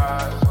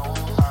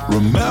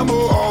 Remember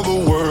all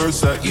the words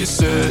that you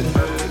said.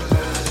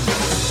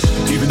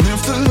 Even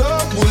if the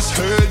love was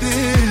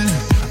hurting,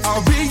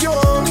 I'll be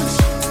yours,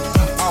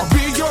 I'll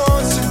be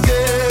yours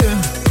again.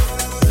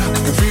 I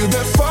can feel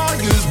that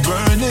fire's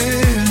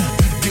burning,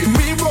 give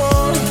me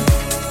more.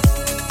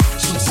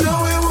 So tell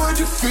me, would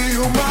you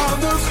feel my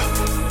love?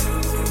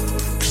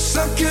 'Cause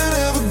I can't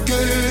ever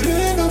get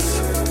enough.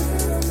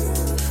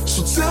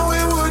 So tell me,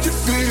 would you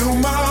feel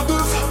my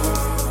love?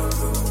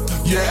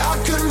 Yeah, I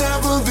could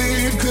never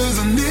leave 'cause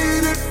I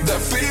needed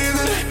that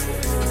feeling.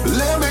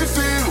 Let me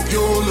feel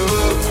your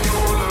love.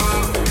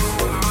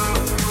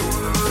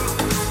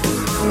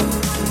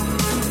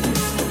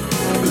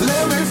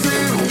 Let me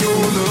feel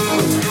your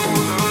love.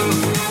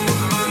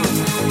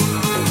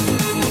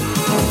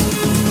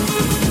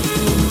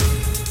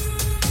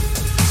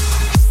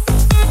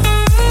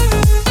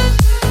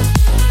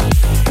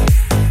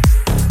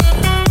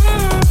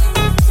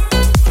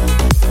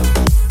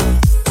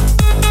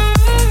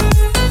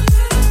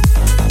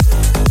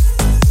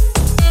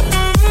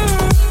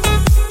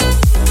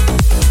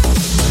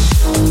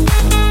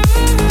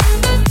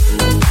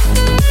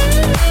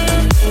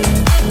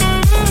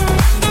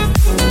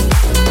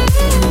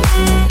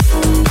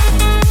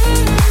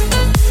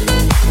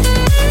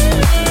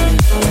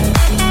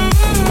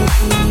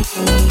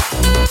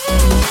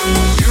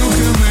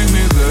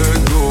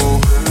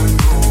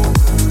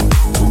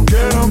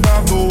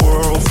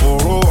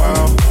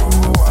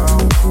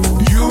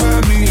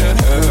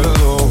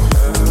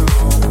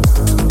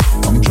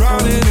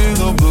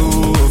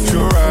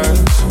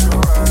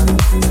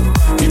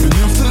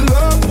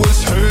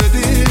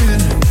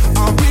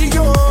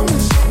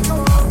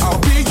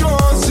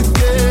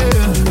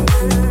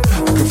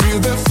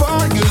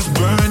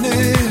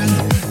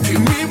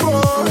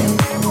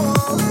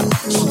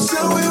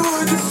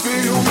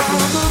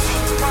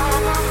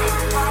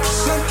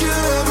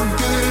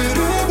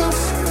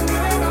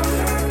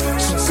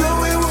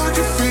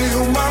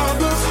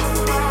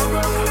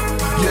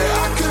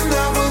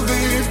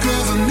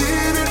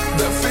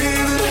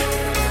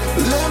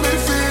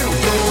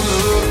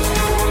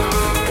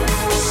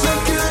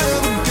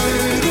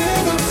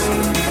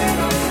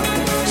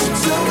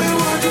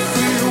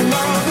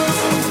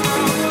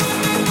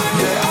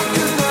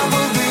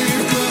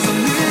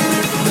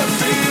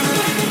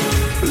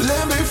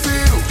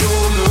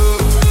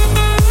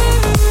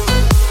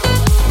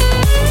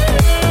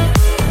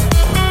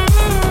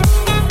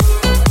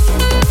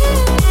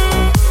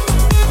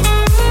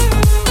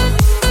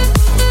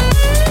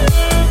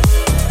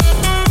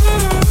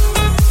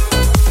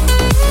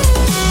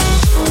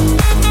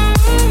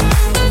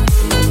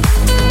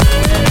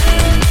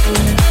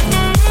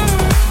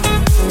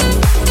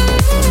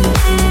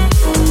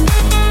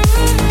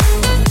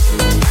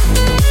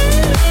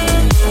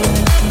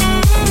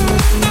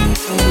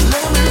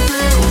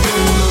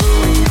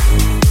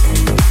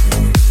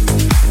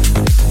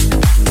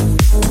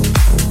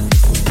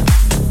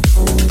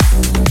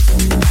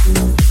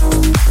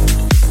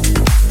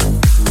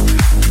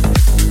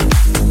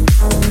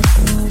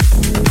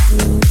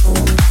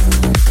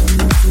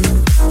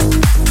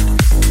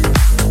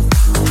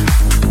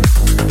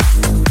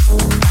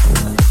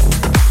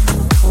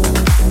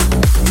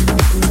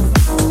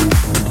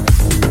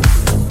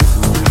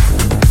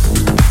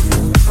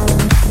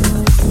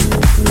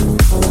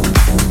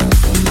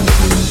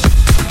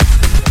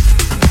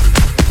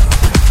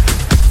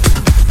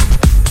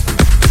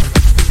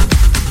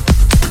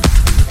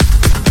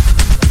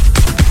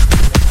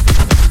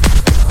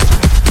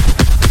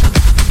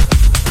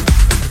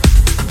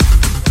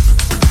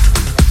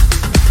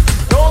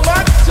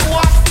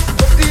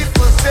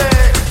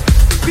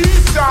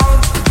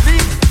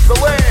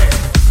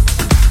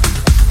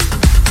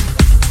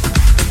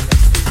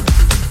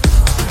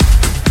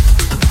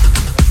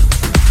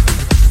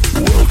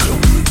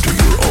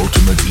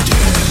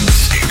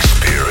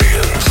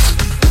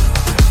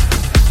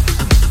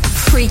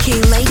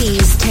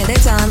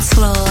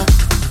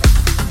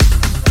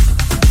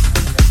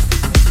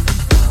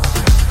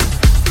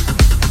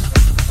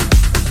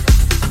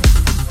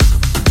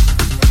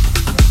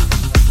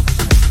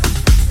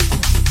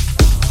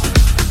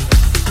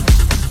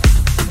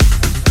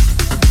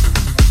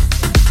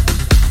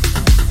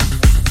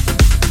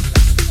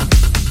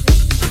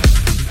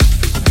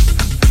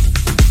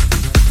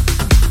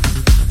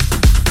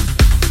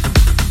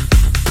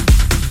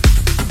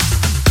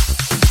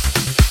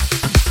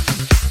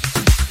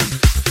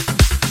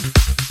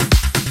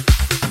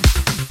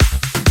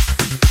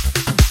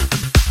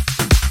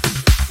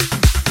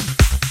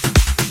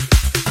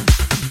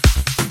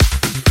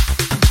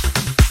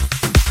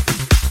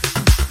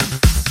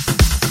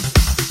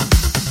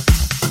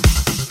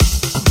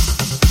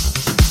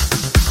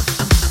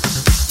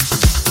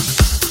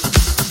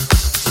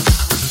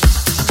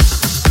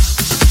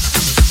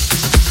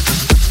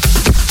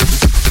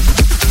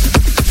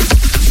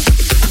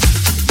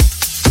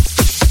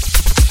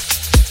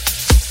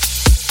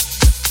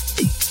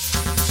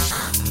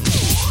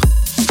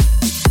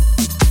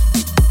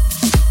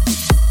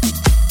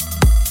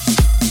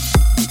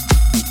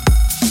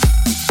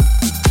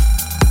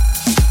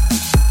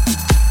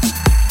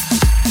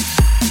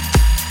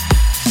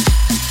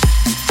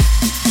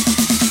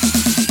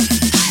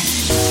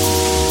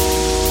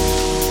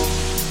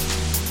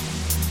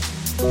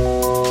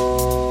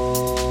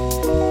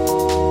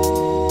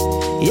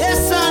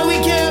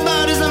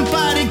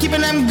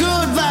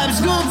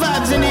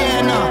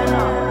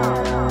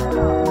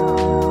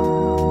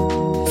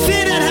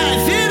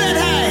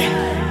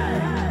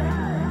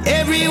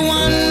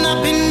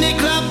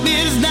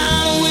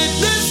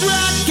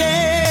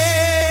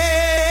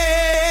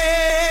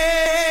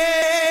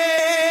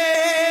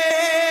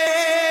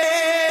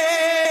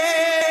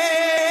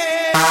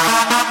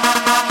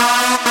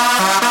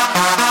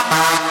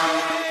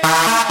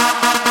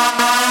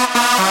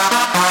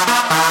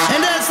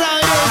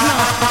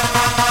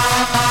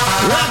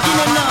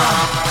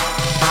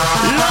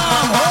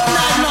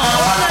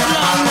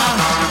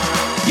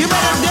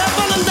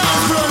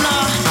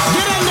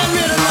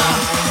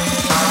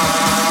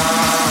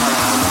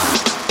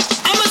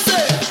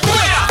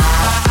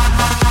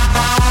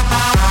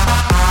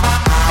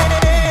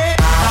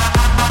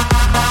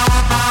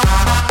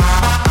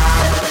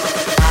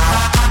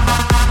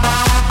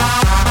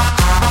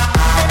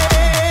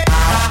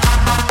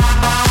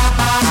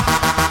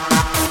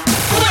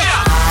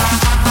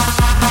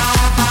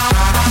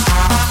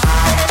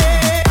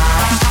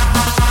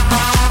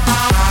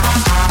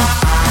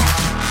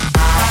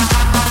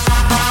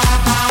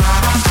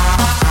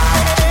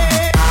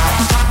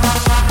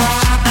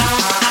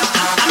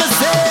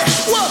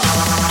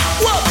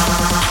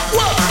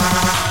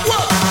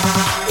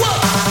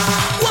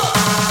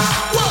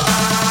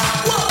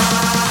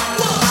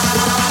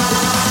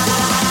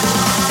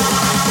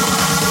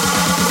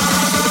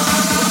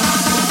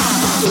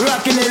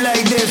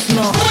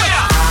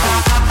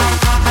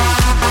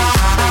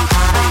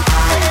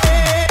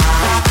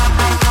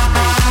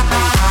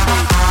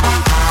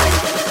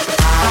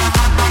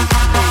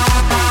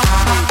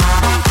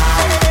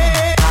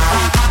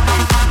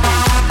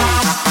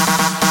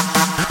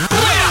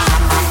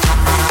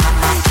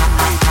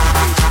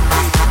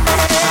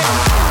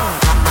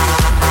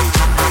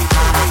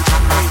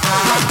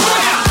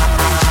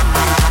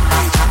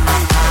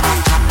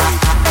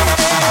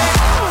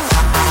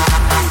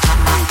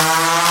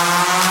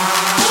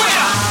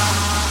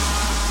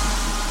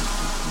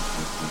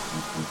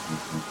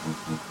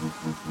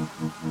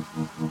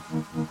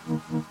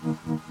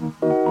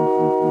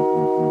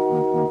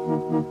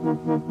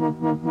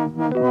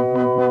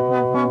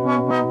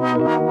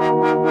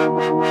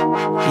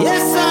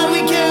 Yes, all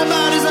we care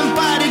about is them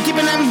party,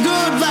 keeping them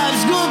good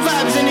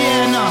vibes in the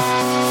air now.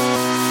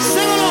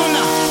 Sing along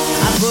now.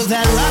 I put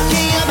that rock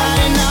in your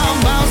body now,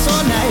 bounce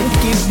all night.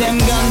 Keep them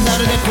guns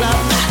out of the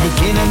club, they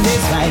killing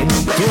this vibe.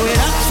 Do it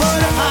up for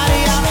the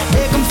party out,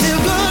 make them feel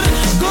good.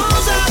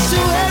 Goes out to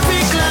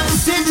every club,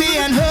 city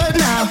and hood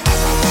now.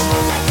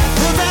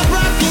 Put that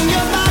rock in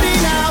your body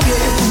now,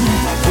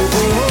 yeah. Oh,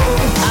 oh,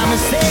 oh, I'ma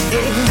say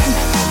it.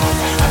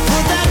 I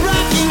put that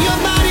rock in your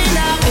body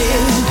now,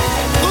 yeah.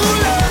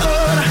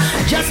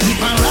 Just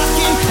keep on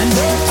rocking and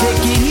don't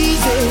take it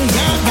easy.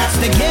 Y'all got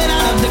to get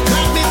out of the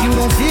club if you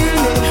don't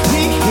feel it.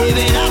 We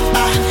give it up,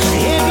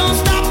 ain't no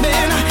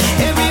stopping.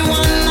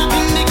 Everyone up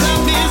in the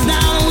club is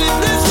down with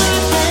this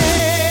rocking.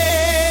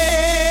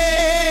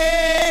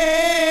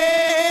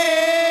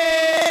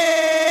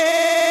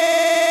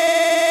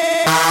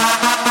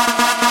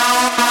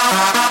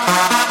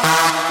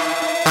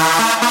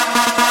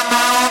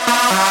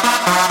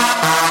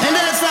 And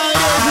that's how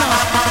it is now.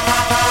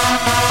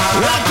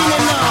 Rocking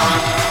it now.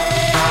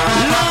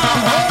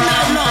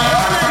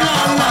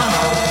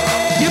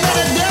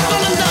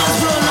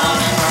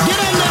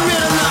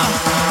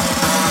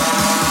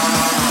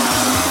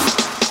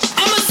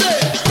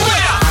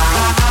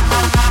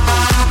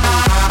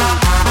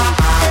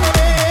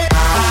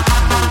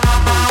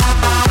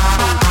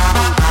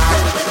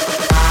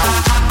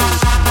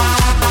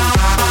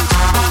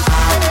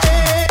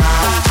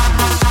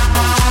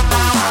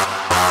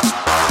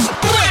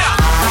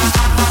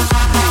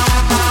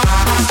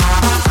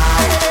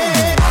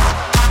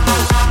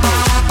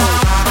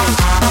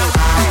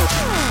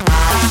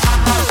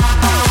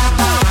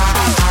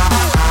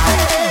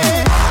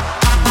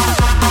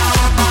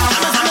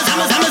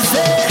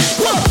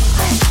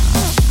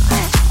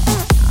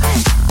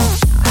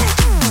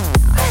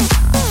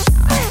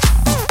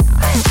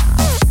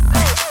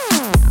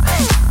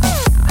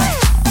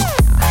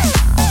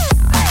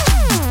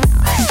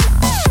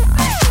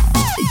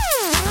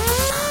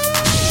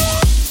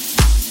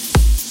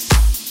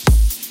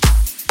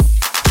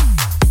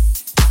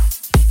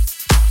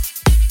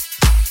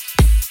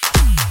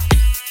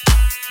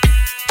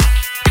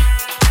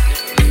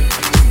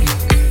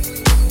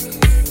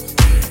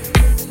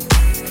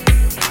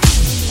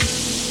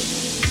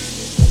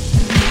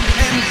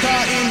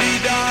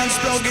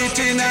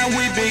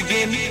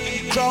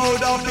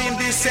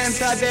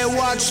 They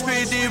watch for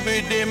the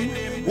rhythm.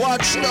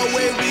 Watch the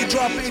way we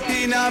drop it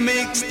in a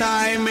mix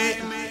time.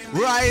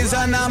 Rise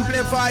and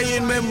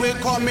amplifying when we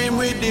come in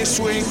with the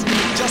swing.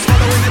 Just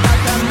following the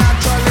pattern,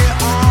 naturally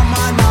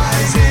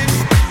harmonizing.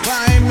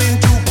 Climb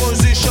into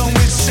position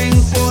with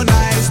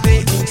synchronized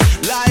it.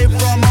 Live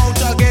from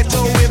outer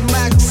ghetto we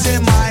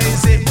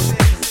maximize it.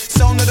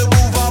 Sound of the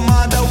groove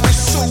armada with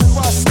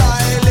super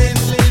styling.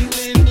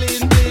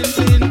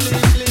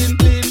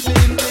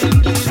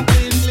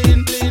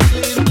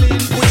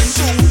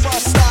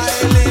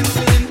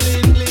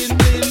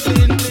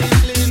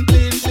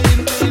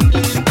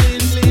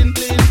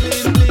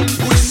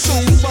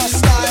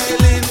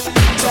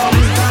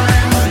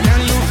 Sometimes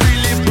can you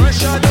feel it?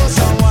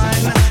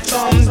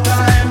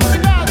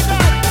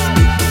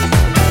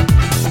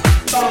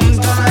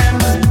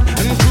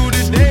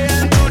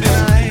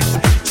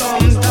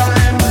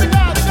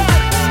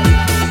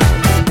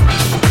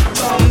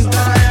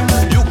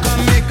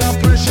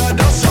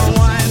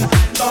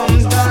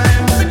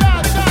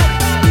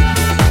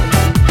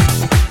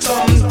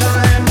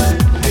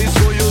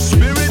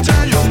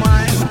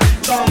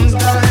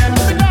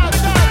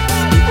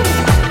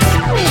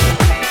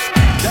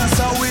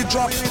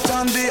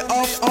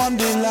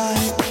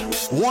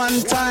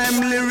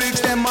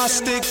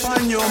 stick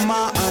on your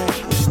mind.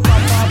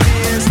 Proper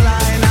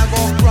baseline, I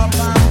go crop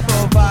and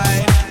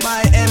provide.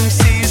 My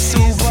MC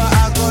super,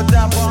 I go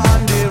dapper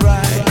on the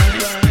ride.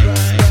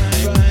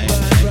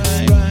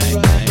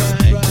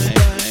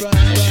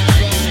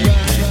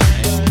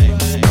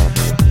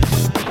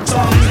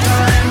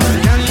 Sometime,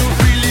 can you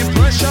feel the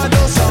pressure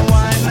does a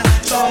wine?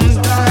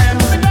 Sometime,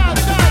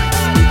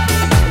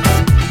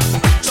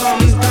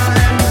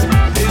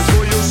 it's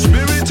for your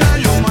spirit and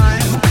your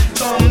mind.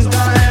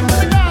 Sometime,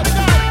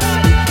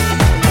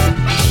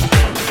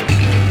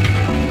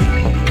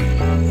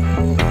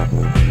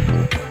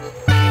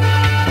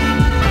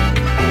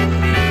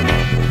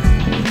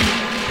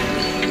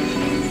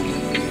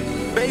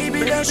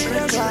 baby, let's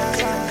recline.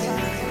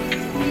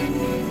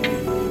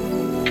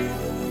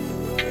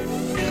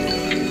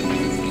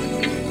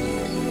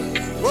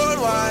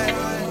 Worldwide,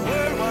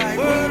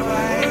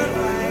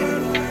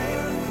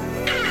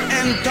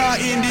 enter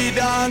in the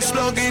dance,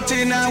 plug it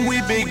in and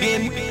we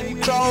begin.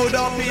 Crowd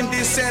up in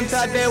the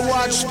center, they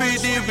watch for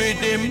the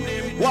rhythm.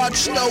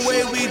 Watch the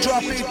way we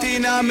drop it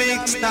in a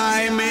mix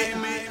time.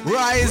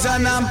 Rise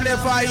and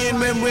amplifying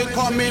when we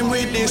come in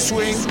with the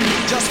swing.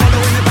 Just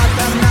following the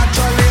pattern,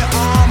 naturally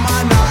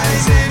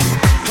harmonizing.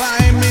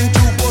 Climb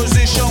into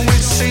position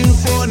with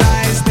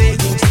synchronized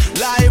it.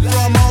 Live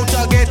from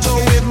outer ghetto,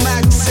 we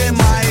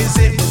maximize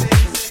it.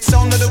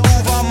 Sound of the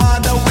groove, I'm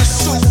under with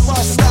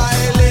super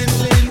styling.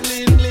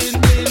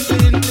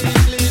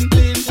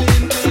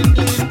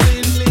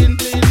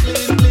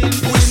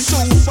 With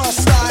super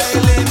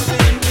styling.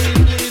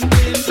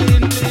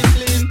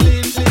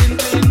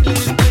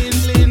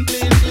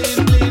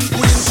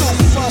 With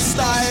super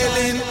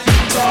styling.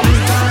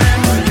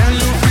 Sometime, can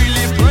you feel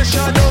the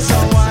pressure does a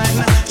wine?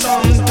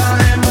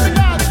 Sometime,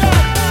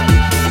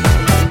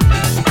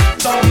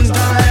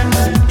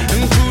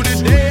 through the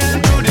day and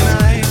through the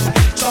night.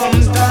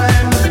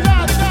 Sometime,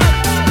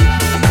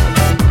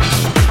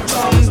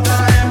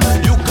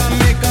 you can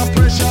make a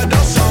pressure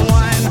does a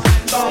wine.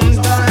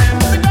 Sometime,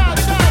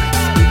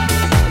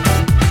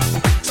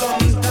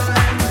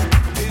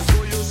 it's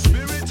for your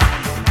spirit and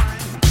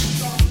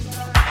your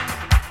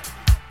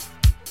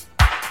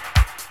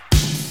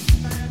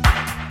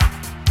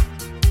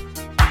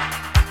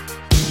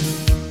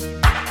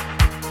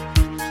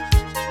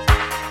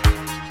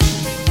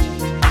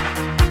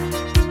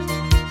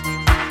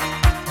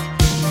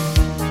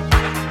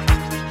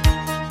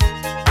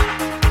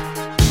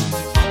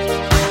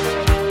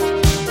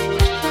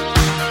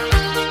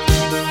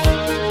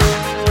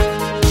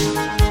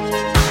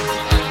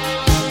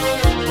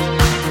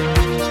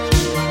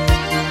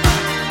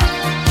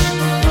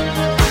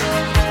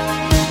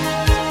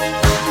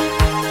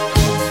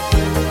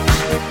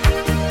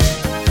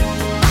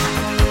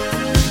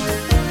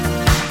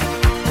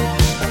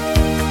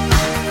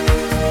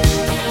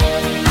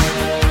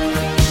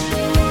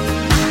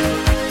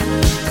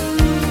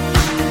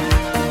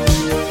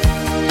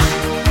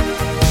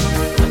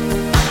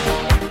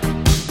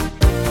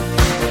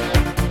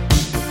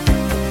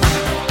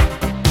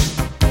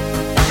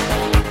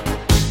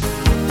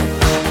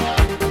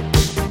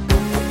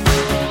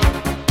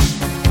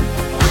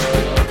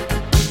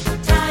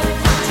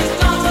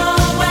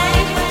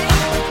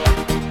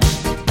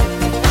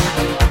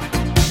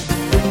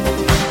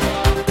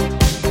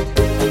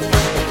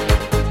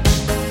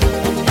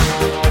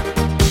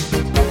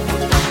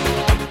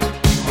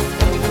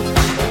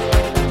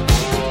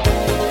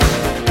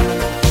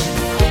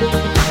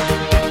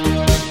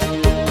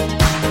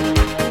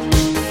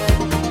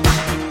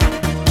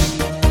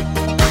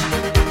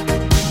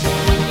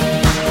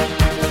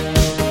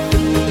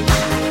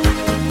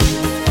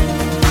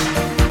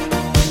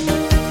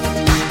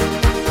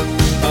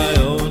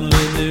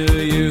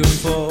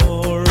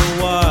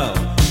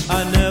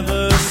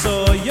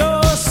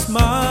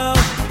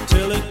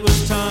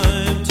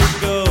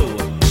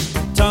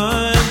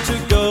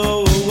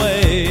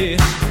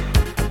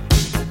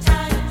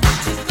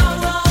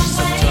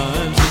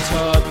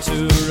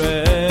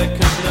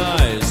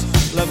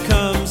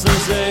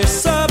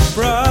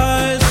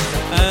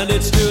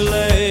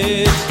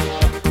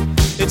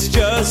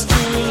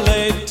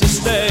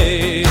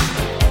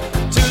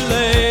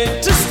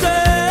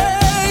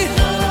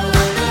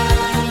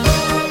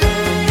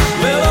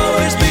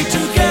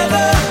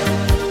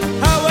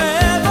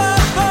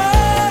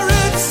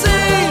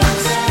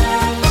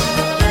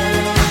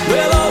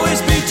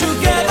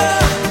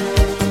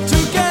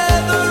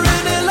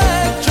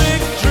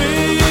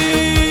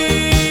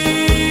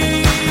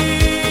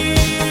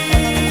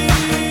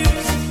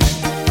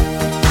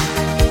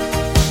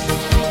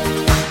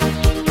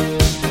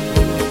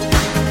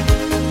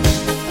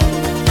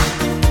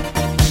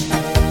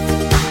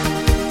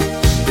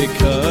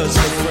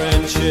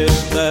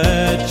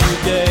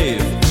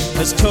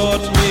has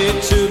taught me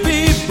to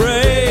be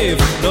brave.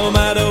 No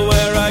matter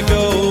where I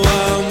go,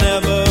 I'll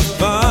never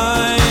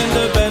find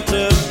a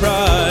better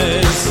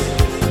prize.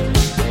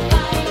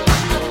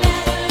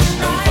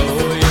 And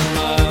though you're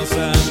miles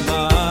and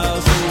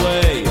miles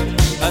away,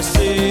 I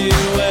see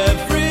you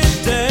every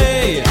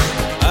day.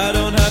 I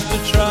don't have to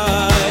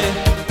try,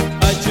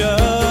 I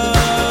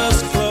just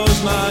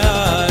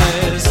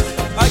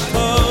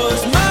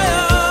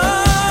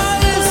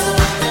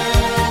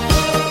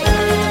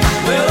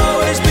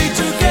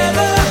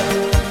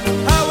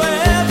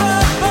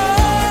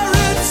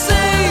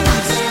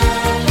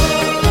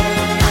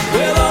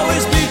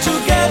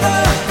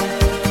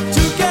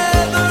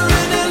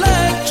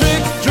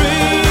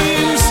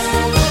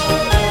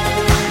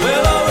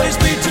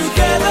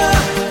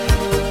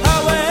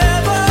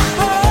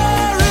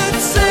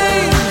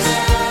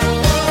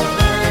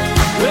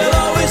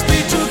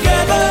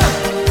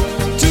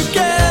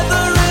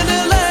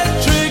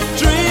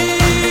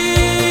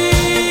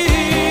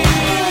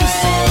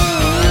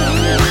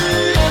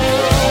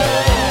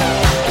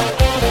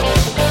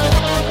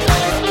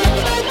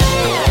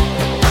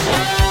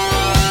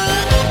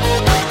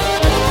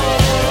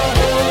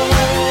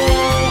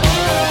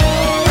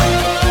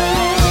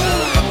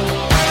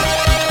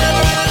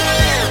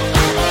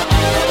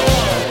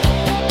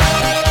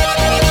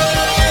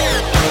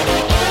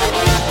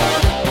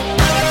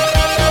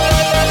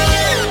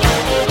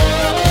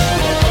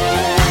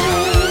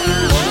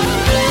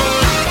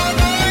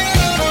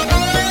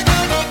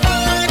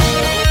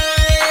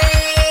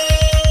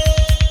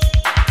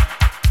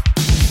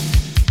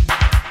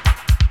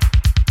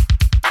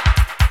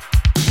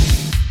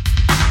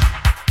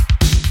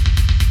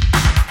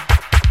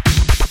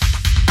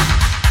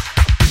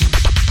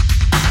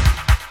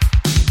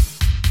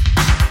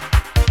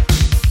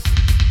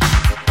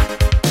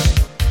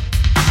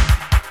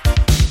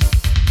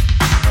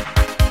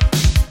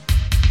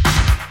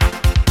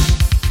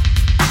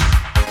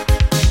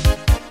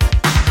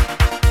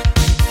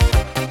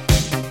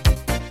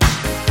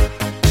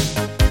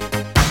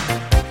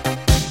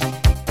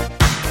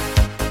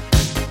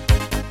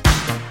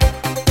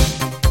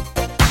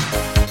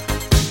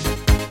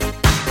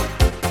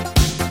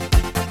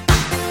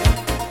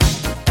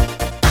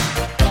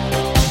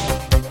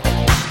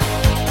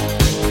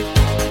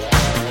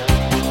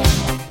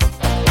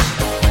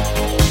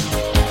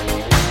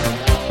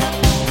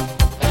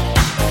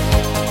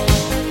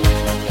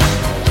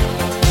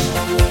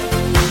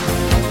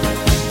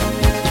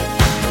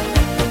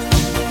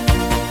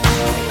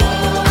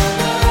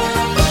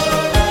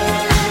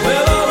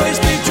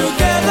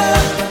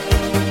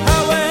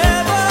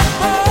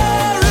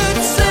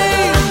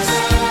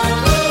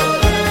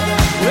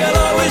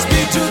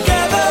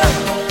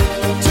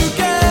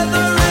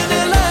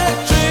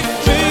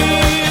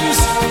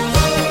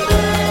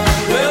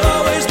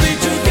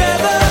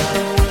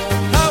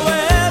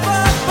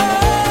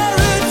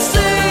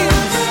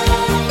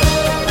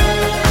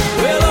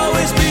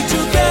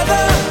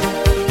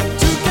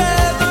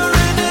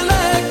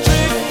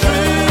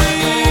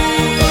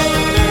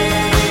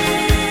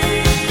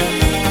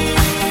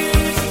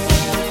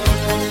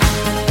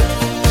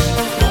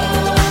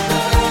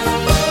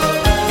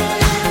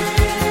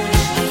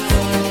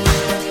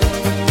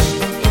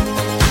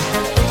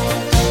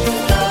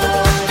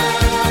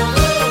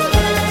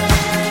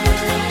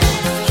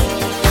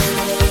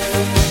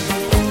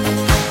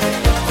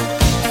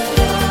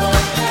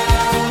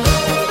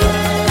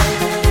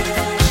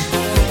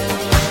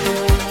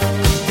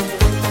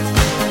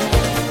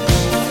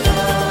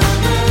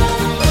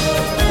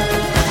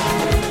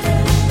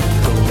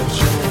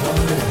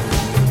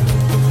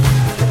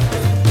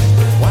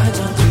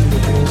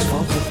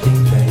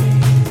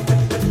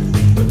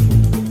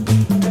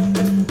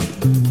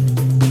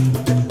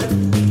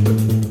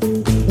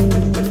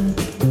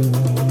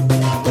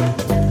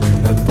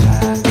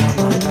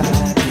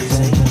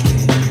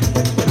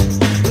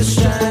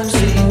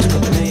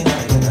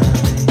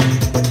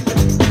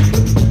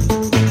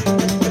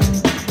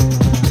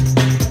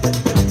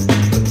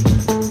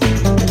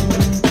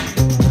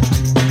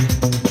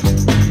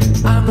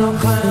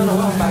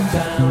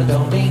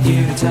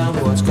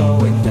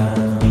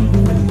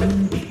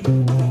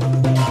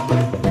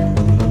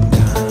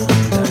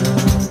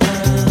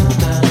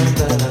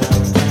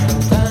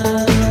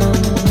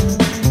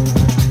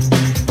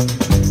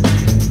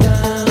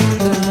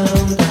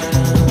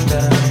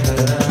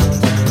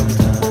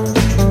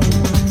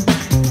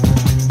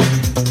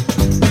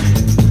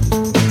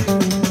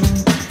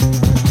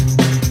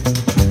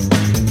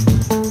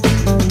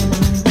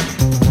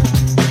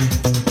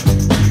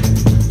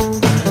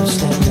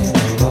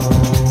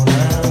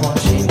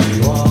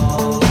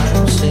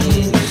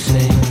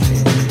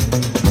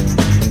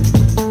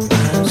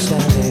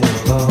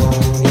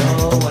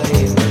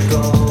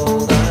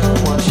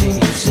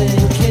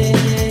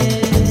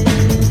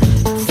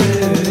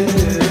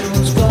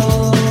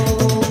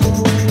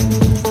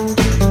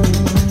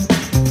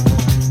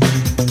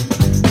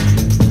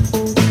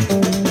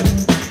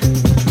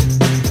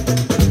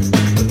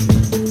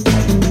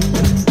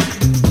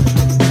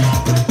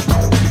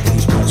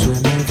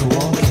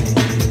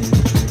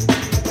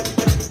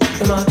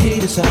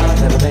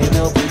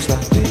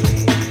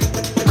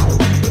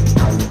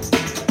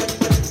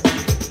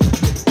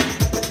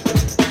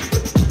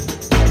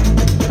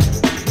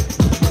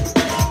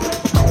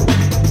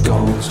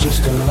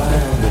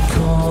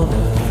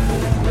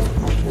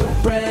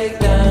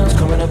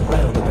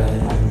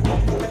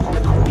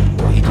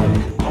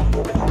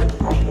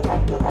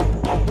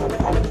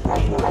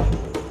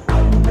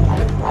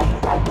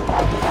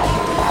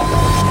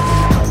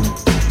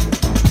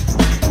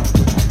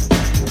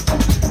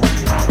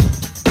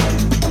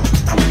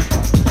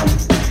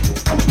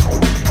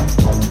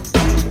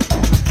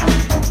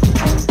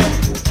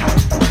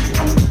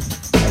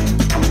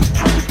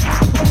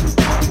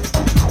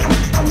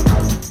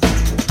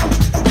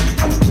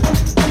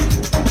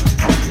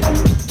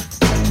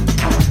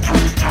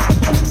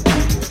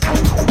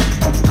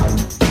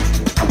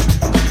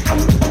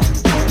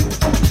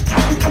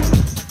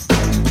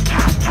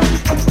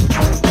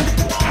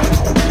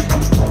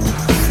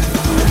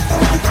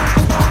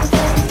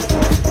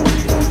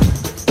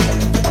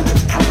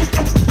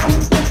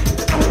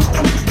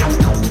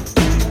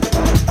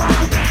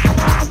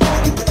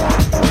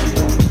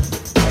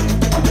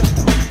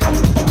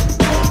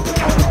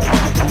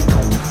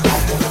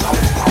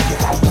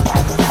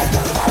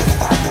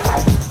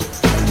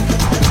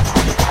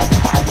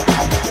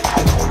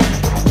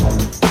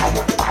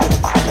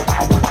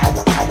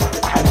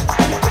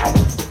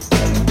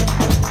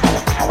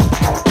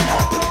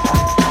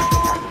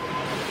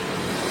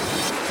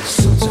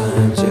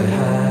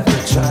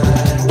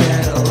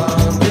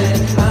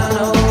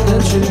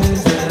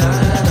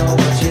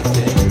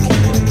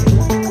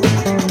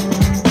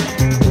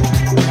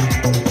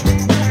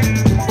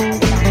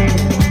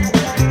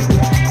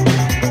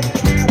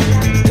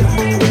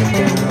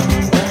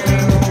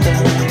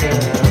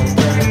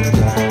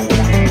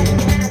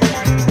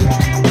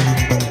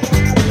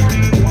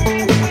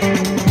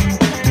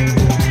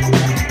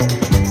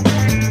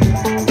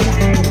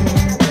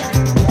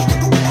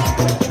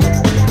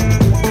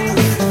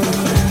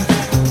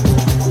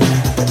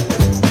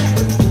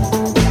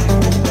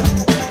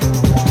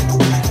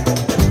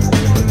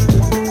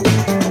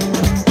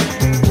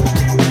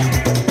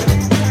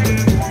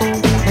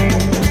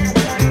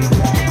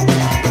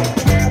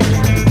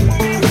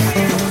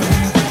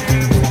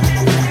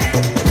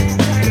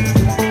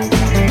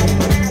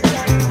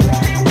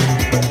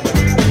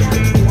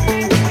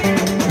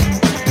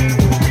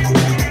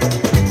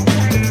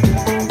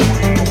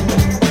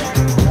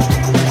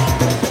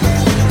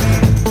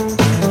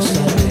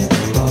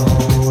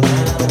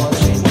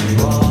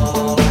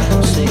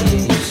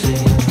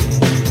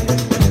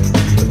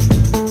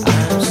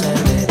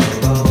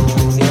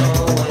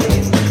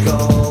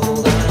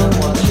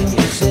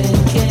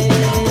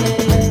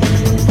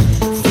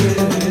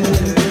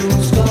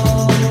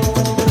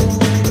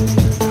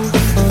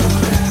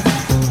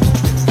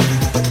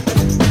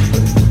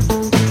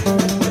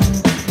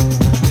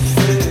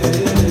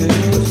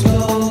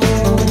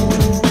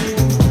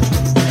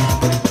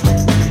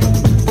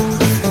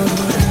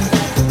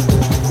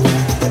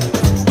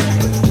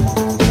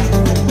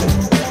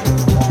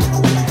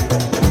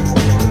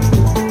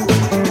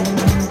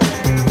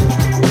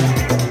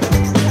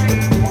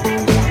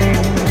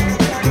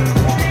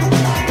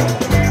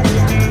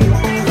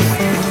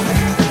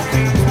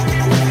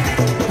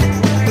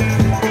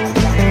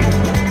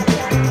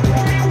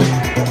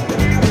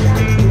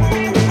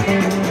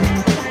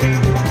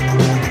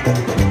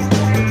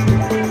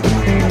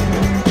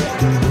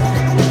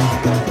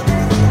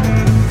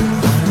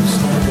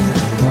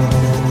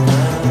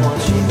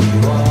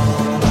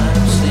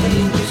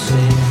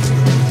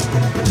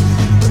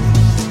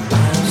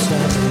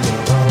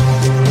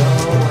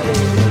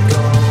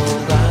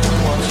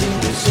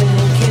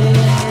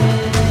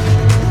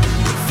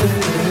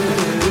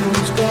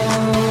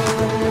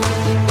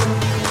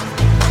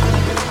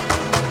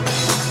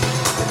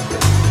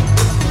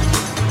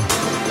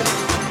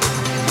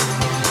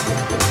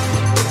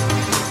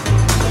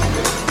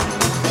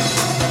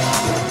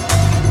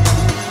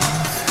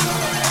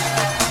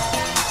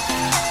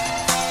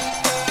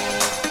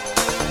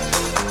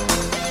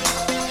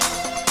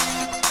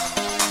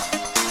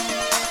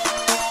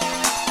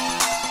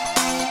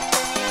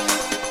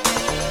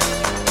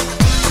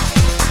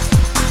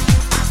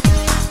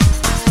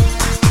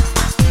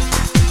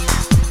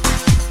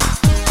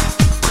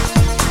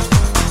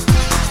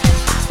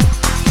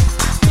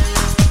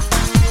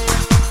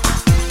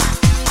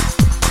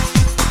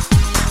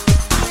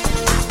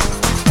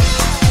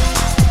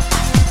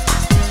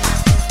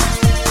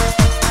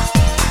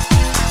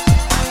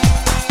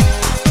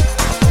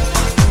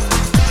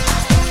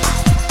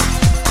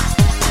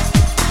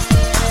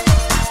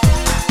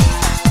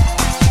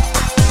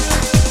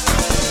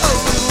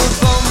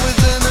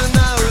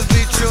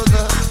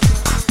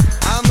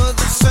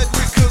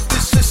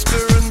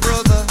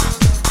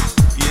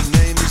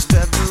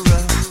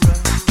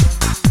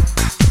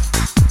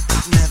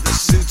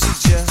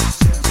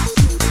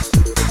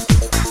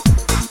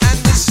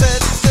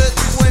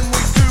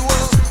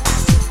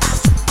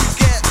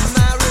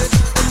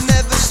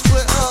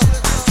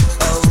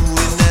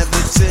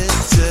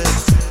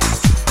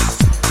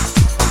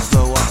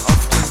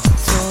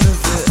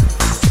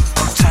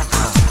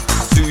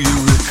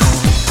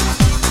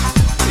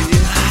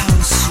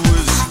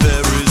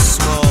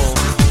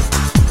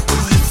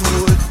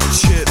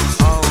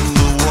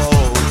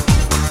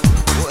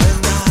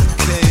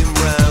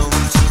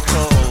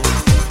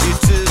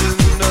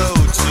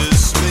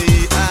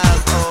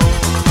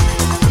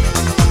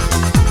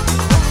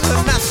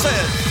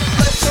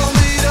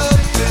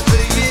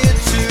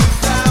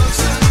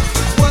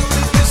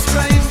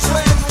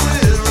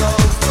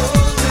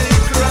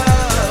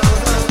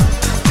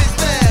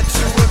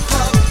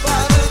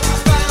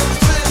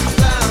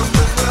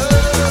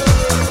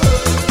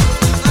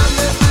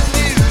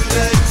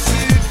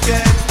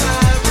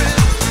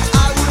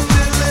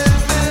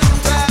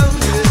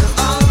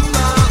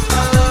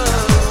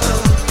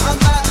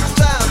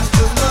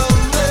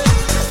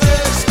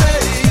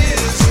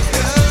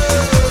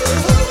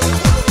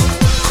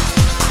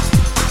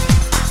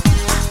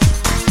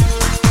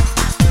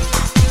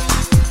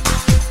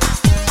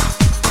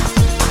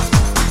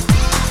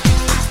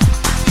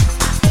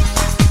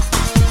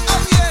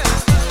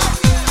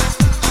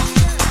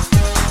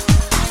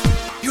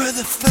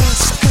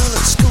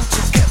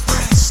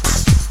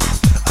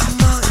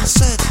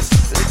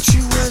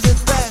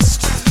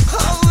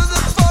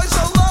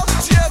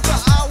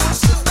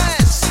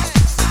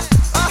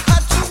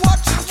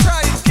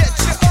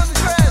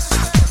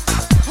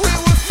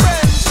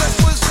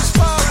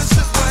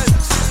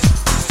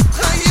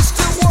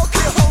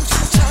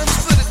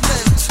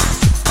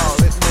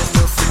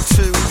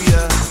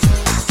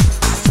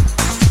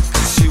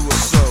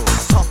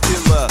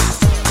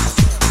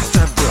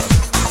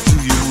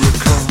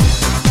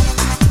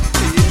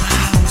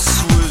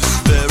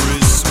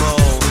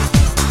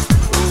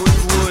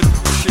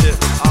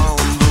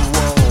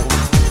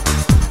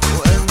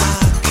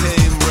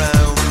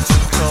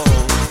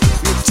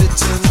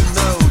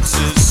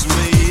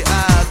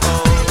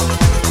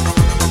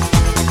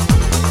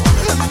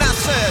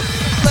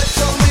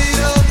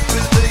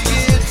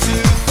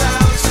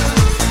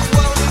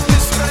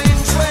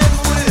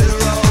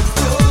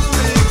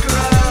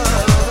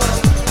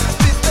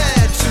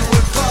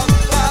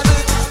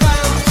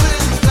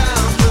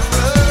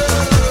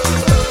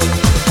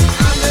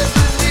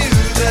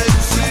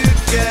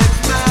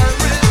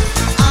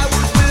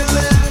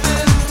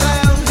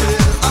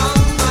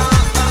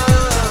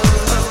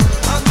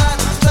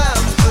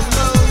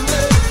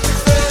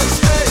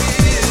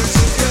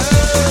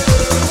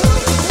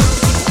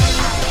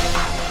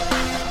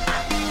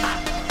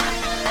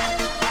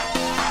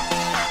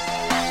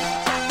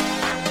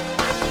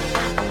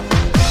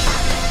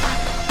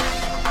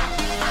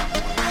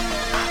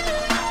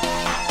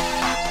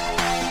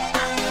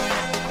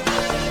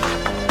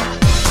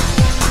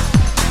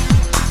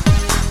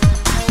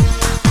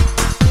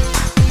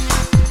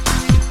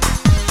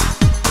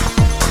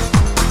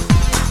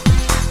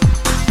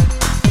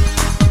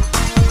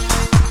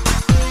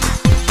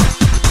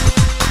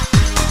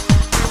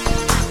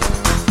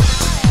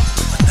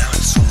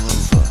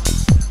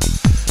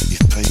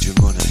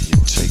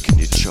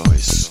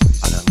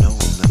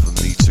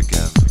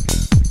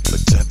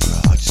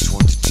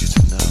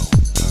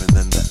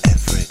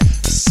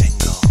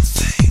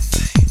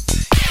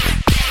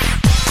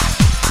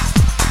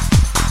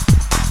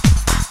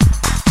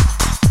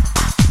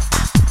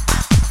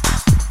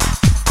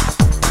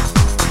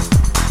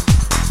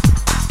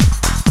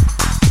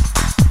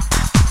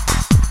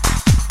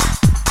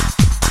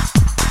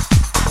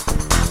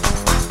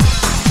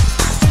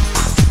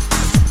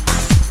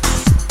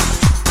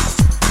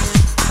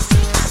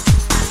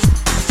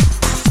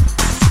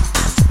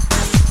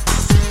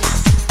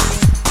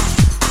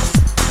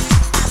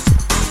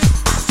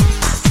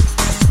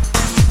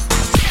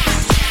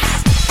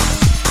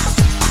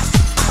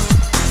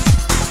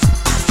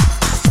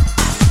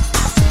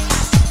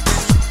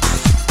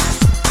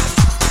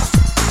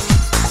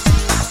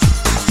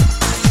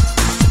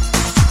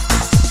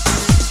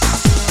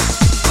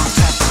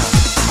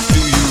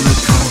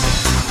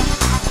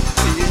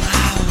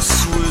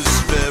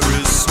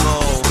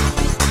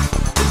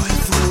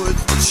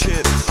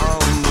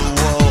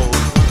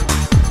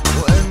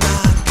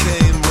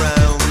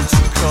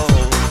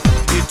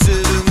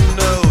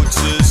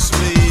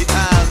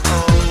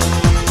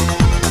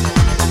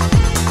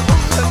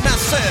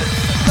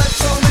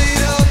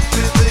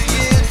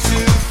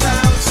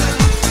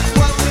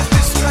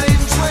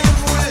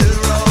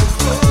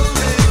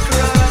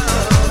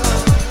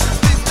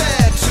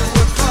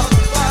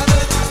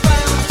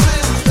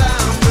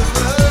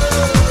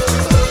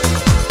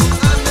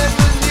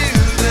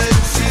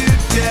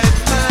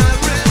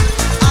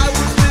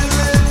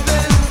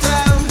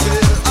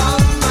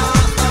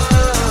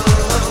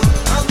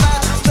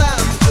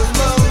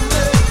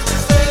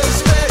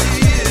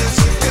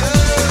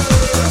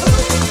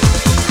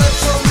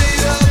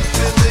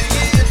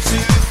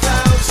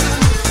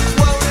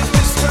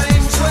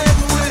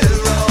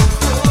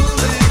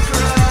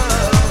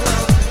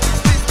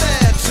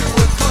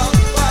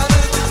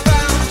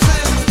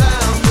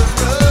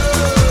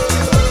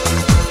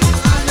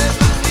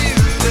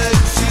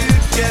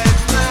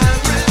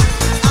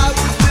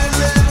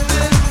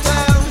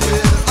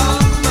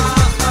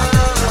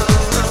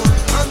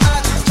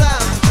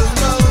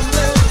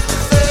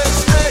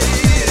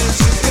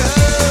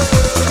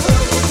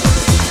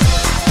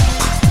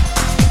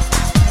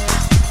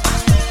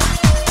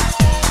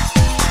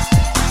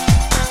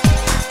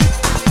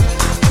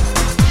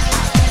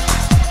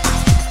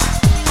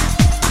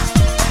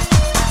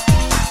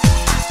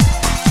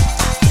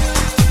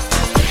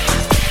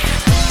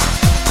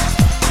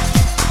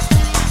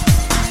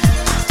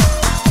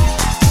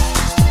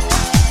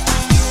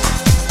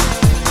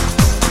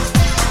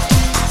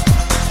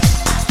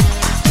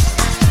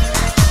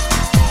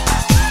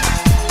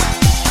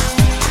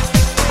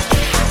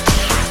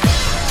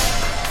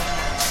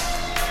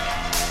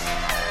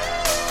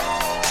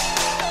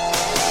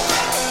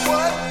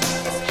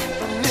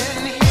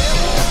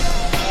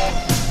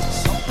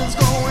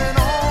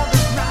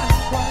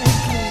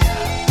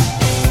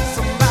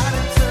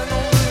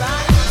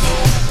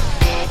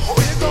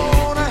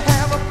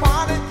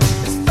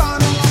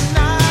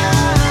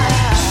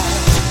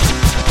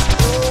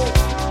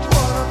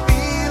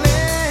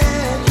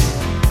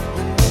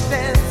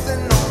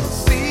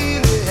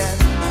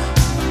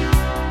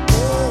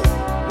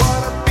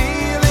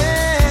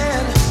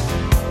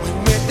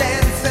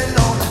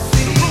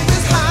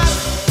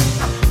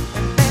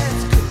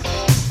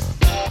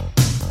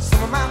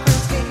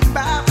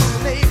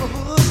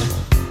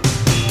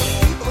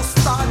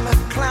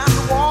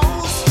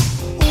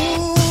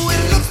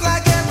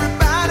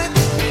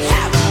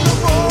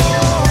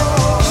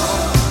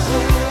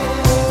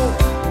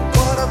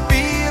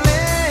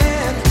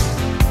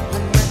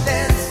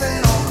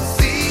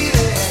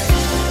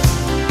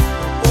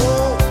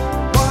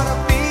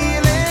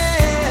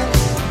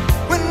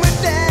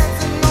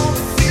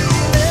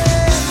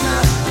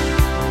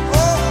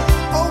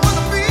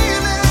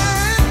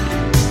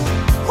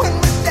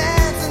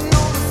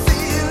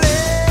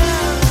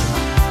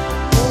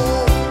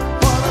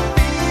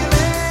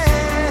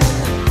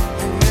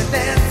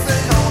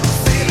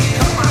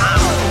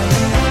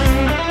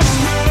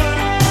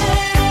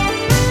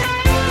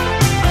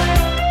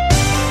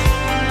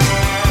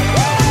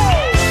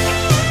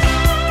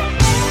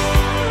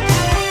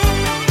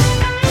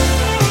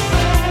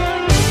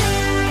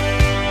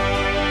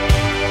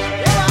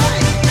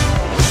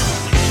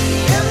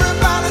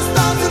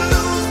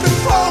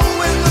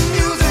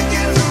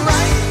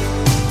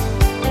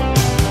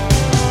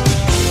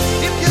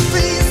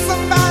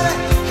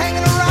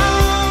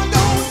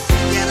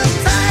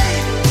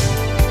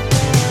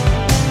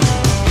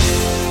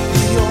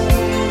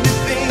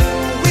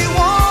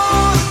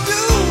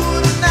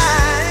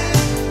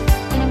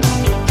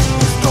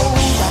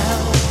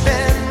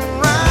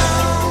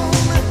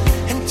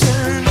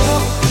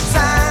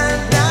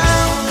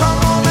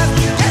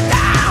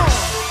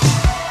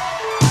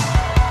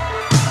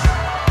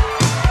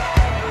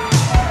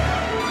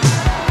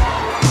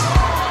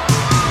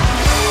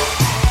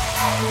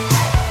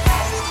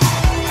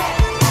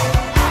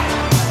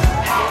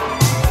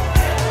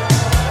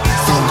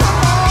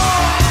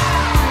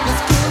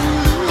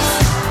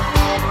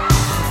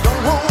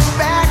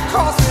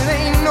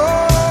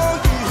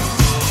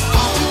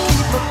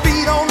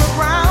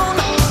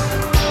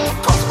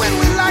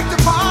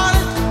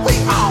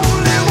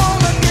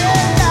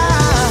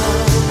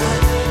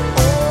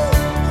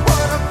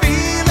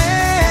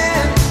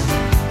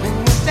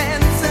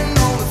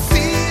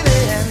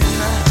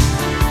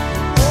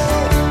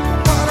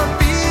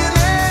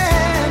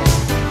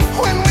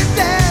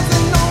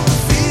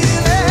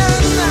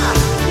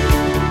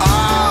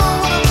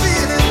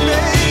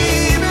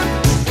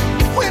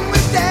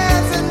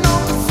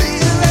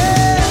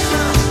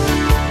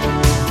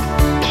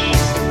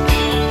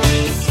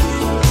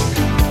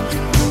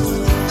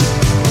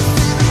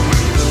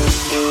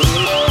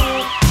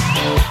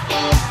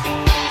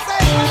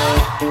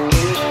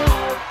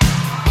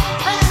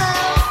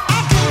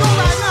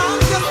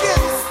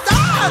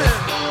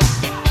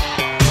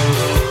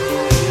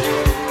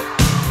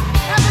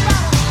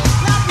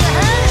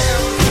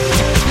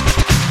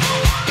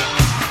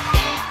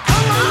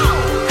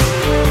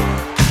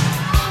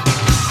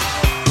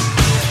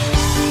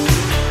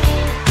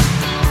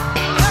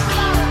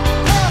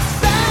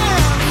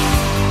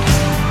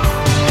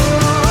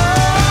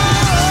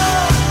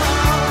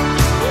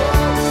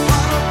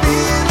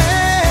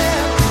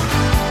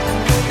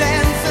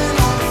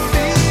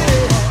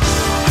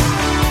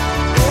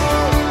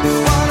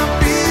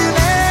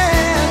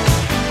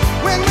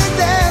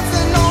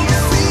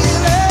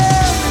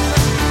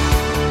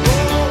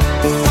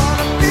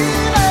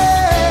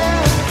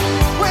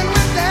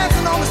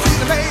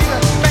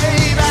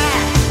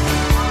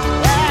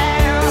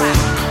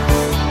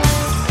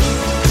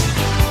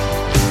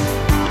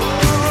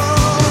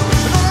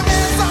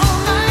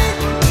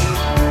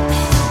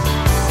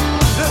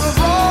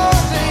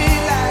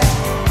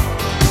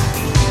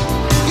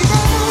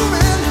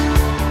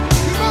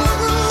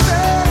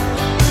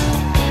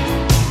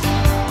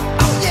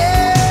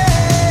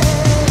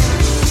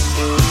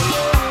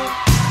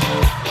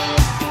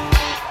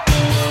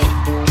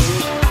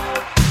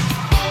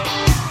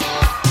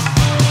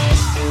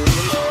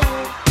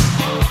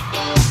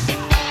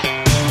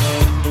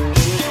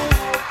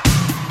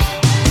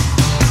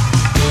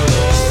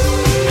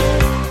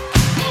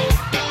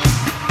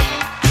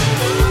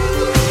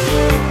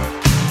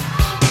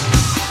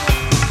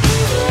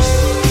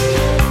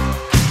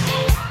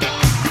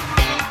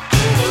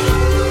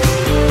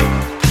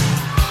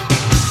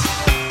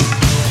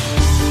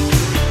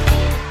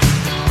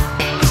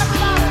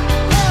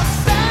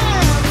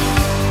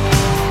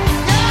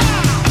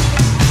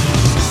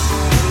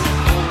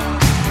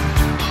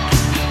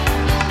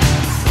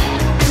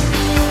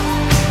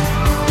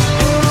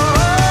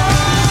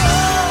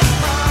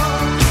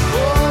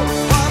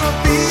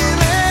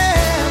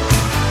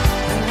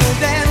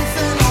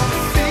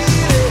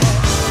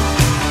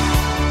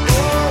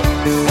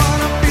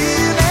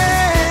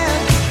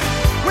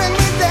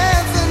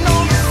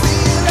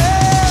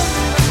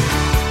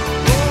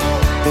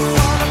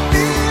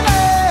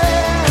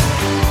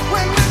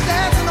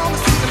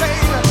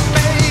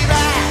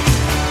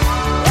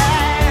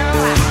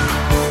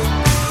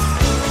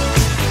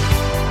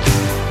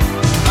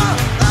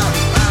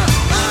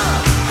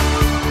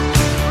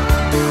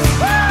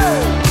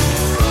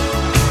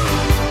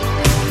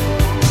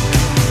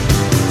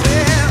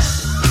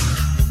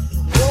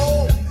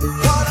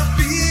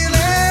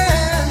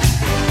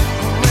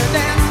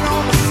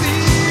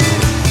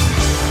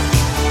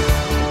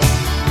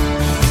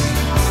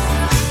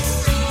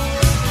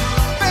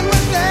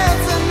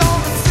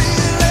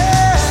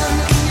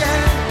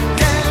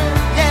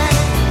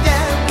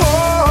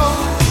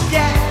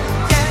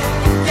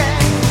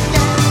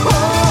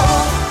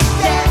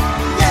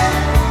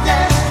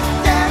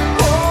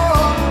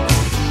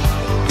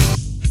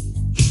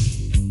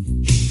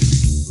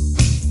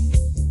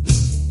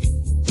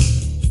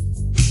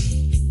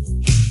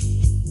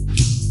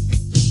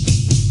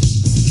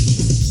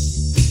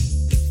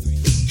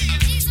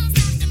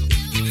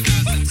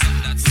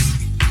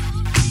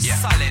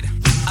solid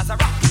as a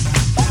rock.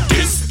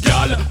 This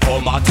gal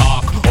come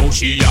attack, how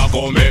she a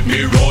go make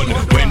me run.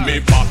 When me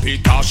pop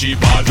it off, she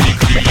ball me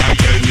clean and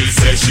tell me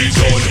say she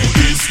done.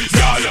 This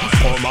gal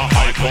come a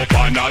hype up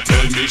and a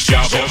tell me she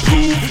a go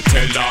prove.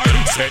 Tell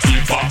her say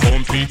if a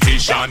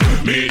competition,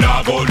 me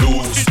nah go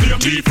lose.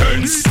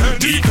 Defense,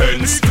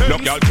 defense, no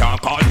gal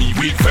can't call me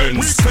weak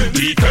fence.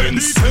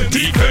 Defense,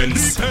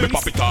 defense, me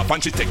pop it off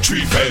and she take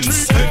 3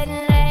 fence.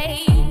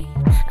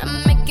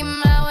 I'm making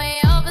my way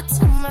over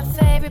to my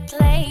favorite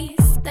place.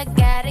 I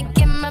gotta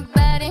get my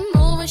body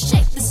moving,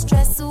 shake the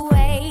stress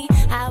away.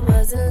 I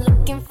wasn't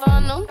looking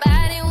for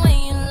nobody when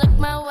you look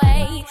my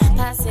way.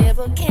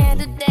 Possible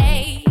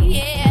candidate,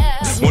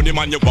 yeah. Money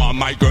man you want,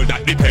 my girl,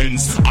 that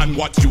depends on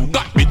what you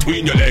got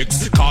between your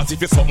legs. Cause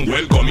if you're something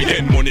well gummy,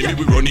 then money me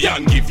will run it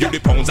and give you the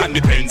pounds and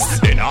the pence.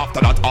 Then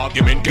after that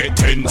argument get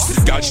tense.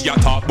 Girl she a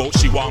talk about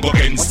she want go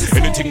against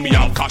anything me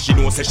have, cause she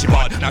know say she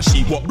bad. Now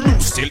she walk blue,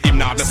 still him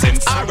not the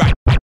sense. Alright.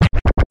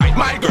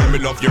 My girl, me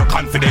love your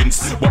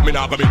confidence, but me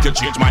not gonna make you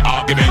change my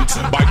argument.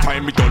 By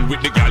time me done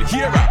with the girl,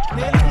 hear her.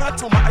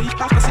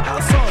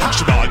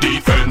 She got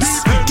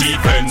defense,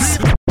 defense.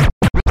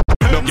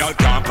 No girl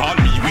can't call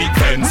me weak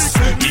fence.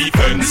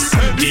 Defense,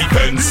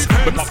 defense.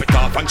 Me pop it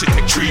off and she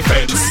take 3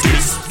 fence.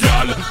 This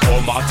girl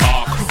come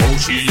attack, how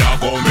she a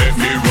go make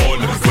me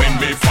run. When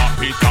me pop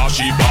it off,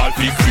 she ball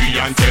be free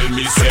and tell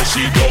me say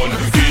she done.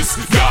 This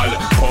girl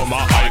come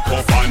a hype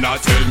up and a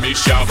tell me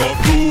she a go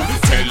prove.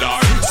 Tell her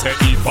say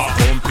if a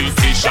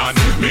competition,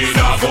 me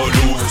nah go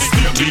lose.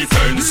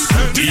 Defense,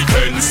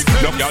 defense.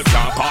 No girl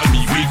can't call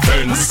me weak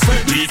fence.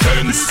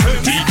 Defense,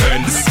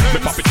 defense. Me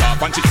pop it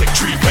off and she take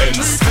 3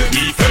 fence.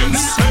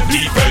 Defense,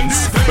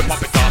 defense. Me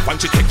pop it off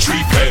and she take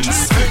 3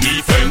 fence.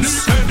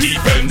 Defense,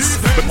 defense.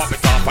 Me pop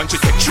it off and she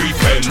take 3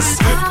 fence.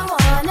 I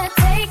wanna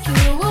take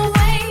you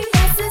away.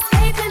 Let's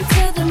escape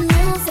into the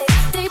music.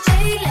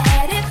 DJ,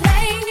 let it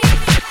play.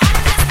 I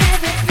just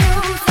can't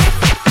refuse it.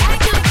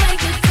 Like the way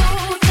you do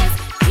this.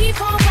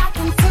 Keep on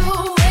rocking to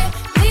it.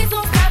 Please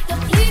don't stop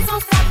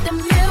the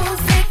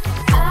music.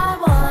 I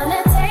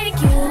wanna take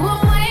you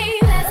away.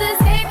 Let's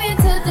escape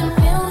into the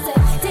music.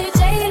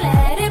 DJ,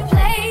 let it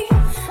play.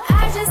 I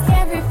just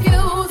can't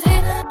refuse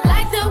it.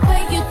 Like the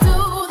way you do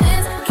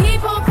this.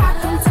 Keep on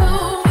rocking to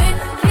it.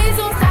 Please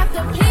don't stop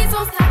the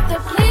music.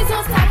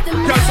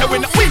 Girl say we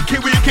not weaky,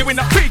 we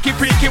not freaky,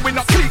 we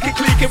not clicky,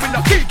 we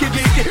not geeky.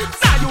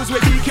 Now use we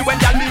geeky when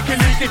you're leaky.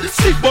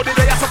 Sleep body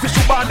they are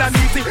sufficient bad and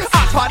easy.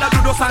 Ask father do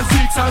those and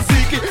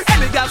zeeky.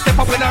 Any girl step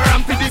up when I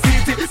ramp in the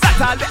beat.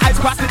 That's all the ice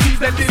cross the T's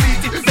then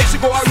delete it. Then she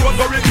go a road,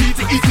 go repeat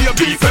it. Eat me a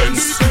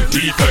defense,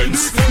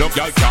 defense. No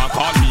girl can't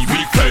call me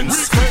weak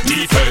fence.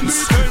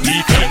 Defense,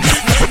 defense.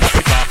 Pop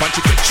it off and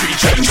she take 3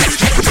 fence.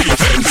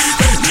 Defense,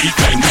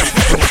 defense.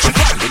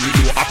 When you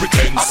do I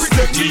pretend.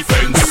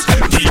 Defense,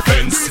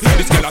 defense.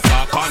 This girl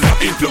attack and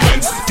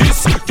influence.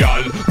 This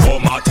girl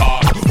come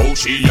attack, how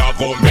she a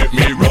go make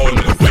me run.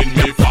 When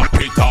me pop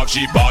it off,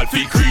 she ball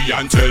fi cree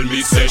and tell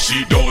me say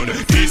she done.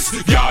 This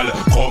girl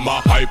come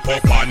a hype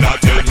up and a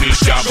tell me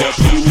she a go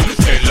prove.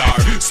 Tell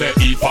her say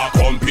if a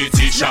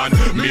competition,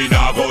 me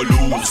nah go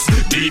lose.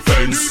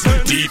 Defense,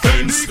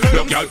 defense.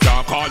 No girl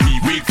can't call me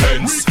weak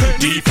fence.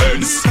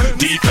 Defense,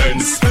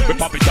 defense. Me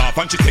pop it off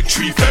and she take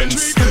 3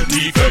 fence.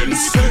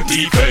 Defense,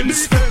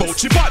 defense. But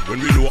she bad when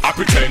we know I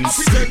pretend.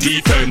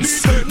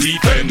 Defense,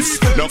 defense.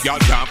 No girl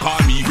can't call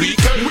me weak.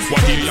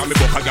 One day I me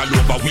book a girl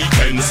over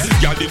weekends.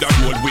 Girl did a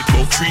roll with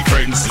about 3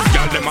 friends.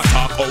 Girl them a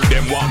talk out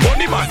them want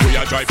money man. We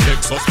a drive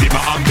Lexus, be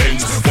my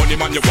ambulance. Money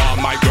man you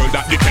want my girl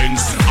that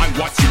depends on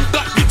what you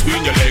got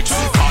between your legs.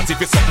 Cause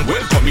if it's something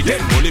well come me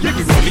then money me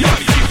be running on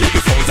it. Give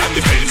the phones and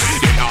the fence.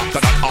 Then after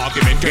that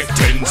argument get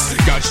tense.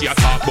 Girl she a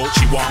talk about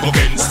she walk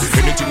against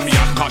anything me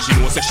ask cause she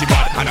knows that she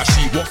bad. And as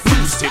she walk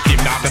loose take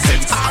him not the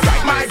sense.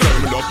 Alright my girl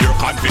me love your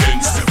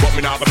confidence, but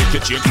me not gonna make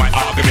you change my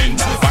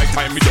argument. By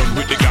time me done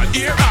with the girl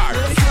here are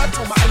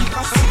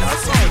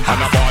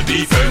and about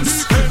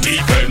defense,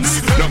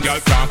 defense. No girl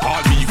can't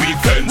call me weak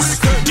fence.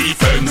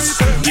 Defense,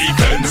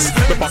 defense.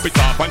 Me pop it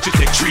off and she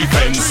take 3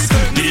 fence.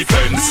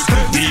 Defense,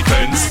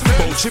 defense.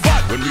 But she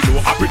bad when we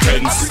know I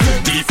pretend.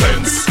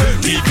 Defense,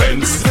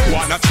 defense.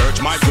 Wanna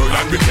church my girl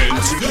and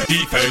repent.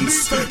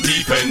 Defense,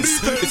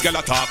 defense. This girl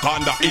a talk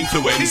under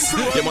influence.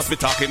 You must be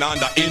talking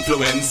under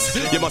influence.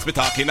 You must be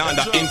talking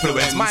under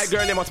influence. My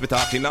girl, you must be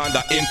talking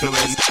under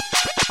influence.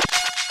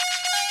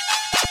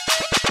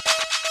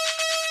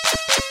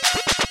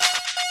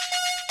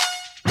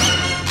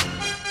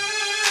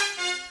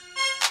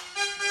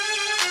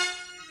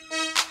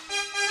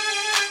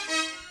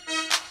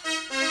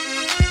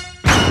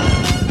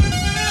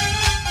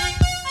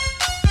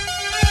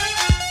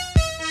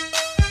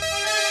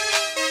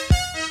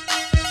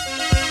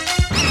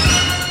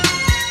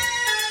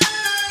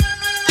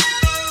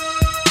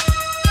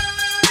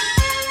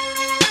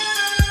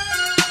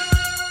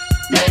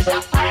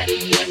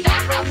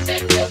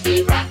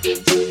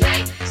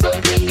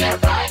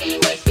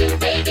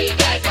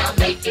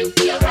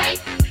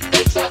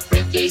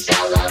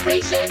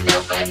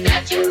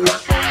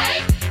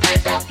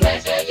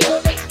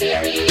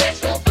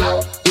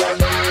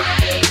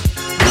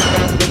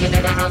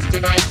 house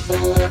tonight.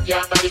 Move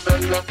your body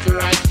from left to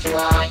right. To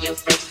all you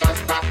freaks, don't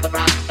stop the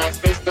rock. Cause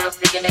freaks don't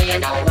freaking in, you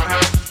know we're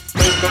hot.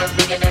 Freaks don't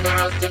freaking in the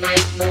house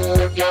tonight.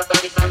 Move your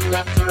body from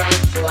left to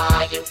right. To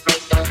all you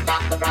freaks, don't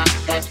stop the rock.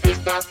 Cause freaks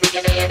don't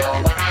freaking in, you know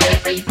we're hot.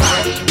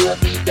 Everybody will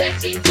be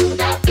dancing to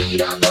the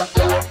beat on the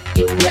floor.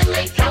 You will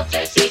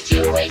encounter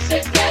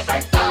situations never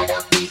thought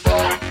of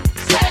before.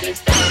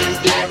 Satisfaction's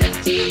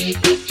guaranteed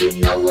if you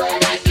know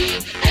what I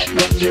mean. And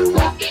when you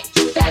walk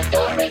into that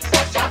door, it's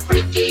such a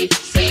freaky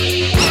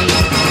scene.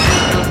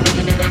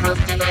 In the house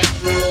tonight,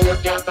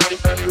 move your body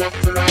from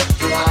left to right.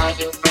 To all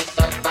you freaks,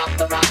 don't stop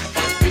the rock.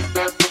 Cause freaks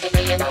don't freaking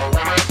in, you know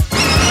what I mean.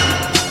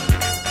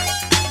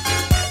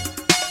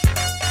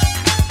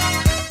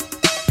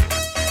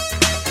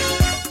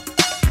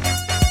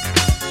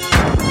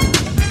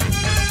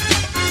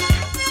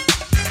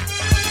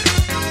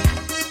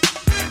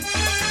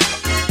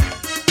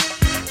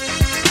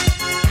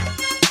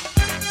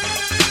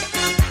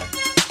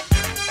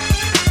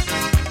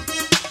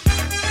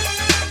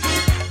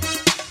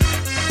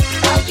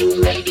 You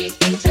ladies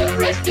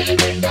interested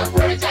in the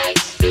words I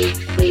speak,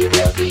 we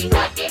will be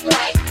rocking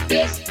like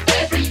this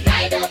every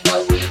night of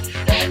the week.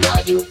 And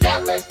all you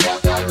fellas tell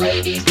the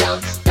ladies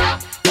don't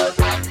stop the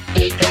rock,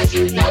 because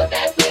you know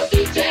that we'll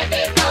be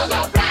jamming all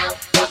around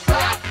the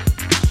clock.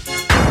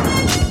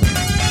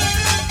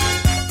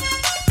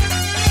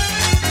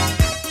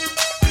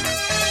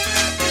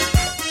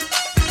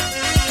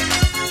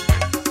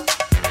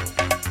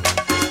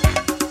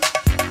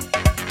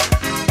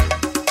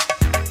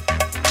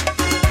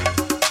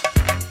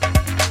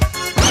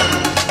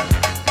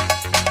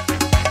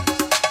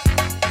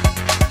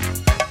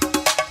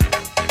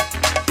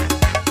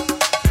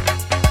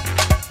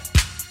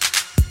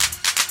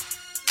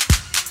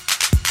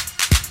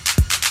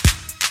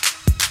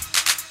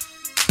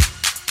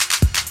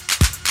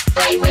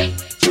 I went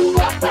to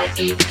a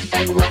party,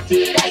 and what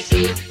did I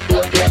see?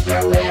 The girls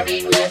were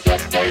wearing leather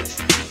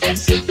skirts and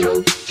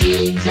see-through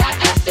jeans. I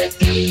asked the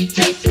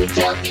DJ to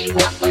tell me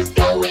what was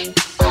going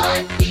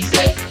on. He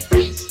said,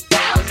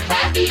 freestyle's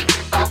having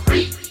a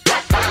freak.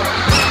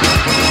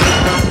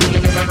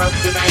 In the house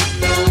tonight,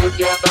 move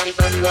your body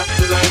from left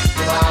to right.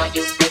 To all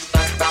you freaks,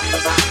 don't stop the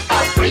rock.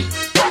 A freak.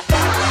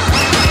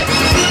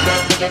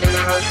 In the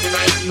house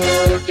tonight,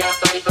 move your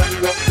body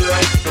from left to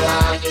right. To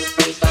all you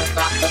freaks, don't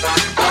stop the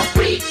rock. A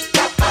freak.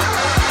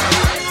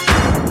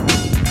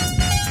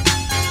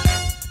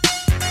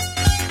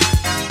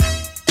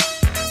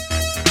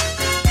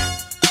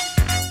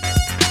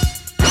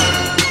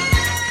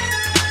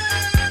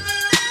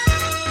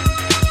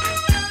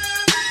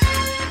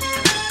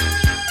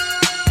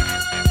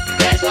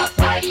 There's a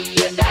party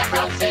in the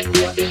house and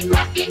we'll be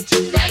rocking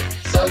tonight.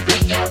 So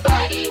bring your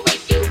body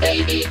with you,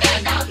 baby,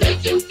 and I'll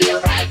make you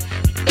feel right.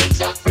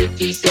 It's a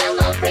freaky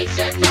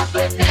celebration of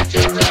a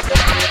natural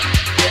light.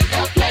 And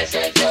the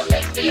pleasure you'll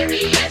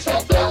experience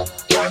will blow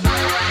your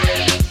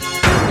mind.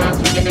 Now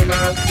swinging in the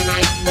house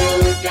tonight,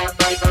 move your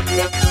body from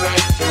left to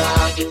right. To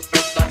all you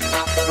freaks, don't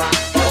stop the rock,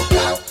 will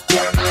blow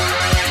your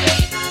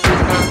mind.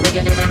 Now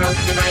swinging in the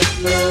house tonight,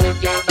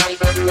 move your body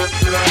from left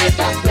to right. And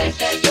the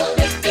pleasure you'll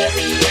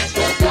experience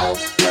will blow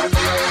your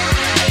mind.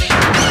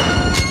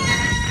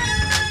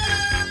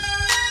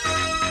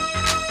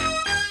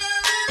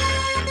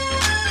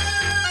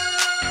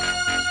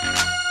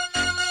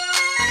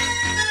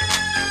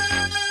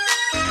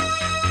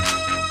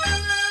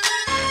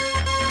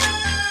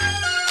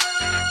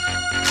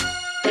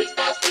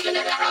 Freestyle's speaking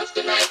in the house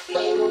tonight.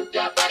 Move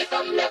your body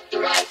from left to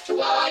right.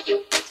 To all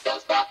you freaks,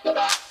 don't stop the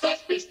rock.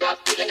 Cause freestyle's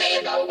speaking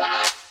in the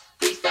rock.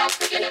 Freestyle's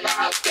speaking in the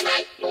house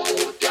tonight.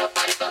 Move your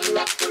body from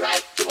left to right.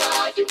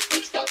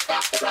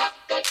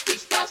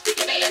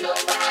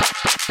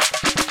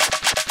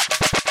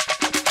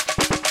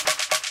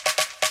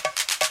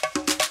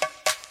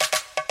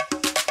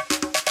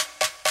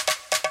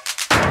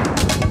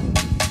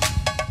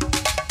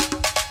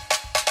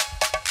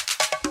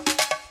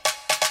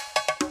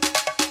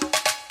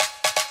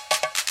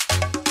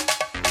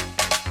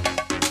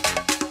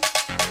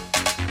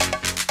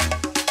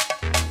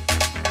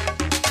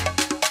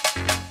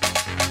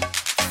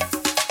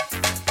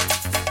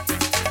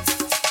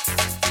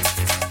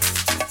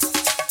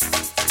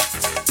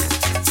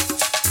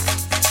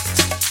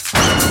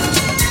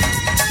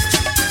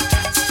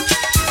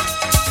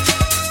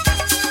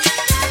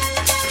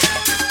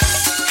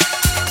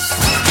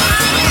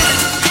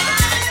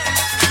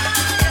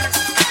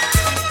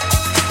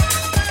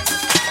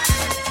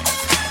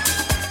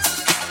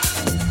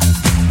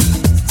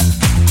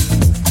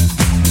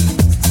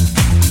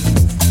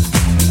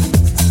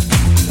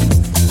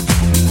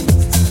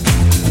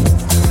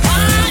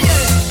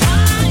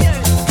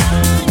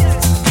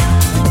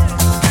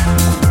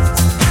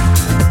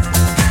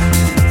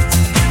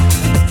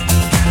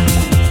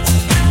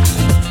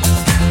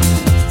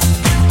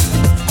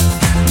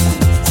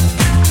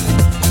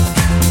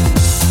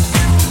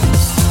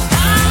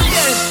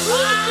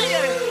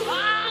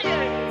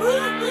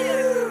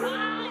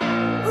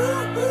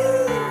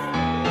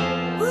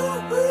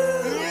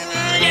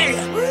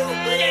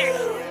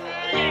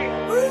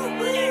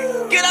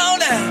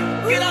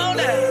 Get on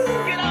there.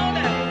 Get on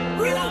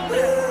there. Get on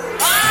there.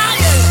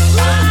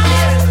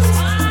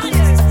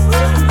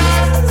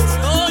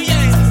 Oh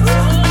yeah.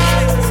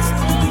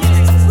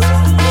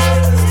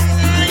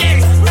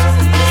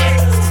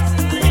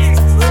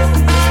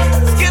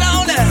 Get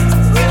on there.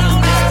 Get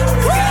on there.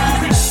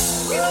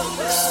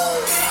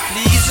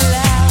 Please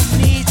allow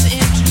me to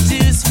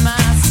introduce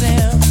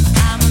myself.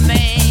 I'm a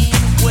man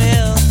of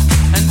wealth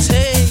and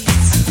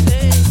taste.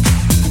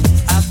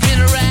 I've been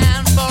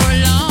around for a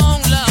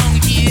long, long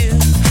year.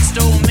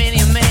 Stole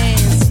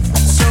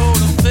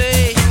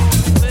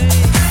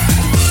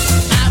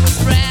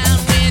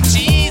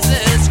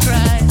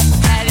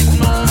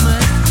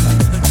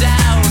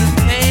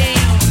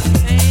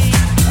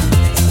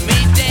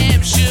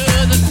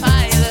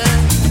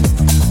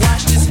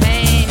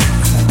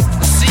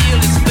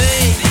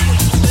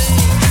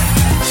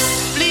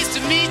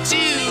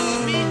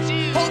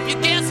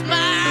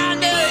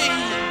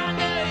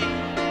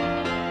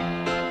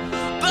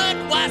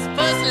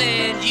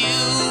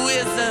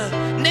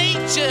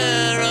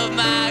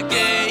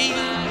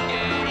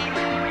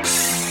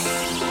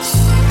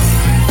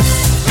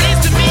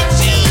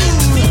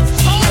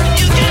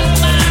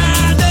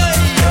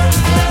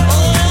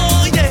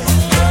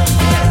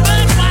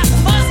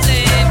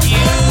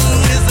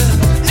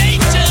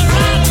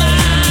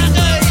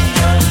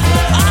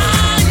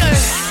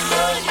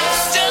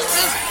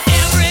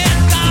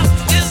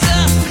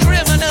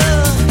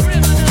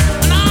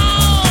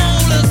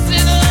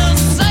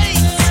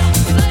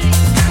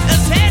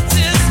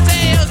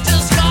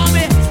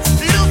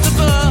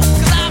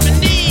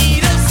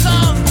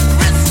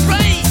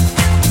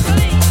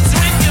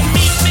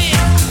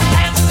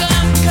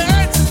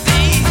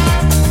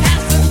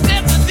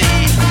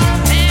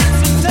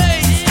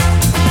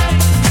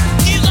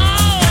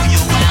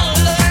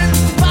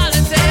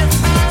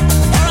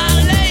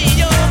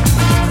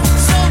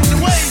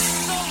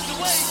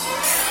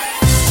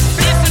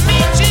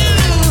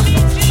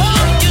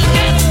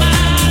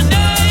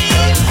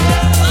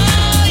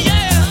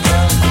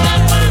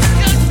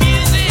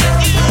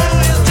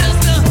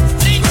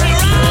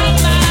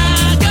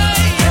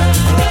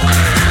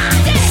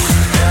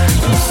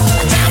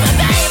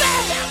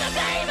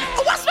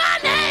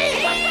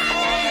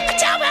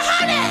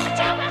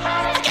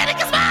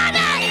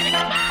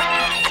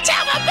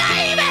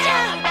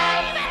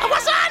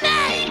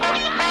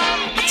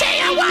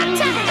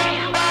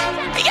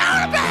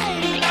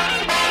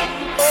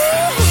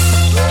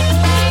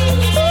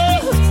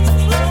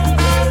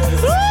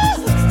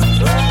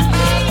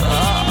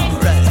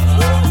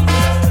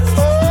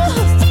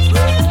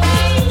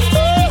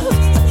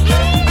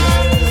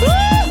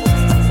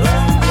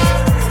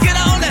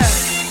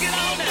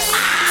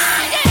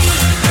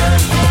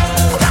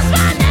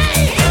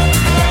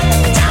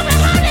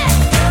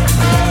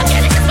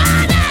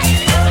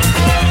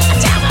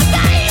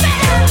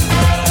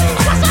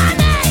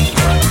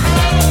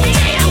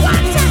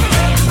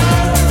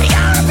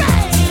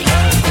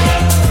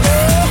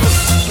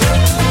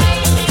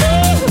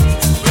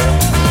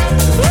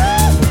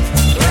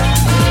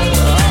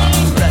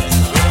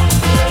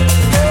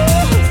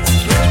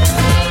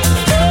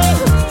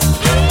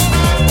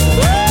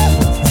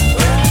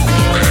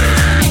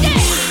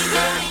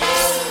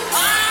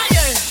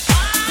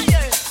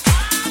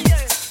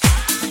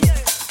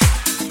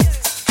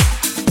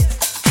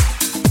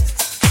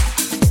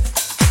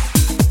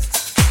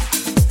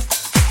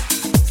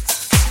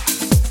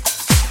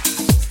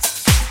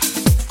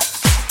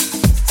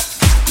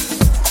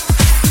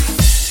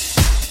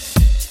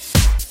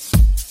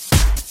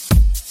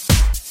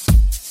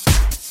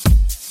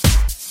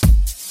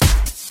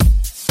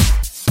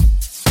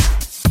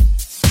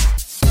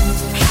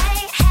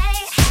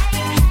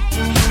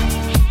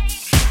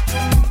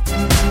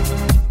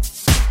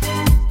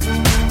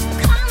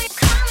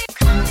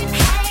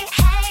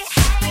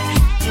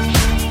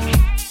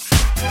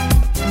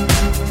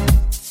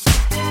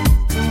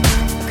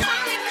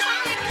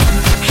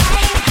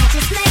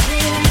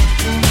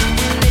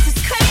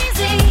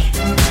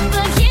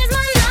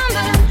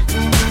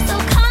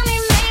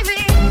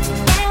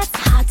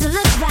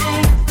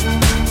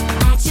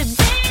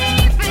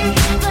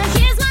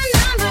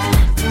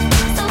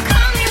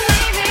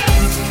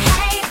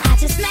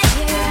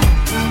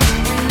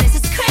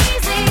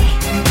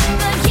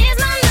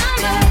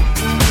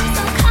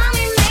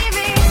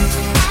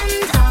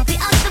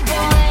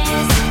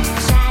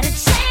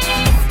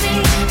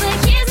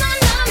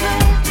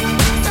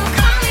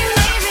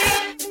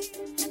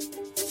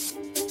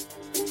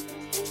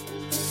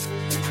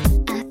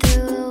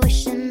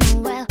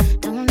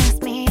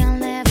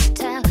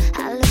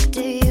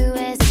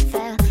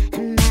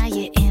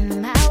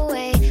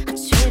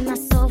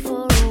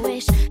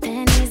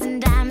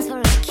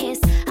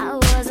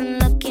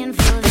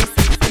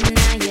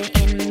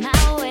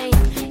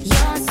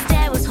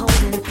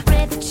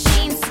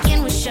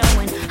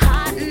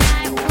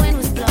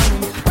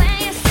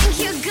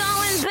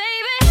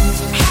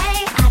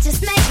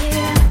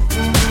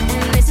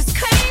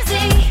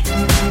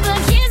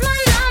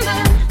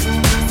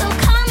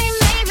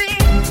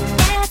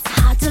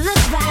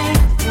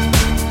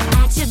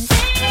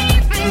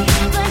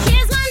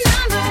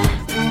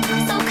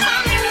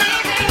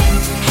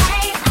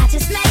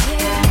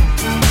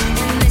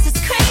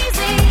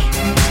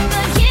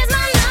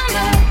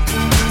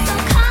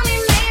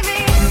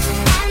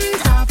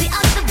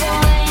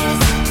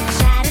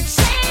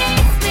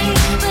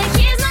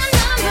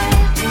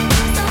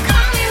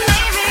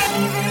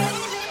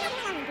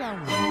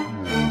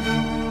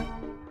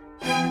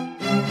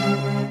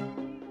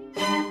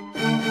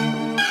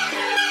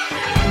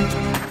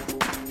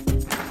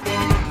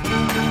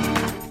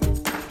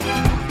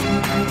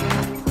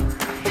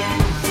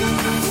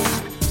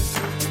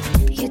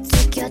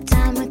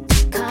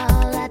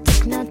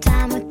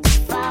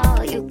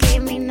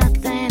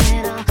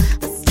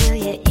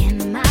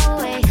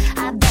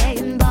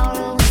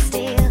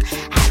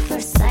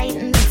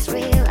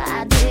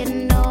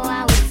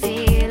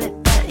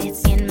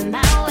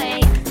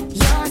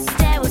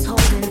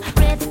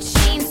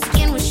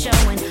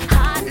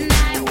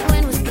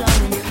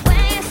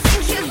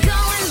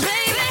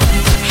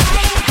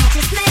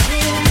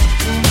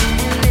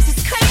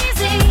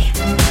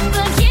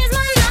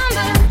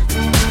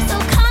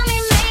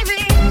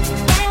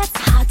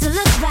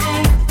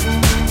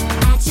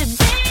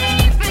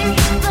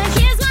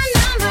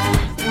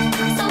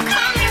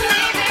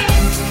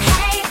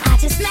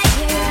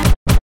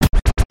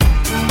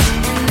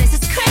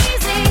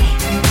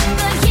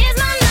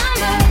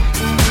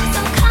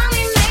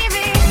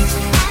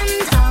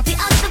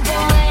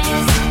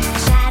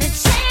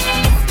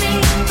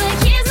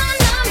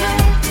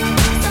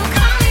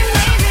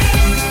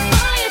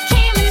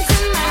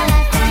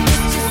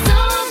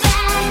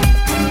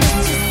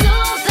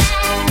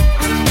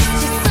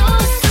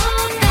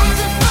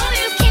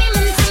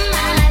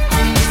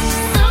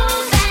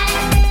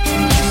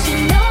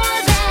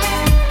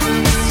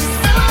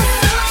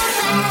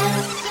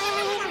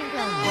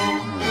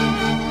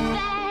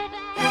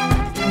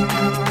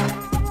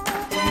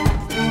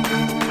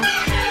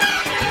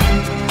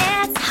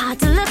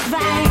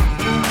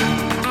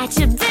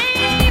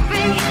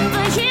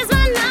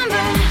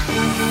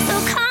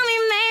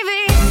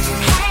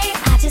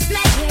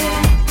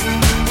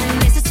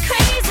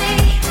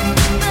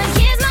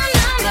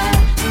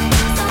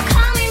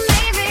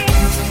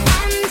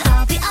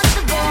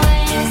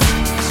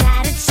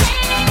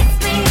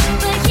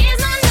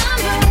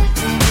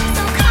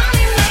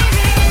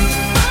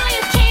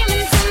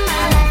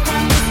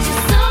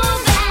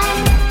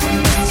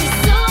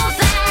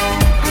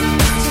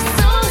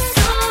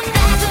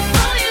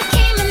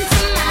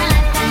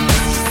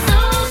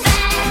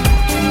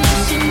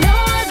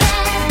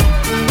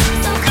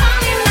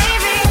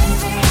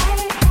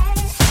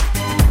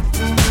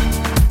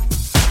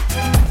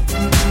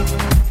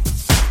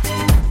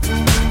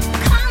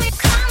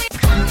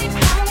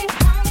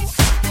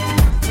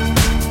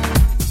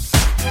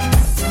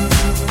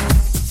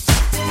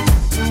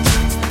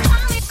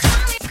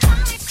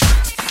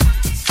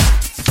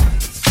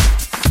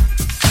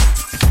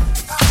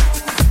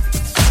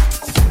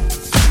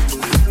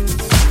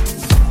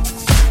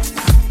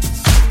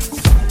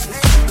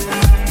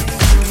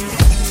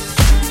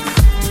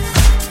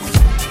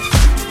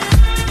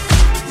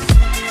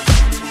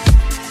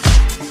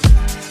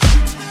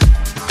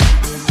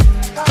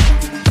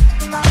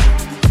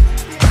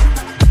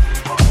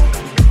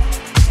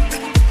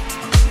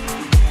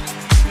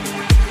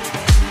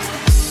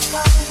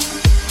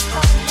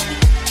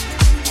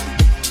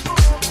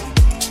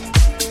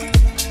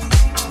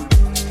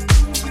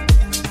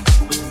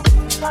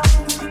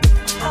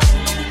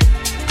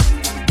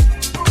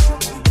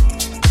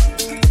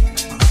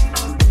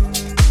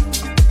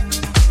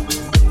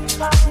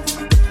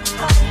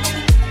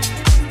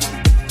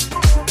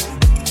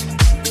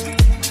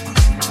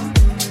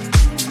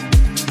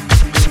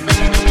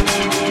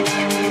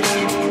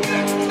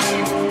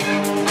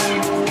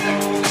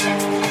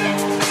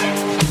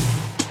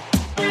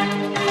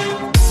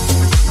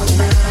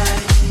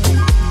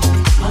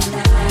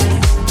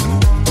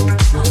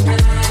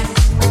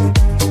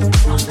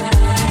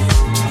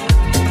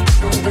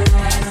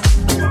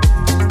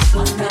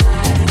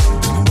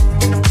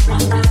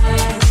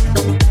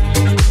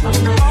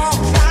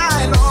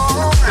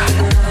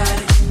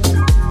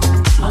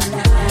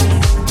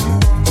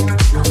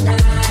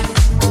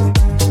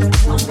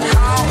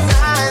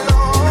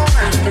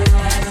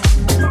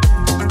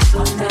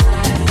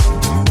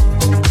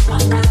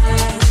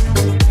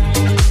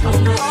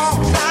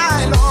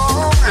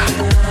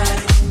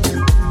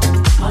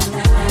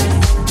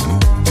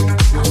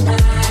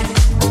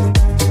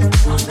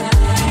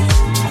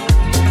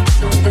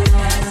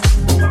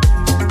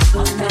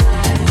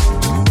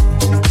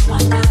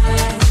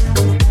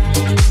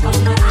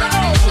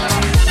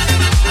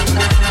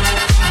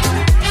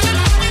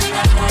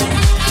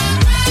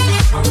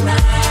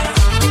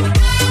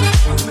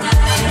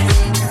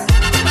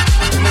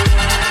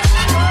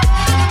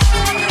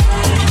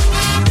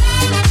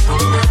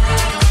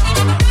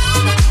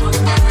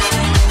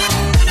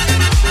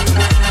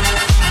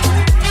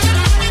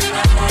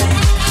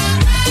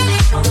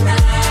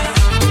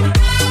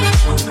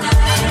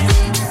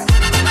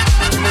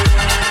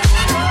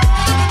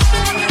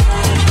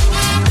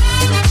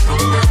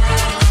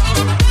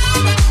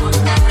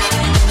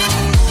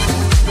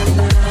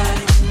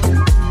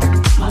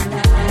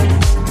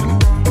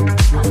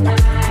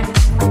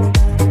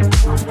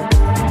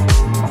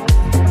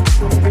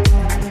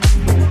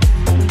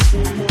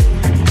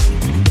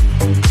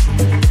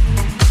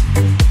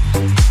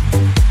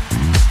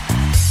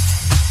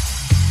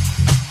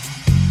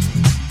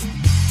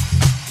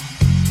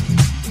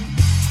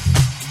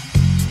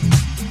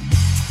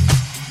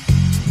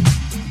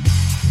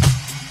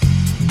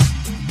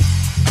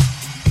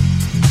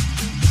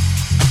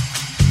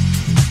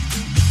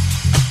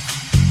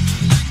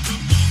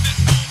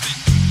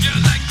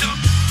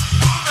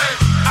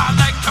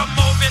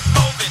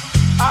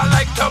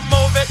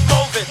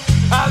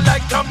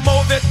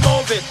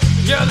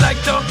You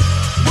like to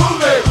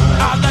move it.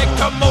 I like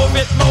to move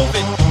it, move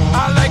it.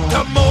 I like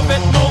to move it,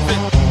 move it.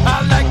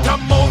 I like to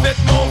move it,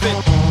 move it.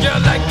 You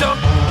like to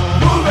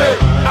move it.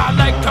 I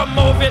like to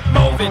move it,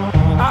 move it.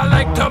 I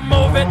like to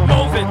move it,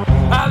 move it.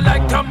 I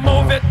like to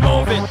move it,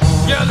 move it.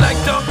 You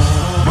like to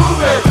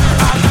move it.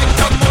 I like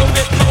to move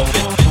it, move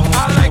it.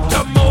 I like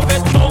to move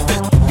it, move it.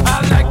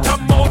 I like to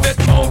move it,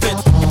 move it.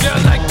 You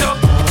like to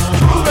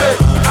move it.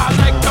 I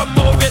like to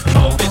move it,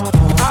 move it.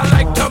 I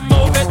like to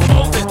move it,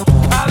 move it.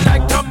 I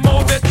like to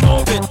move it,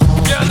 move it.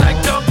 You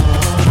like to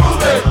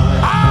move it.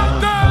 All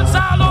girls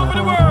all over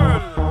the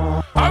world.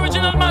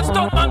 Original man,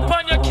 stop man,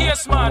 pon your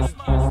case, man.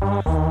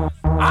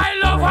 I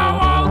love how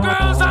all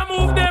girls are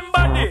move them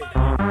body.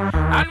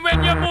 And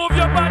when you move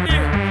your body,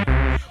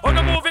 oh,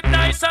 you move it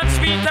nice and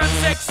sweet and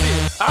sexy.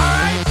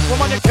 Alright,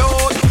 woman, you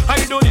cute. How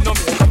you don't need no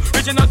makeup.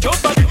 Original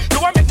cute body. You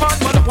want make man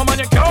mother. Woman,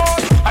 you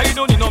cute. How you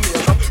don't need no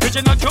makeup.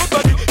 Original cute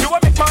body. You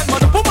want make man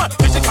mother. Woman,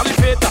 physically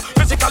fit.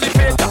 Physically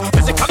fit.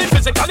 Physically.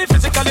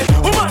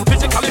 Woman,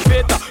 physically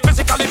fit.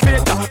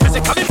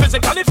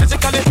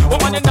 Physically.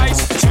 Woman, you nice,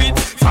 sweet,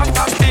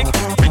 fantastic.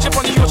 Bitch up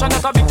on the ocean,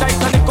 that's a big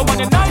Titanic. Woman,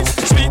 you nice,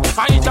 sweet,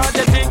 fine,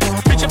 energetic.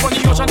 Bitch up on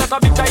the ocean, that's a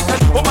big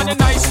Titanic. Woman, you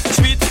nice,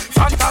 sweet,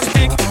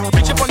 fantastic.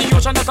 Bitch up on the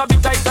ocean, that's a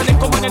big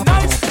Titanic. Woman, you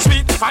nice,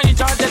 sweet, fine,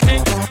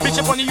 energetic. Bitch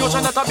up on the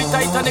ocean, that's a big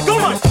Titanic.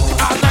 Woman,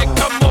 I like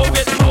to move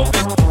it, move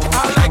it.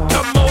 I like to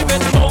move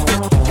it, move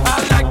it. I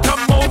like to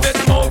move it,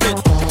 move it.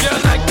 You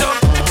like to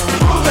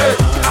move it.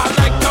 I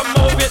like to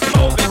move it,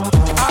 move it.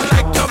 I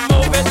like to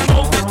move it,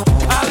 move it.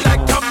 I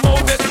like to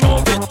move it,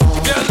 move it.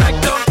 You like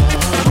to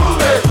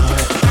move it.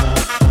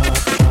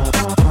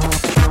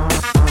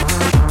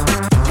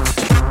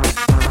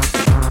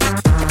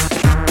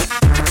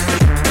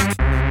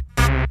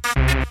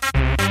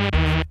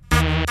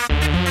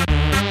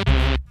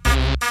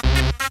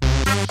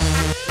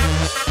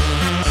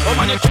 Oh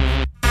man, you cute.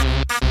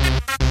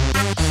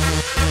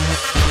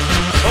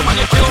 Oh man,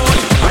 you cute.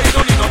 I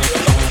don't need no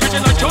makeup.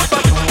 Original cute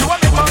body. You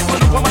want make man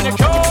mother. Oh man, you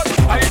cute.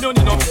 I don't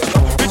need no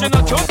makeup.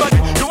 Original cute body.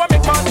 You want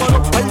make man mother.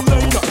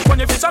 Eyeliner. When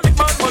you face a make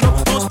man mother.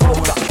 Nose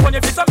powder. When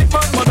you face a make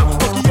man mother.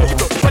 Lucky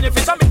eyebrow. When you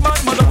face a make man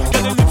mother.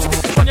 Get a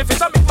lipstick. When you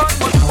face a make man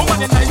mother. Oh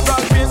man, you nice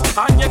broad face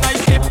and you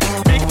nice hip.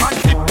 Make man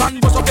flip and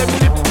bust up them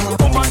lip.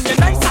 Oh man, you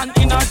nice and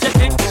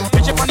energetic.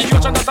 Bitch up on the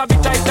ocean, that's a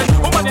big Titan.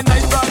 Oh man, you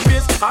nice broad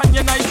face and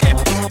you nice hip.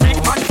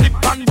 Make man flip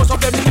and bust up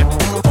them lip.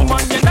 Oh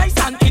man, you nice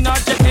and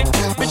energetic.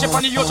 Bitch up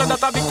on the ocean,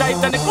 that's a big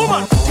Titanic.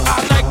 Woman, I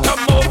like to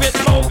move it,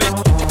 move it.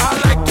 I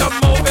like to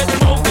move it,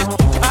 move it.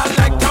 I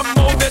like to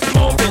move it,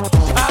 move it.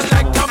 I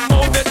like to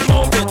move it,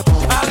 move it.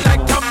 I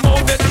like to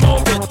move it,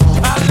 move it.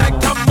 I like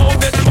to move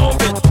it,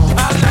 move it.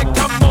 I like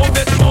to move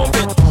it, move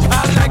it.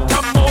 I like to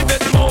move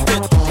it, move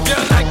it. You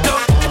like to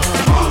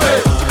move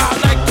it. I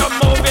like to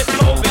move it,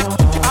 move it.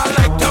 I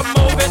like to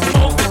move it,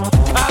 move it.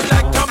 I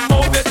like to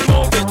move it,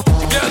 move it.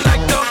 You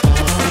like to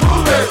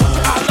move it.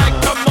 I like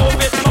to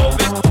move it, move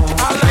it.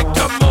 I like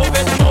to move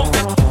it, move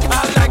it.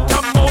 I like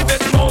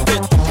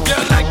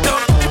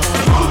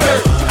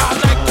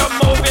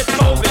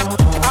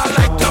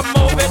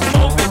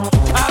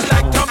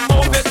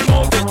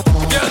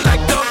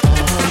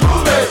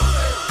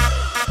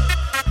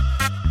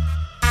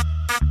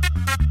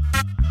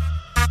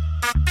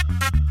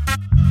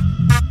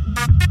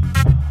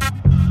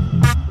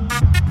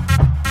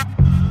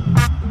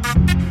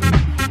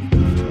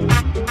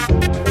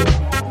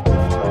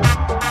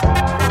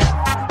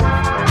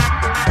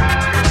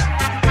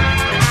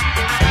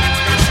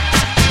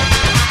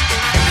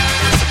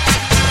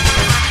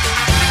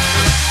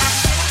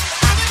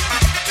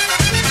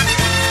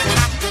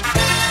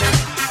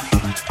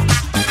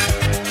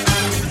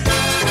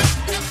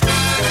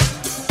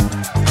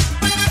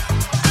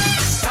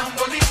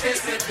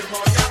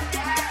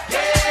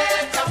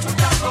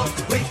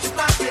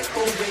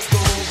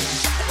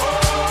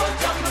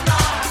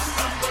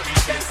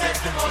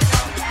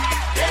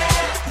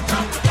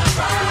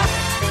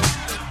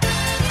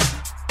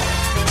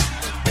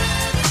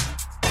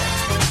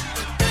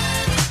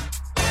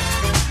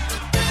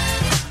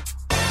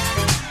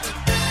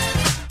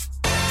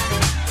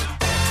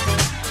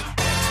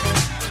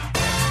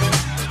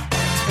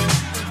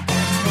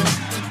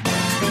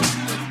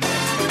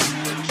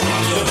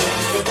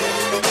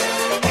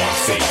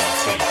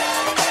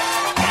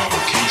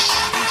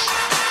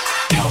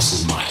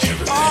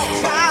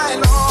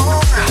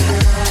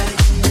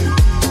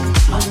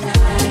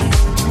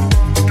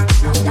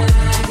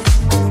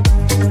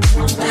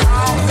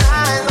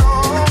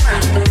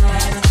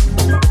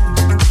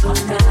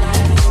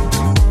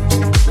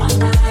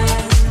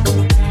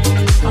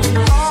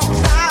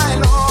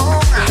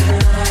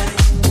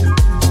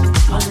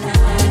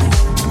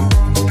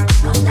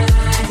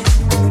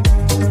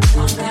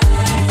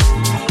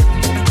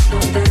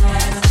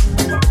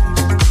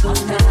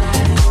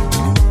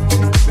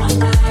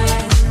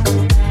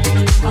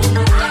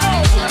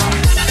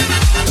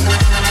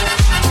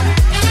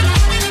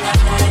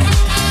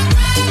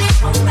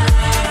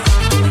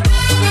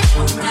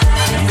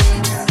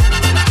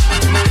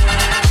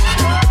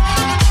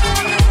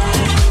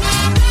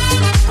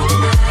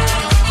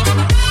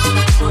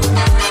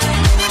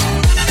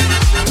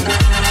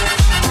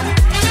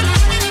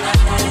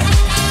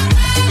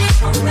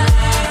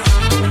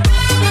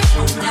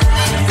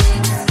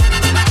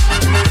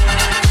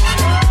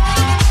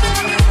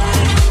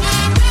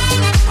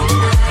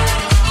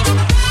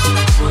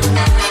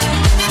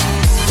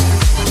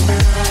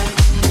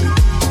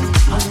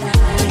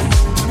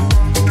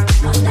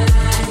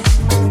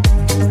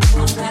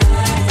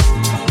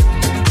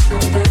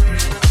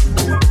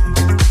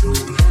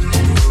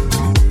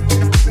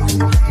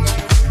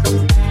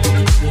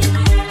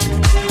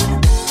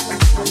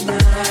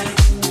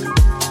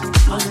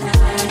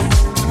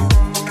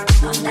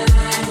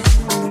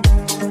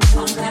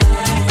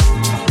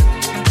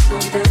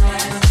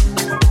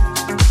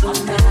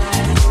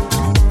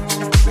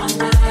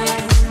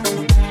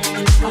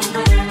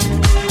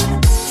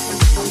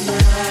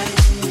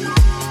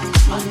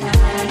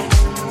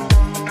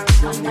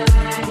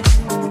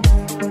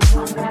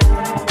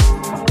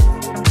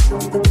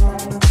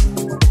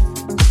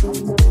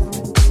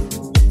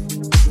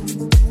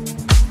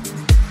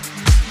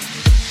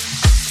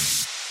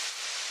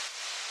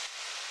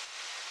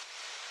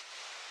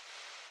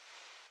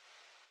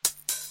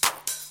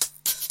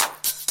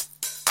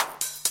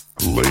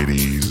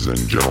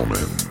Ladies and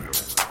gentlemen,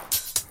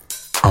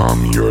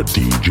 I'm your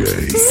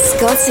DJ.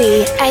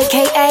 Scotty,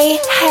 aka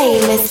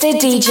Hey Mr.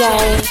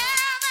 DJ.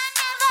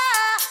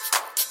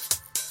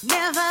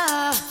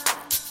 Never.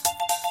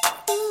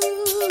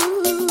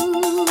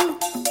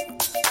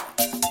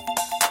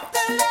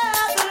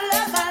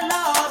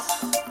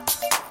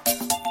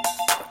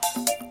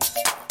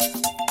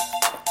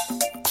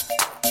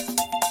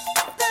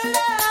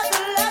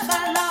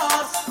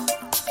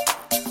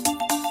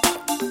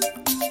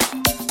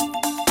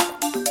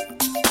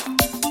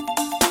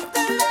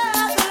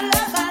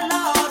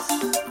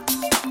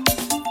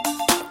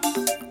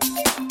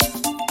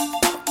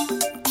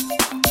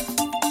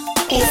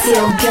 It's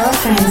your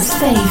girlfriend's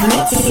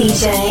favorite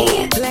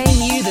DJ.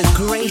 Playing you the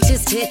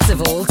greatest hits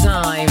of all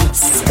time.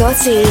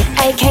 Scotty,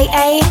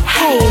 aka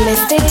Hey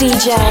Mr.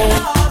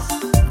 DJ.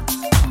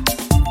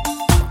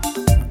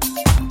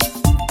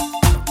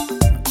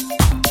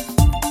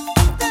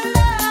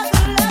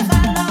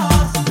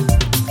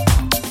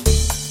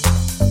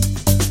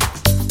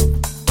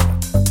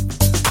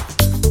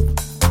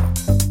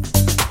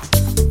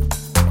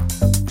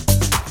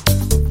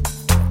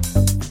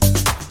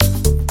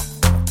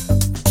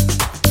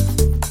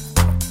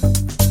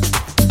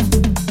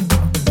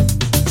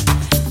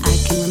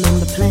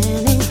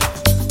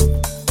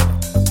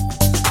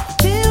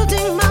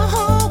 Building my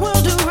whole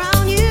world around.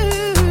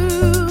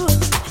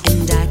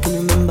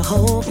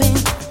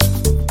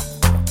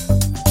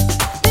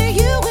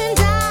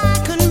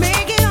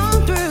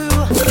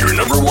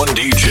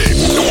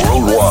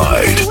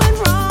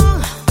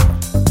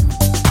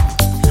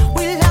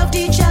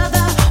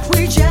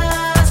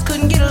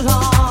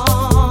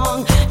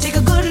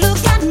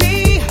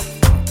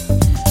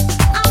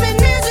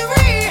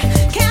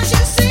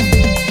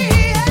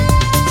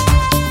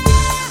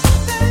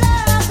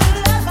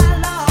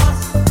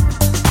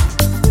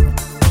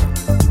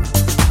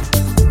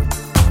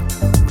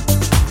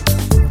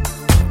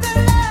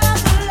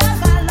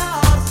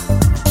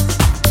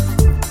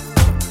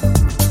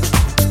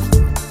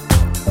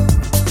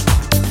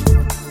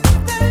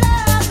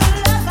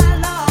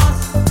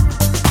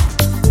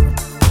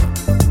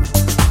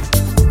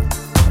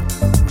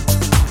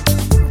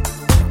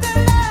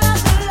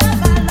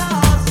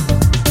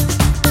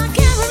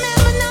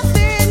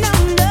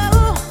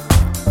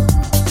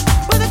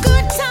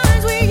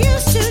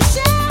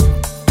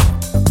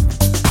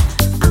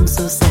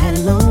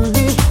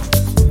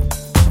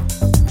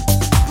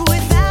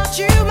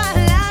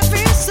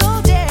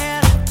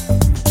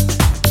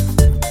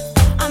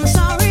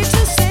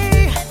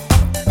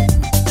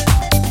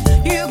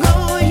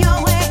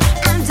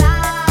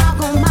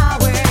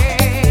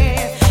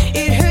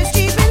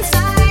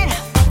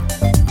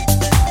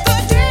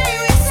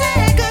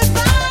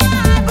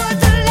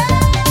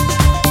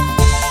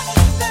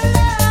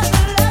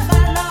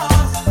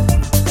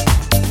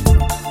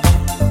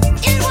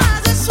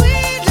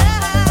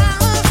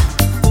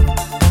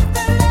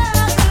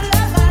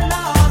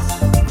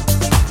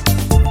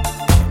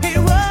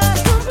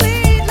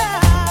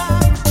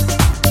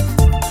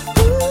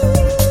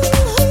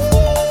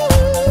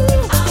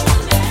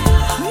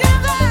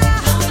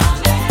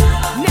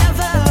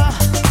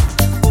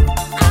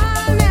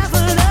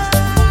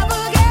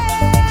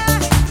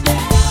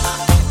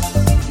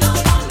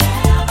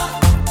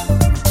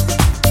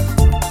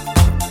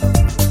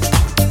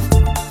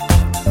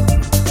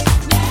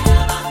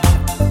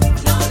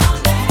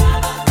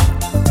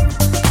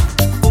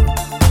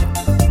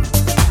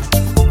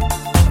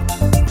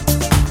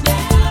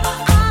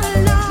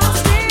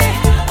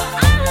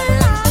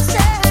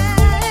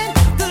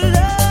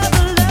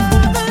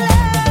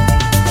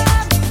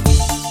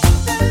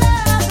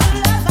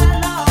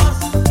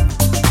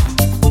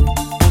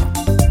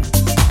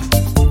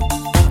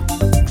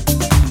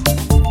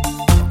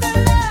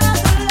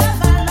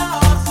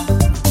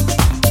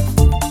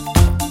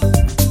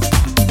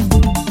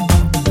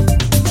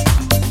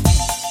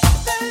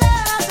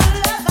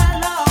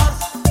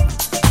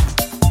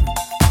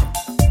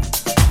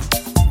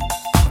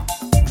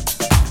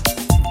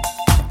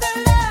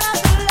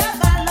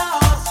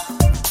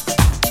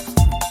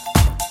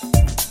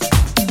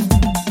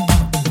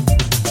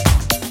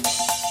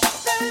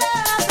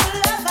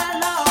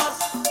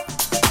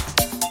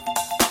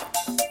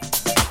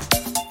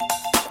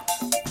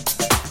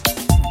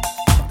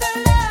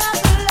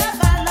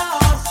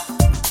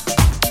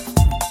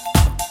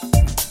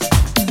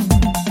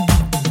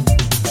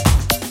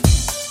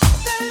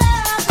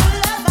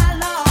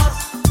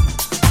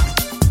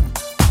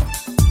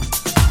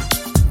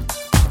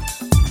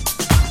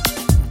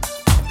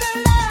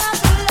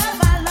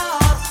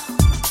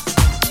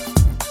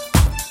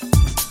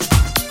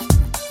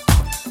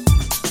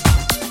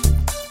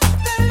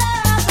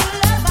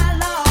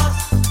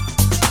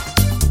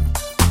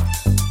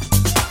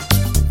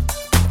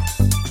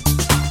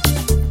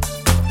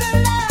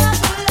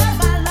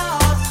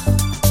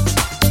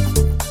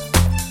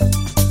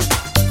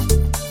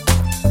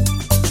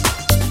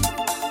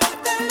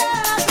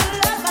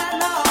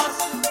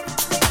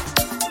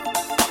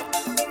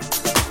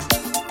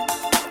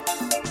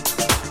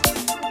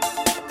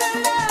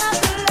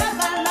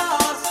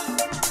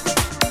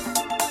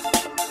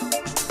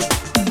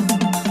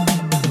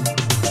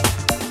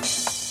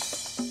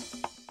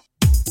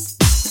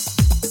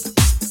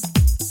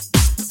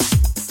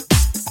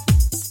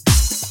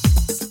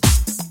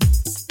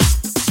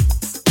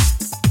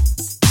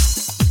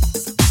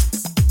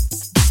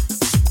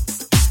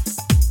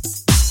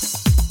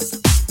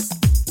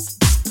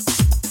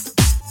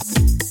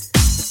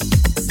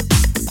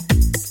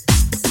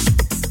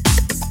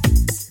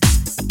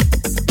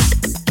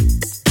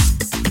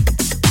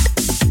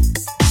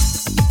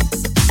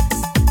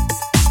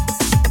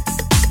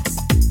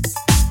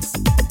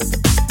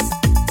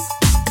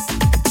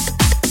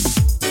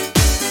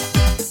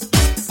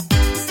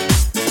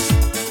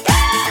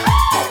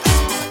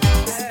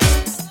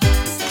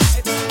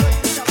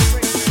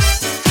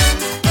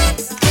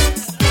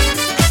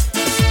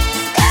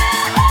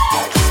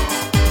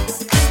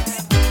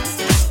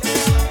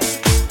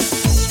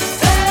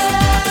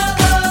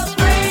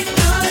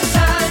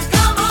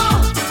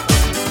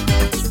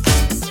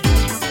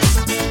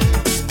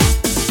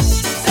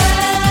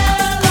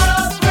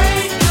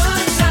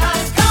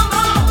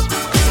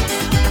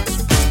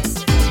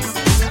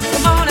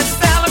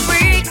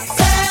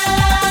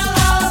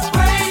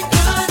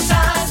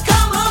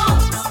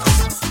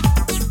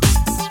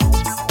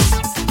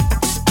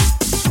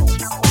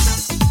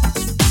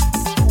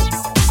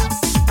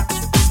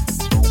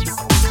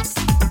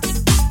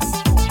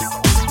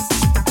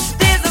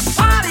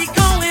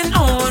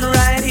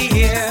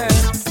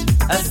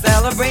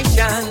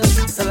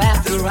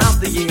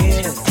 throughout the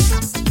years.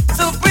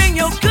 So bring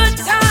your good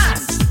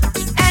times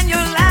and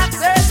your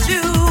laughter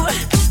too.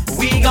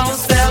 We gon'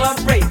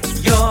 celebrate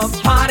your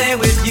party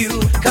with you.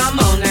 Come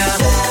on now.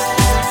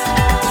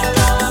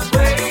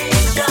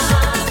 Celebration.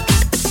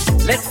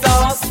 Let's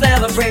all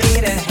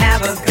celebrate and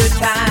have a good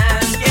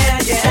time. Yeah,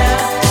 yeah.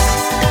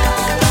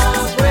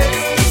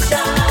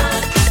 Celebration.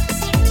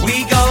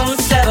 We gon'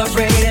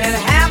 celebrate and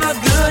have a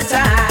good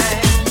time.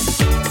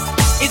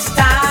 It's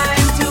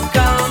time to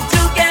come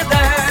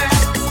together.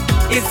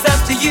 It's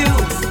up to you.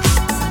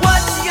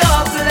 What's your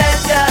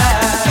pleasure?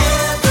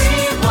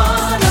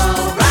 Everyone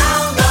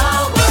around the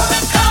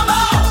world, come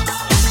on!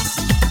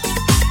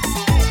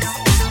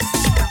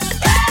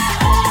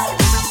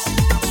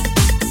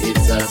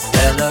 It's a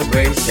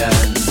celebration.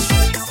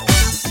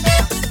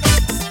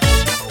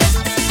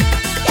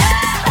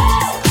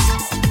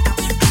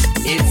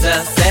 It's a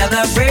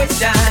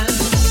celebration.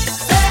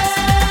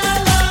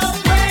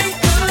 Celebrate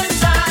good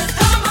times,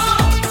 come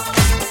on!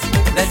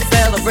 Let's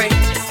celebrate.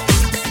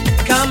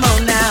 Come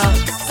on now.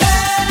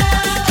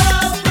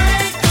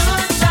 Celebrate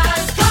good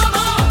times, come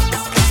on!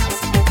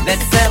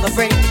 Let's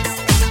celebrate.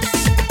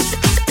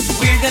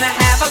 We're gonna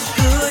have a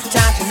good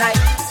time tonight.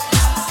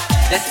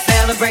 Let's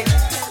celebrate.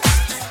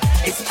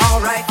 It's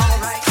alright.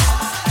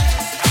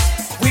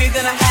 We're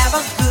gonna have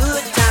a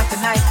good time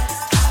tonight.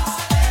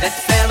 Let's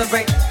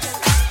celebrate.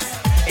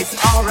 It's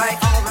alright.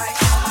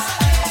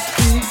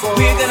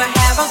 We're gonna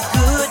have a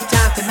good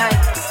time tonight.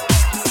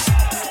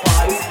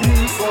 Party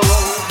people.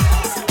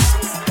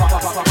 Party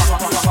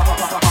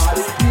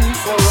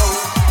people.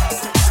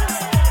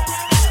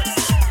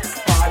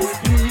 Party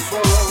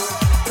people.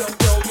 Just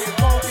don't get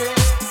funky.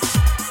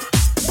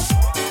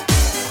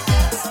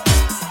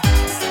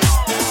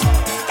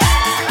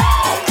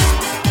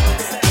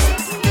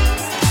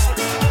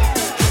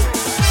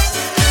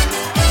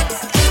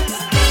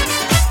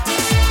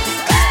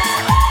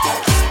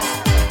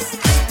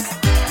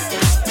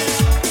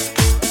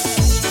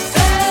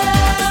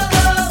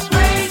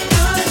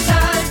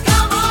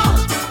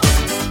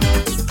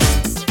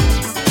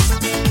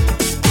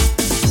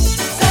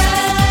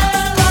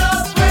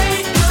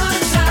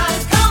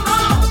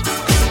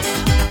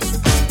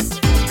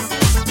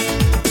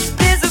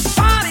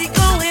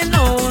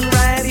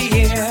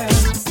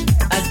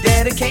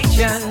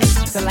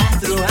 To last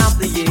throughout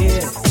the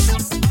years.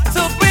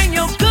 So bring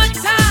your good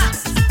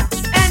times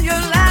and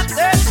your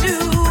laughter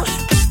too.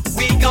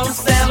 We gon'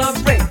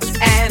 celebrate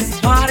and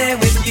party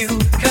with you.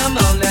 Come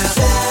on now.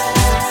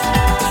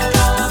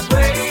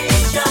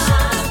 Celebration.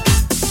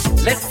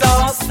 Let's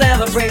all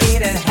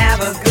celebrate and have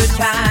a good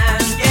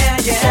time. Yeah,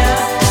 yeah.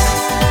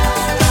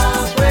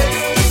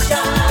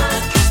 Celebration.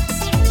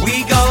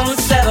 We gon'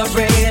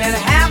 celebrate and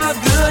have a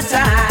good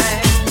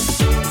time.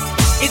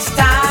 It's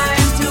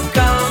time to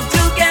come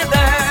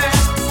together.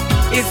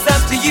 It's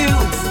up to you.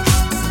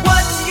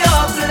 What's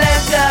your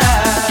pleasure?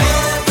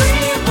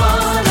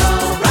 Everyone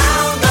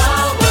around the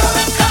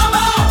world, come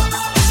on!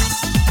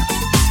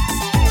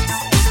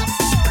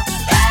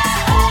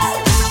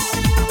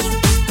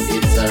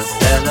 It's a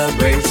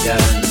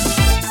celebration.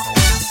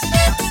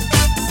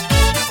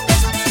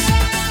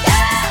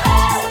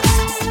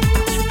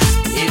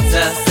 It's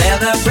a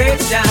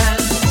celebration.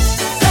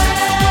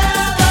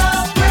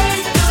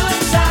 Celebrate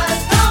good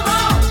times, come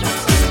on!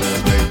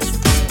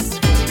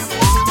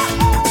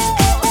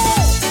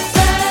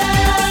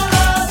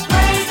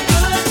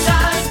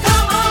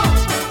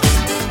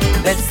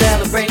 Let's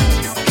celebrate.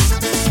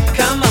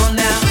 Come on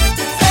now.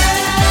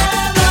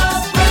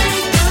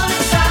 Celebrate good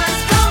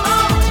times. Come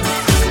on.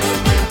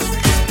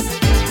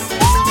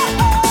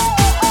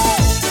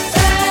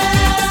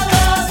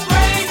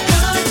 Celebrate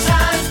good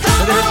times.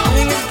 Come on.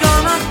 Everything is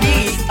gonna be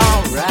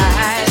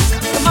alright.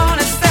 Come on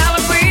and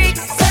celebrate.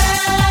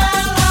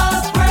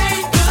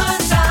 Celebrate good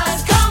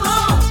times. Come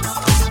on.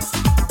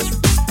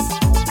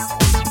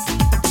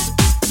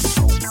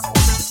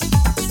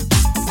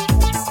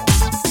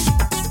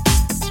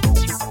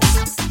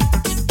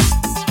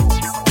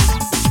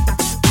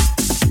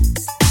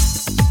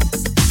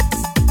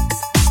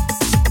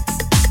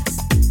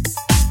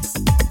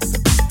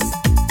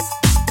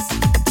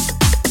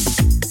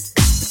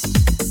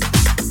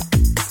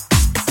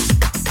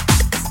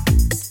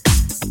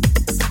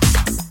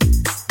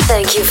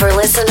 Thank you for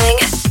listening.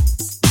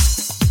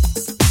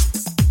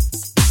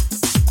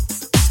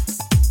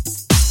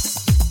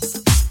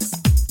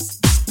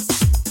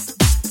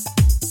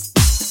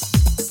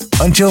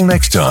 Until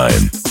next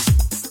time.